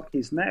have blocked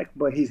his neck,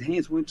 but his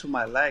hands went to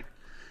my leg.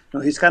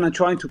 He's kind of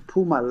trying to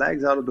pull my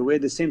legs out of the way.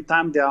 At the same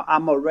time,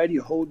 I'm already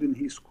holding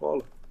his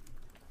collar.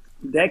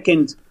 That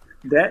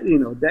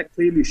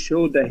clearly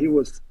showed that he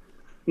was,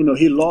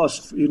 he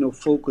lost,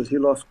 focus. He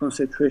lost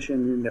concentration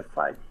in the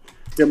fight.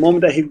 The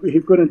moment that he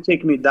couldn't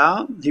take me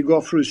down, he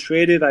got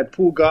frustrated. I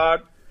pulled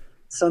guard.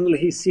 Suddenly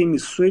he see me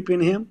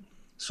sweeping him.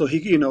 So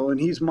he, in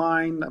his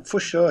mind, for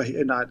sure,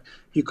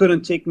 he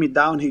couldn't take me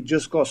down. He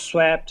just got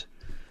swept.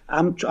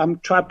 I'm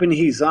trapping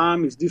his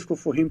arm. It's difficult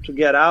for him to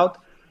get out.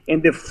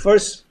 And the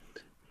first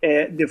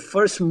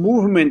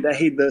movement that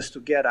he does to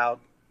get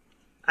out,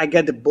 I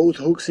get both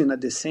hooks in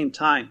at the same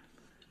time.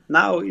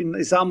 Now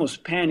it's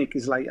almost panic.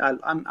 It's like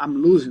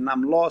I'm losing.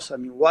 I'm lost.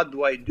 What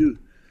do I do?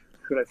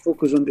 Should I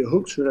focus on the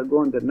hook? Should I go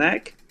on the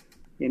neck?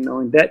 In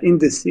that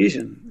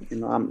indecision,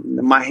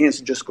 my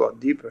hands just got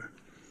deeper.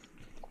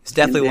 It's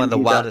definitely one of the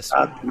wildest.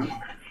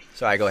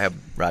 Sorry, go ahead,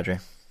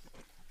 Roger.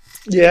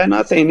 Yeah,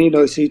 nothing.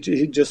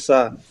 He just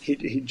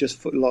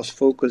lost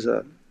focus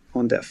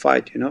on that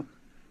fight.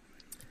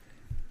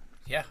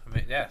 Yeah,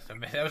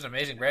 that was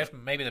amazing.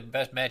 Maybe the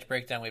best match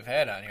breakdown we've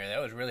had on here.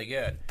 That was really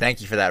good.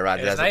 Thank you for that,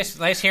 Roger. It was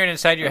nice hearing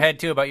inside your head,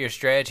 too, about your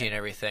strategy and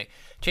everything.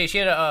 Chase,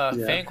 you had a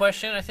fan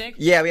question, I think?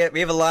 Yeah, we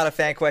have a lot of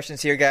fan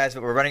questions here, guys,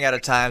 but we're running out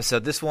of time. So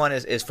this one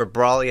is for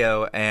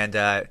Braulio,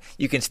 and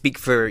you can speak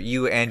for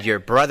you and your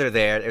brother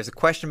there. There's a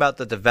question about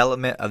the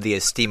development of the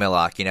Estima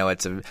lock.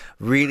 It's a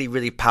really,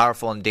 really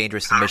powerful and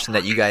dangerous submission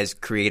that you guys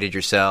created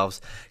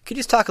yourselves. Could you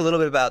just talk a little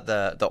bit about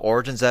the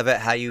origins of it,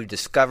 how you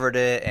discovered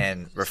it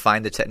and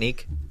refined the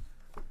technique?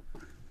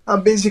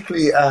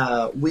 Basically,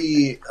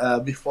 we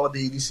before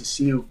the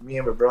EDCC, me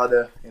and my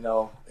brother,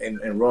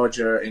 and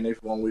Roger and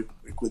everyone, we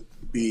could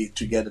be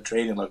together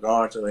training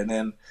Lagarto, and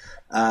then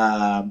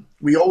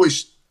we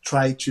always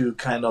try to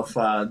kind of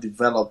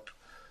develop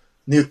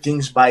new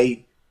things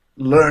by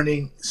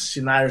learning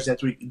scenarios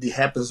that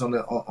happens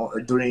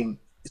during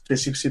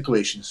specific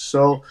situations.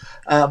 So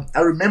I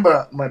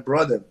remember my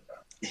brother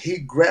he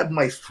grabbed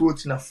my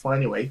foot in a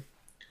funny way.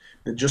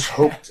 It just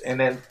hooked, and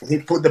then he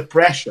put the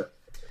pressure.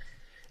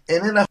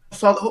 And then I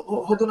felt,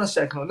 hold on a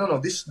second. No,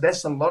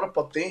 there's a lot of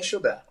potential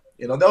there.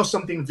 That was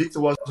something Victor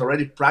was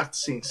already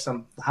practicing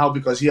somehow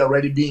because he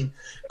already been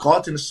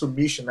caught in a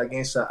submission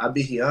against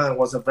Abirrian. It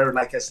was a very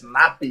a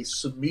snappy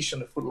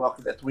submission footlock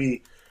that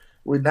we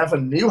never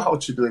knew how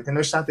to do it. And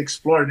we started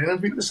exploring. And then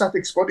Victor started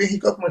exploring. He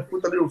got my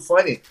foot a little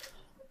funny.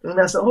 And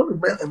I said, oh,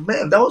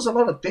 man, that was a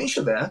lot of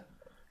tension there.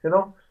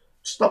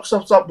 Stop.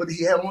 But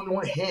he had only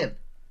one hand,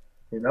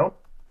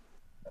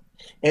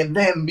 And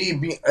then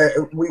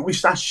we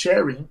start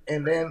sharing.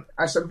 And then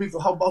I said, Victor,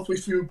 how about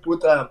if you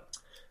put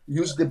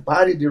use the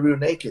body, the real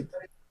naked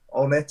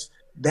on it?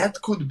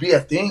 That could be a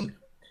thing.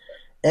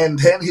 And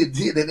then he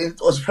did, and it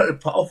was very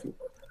powerful,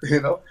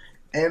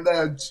 And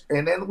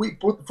then we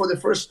put for the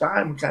first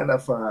time, kind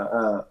of,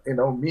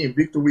 me and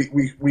Victor,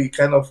 we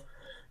kind of.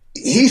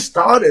 He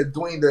started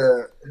doing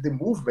the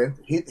movement.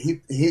 He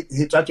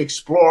tried to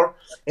explore,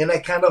 and I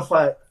kind of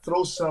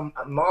throw some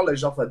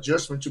knowledge of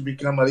adjustment to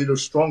become a little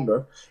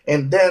stronger,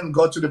 and then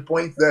got to the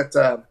point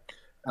that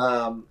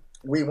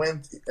we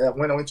went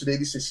when I went to the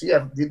ADCC.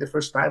 I did the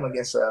first time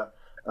against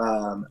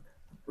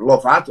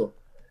Lovato,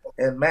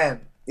 and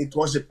man, it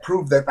was a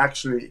proof that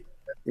actually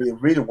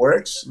it really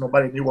works.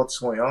 Nobody knew what's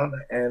going on,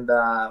 and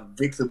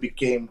Victor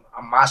became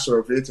a master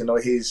of it.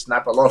 He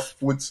snapped a lot of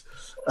foot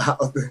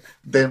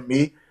than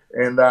me.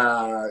 And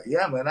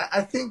yeah, man,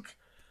 I think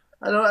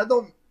I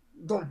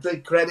don't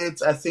take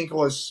credit. I think it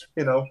was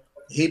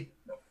he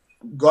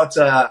got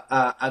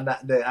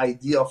the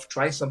idea of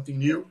trying something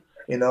new.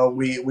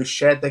 We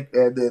shared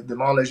the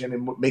knowledge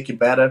and make it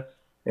better.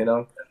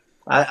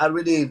 I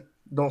really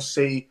don't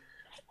say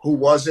who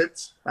was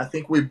it. I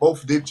think we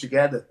both did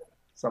together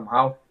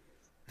somehow.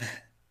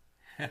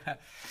 All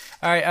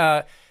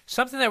right,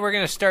 something that we're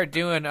gonna start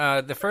doing.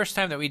 The first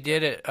time that we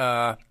did it.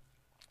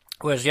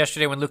 Was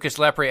yesterday when Lucas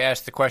Lepre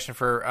asked the question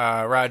for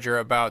Roger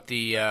about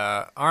the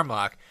arm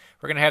lock.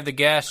 We're going to have the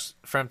guest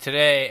from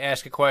today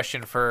ask a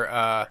question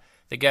for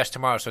the guest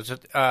tomorrow. So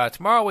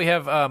tomorrow we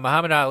have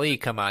Muhammad Ali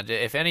come on.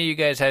 If any of you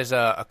guys has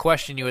a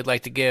question you would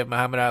like to give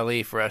Muhammad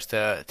Ali for us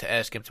to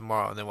ask him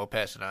tomorrow, and then we'll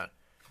pass it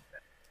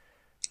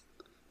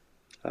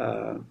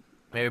on.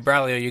 Maybe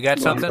Braulio, you got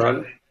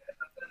something?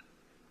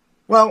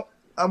 Well,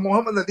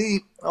 Muhammad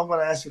Ali, I'm going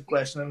to ask a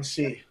question. Let me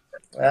see.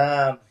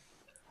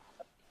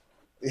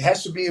 It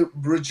has to be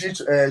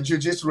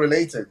jiu-jitsu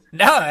related.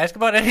 No, ask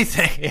about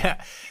anything.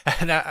 Yeah,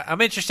 I'm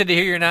interested to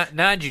hear your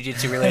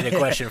non-jiu-jitsu related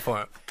question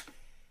for him.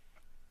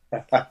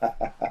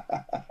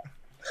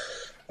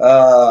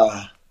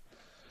 No,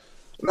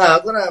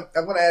 I'm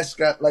gonna ask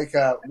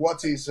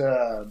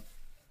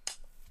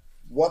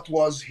what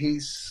was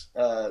his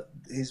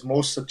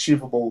most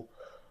achievable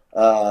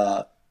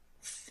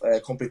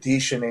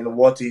competition, and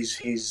what is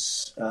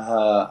his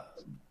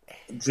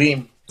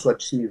dream to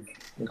achieve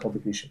in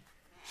competition.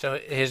 So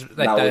his is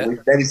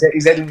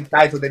that the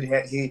title that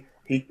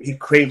he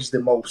craves the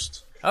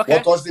most? Okay.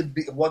 What was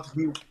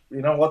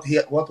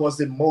what was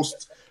the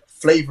most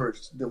flavored,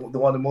 the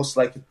one the most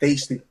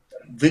tasty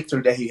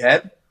victory that he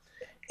had,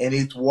 and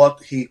it's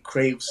what he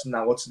craves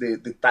now. What's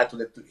the title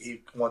that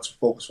he wants to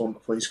focus on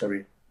for his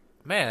career?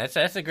 Man,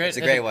 that's a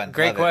great one.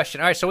 Great Love question.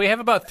 All right, so we have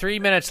about 3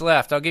 minutes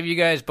left. I'll give you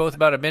guys both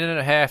about a minute and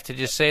a half to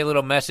just say a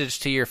little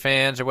message to your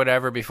fans or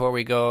whatever before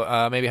we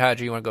go. Maybe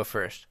Hadri, you want to go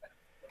first?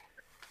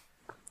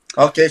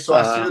 Okay, so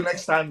I'll see you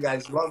next time,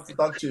 guys. Love to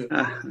talk to you.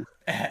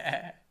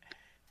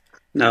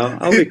 No,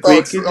 I'll be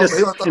quick.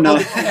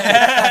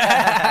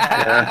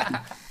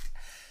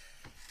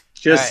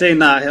 Just saying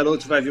hello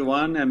to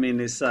everyone. I mean,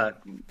 it's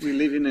we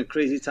live in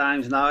crazy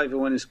times now.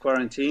 Everyone is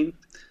quarantined.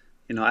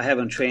 I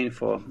haven't trained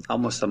for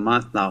almost a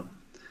month now.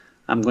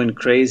 I'm going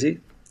crazy.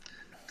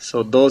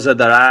 So those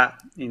that are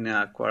in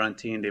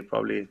quarantine, they're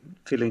probably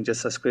feeling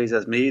just as crazy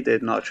as me. They're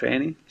not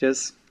training.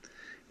 Just,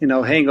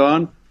 hang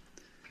on.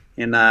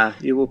 And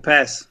it will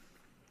pass.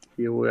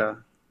 You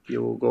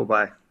will go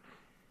by.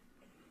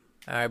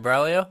 All right,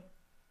 Braulio?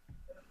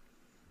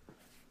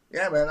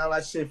 Yeah, man. I'd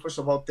like to say, first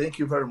of all, thank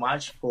you very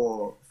much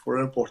for the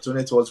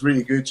opportunity. It was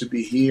really good to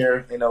be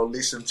here,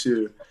 listen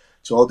to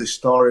all the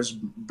stories,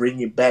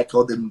 bringing back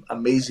all the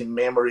amazing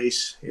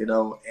memories,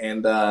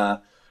 and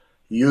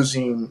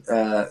using,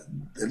 I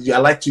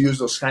like to use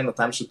those kind of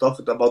times to talk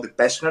about the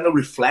past, kind of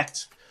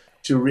reflect,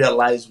 to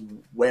realize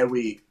why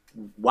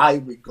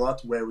we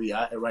got where we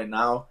are right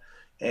now.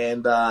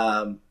 And,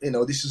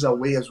 this is a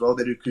way as well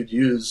that you could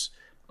use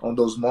on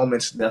those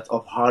moments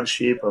of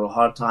hardship or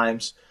hard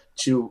times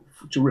to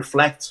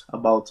reflect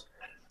about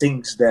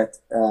things that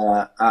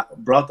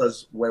brought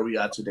us where we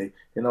are today.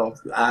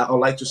 I would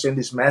like to send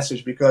this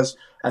message because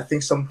I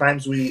think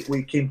sometimes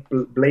we can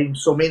blame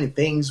so many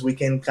things. We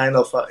can kind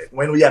of,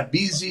 when we are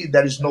busy,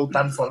 there is no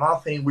time for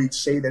nothing. We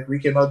say that we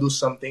cannot do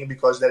something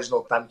because there's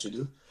no time to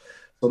do.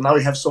 So now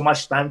we have so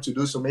much time to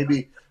do. So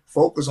maybe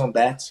focus on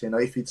that.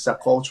 If it's a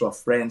call to a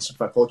friend, if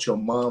I call to your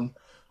mom,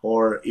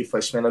 or if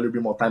I spend a little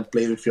bit more time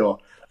playing with your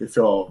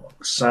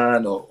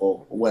son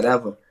or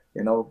whatever,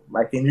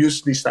 I can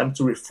use this time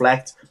to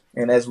reflect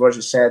And as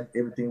Roger said,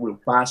 everything will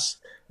pass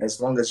as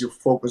long as you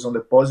focus on the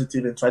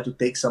positive and try to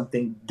take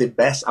something, the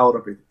best out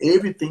of it.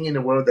 Everything in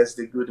the world, that's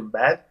the good and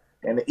bad.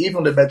 And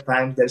even the bad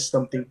times, there's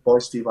something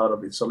positive out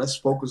of it. So let's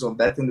focus on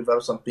that and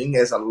develop something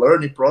as a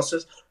learning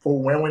process for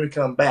when we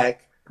come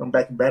back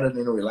better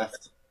than we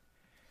left.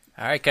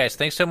 All right, guys.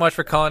 Thanks so much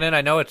for calling in.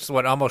 I know it's,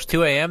 almost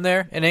 2 a.m.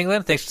 there in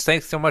England.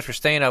 Thanks so much for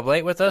staying up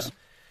late with us.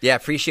 Yeah,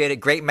 appreciate it.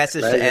 Great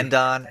message to end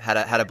on. Had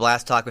a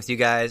blast talking with you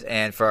guys.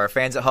 And for our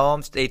fans at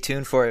home, stay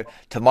tuned for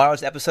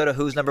tomorrow's episode of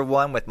Who's Number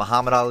One with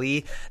Muhammad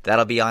Ali.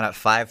 That'll be on at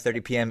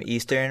 5:30 p.m.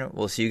 Eastern.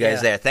 We'll see you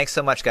guys there. Thanks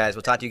so much, guys.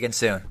 We'll talk to you again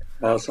soon.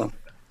 Awesome.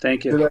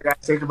 Thank you. Good luck, guys.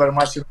 Thank you very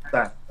much.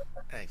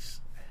 Thanks.